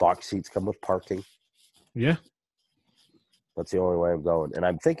 Box seats come with parking. Yeah. That's the only way I'm going. And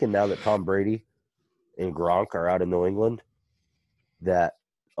I'm thinking now that Tom Brady and Gronk are out in New England, that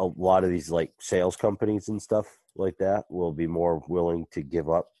a lot of these like sales companies and stuff like that will be more willing to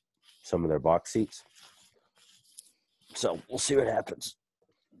give up some of their box seats. So we'll see what happens.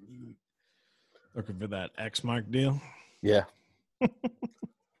 Looking for that X mark deal. Yeah.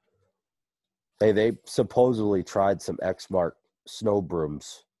 Hey, they supposedly tried some X mark snow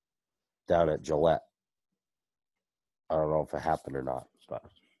brooms down at Gillette. I don't know if it happened or not, but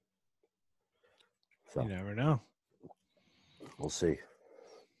you never know. We'll see.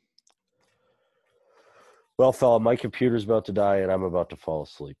 Well, fella, my computer's about to die and I'm about to fall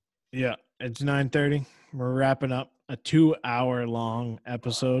asleep. Yeah, it's 9:30. We're wrapping up a 2-hour long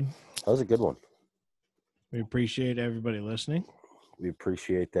episode. That was a good one. We appreciate everybody listening. We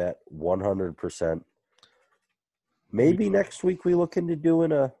appreciate that 100%. Maybe next week we look into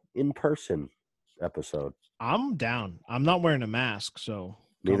doing a in-person episode. I'm down. I'm not wearing a mask, so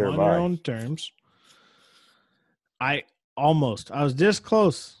neither come am on I. Your own terms. I was this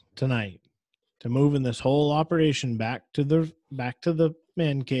close tonight to moving this whole operation back to the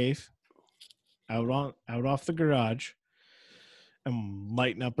man cave, out off the garage, and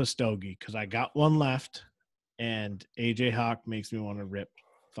lighting up a stogie because I got one left, and AJ Hawk makes me want to rip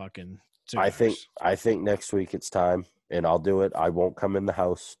fucking cigars. I think next week it's time, and I'll do it. I won't come in the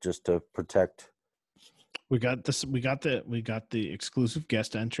house just to protect. We got this. We got the exclusive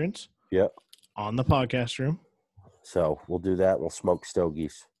guest entrance. Yep. On the podcast room. So we'll do that. We'll smoke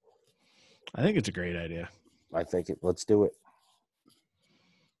stogies. I think it's a great idea. Let's do it.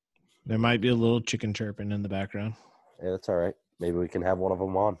 There might be a little chicken chirping in the background. Yeah, that's all right. Maybe we can have one of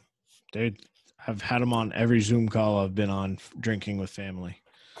them on. Dude, I've had them on every Zoom call I've been on drinking with family.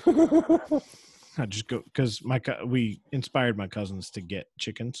 I just go because we inspired my cousins to get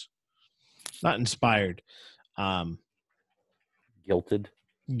chickens. Not inspired. Guilted?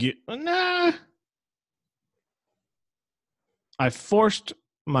 Nah. I forced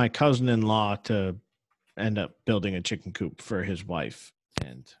my cousin-in-law to end up building a chicken coop for his wife,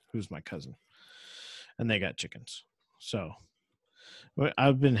 and who's my cousin. And they got chickens. So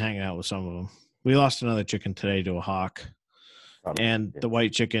I've been hanging out with some of them. We lost another chicken today to a hawk, and the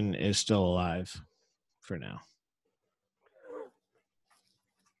white chicken is still alive for now.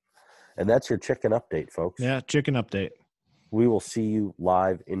 And that's your chicken update, folks. Yeah, chicken update. We will see you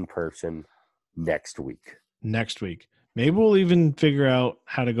live in person next week. Maybe we'll even figure out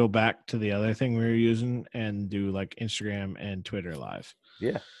how to go back to the other thing we were using and do like Instagram and Twitter live.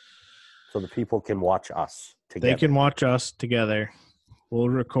 Yeah. So the people can watch us together. They can watch us together. We'll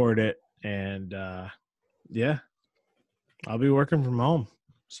record it and Yeah. I'll be working from home.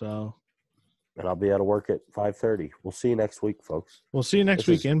 So. And I'll be out of work at 5:30. We'll see you next week, folks. We'll see you next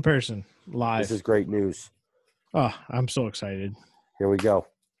week in person, live. This is great news. Oh, I'm so excited. Here we go.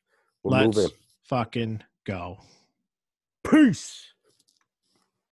 Let's fucking go. Peace.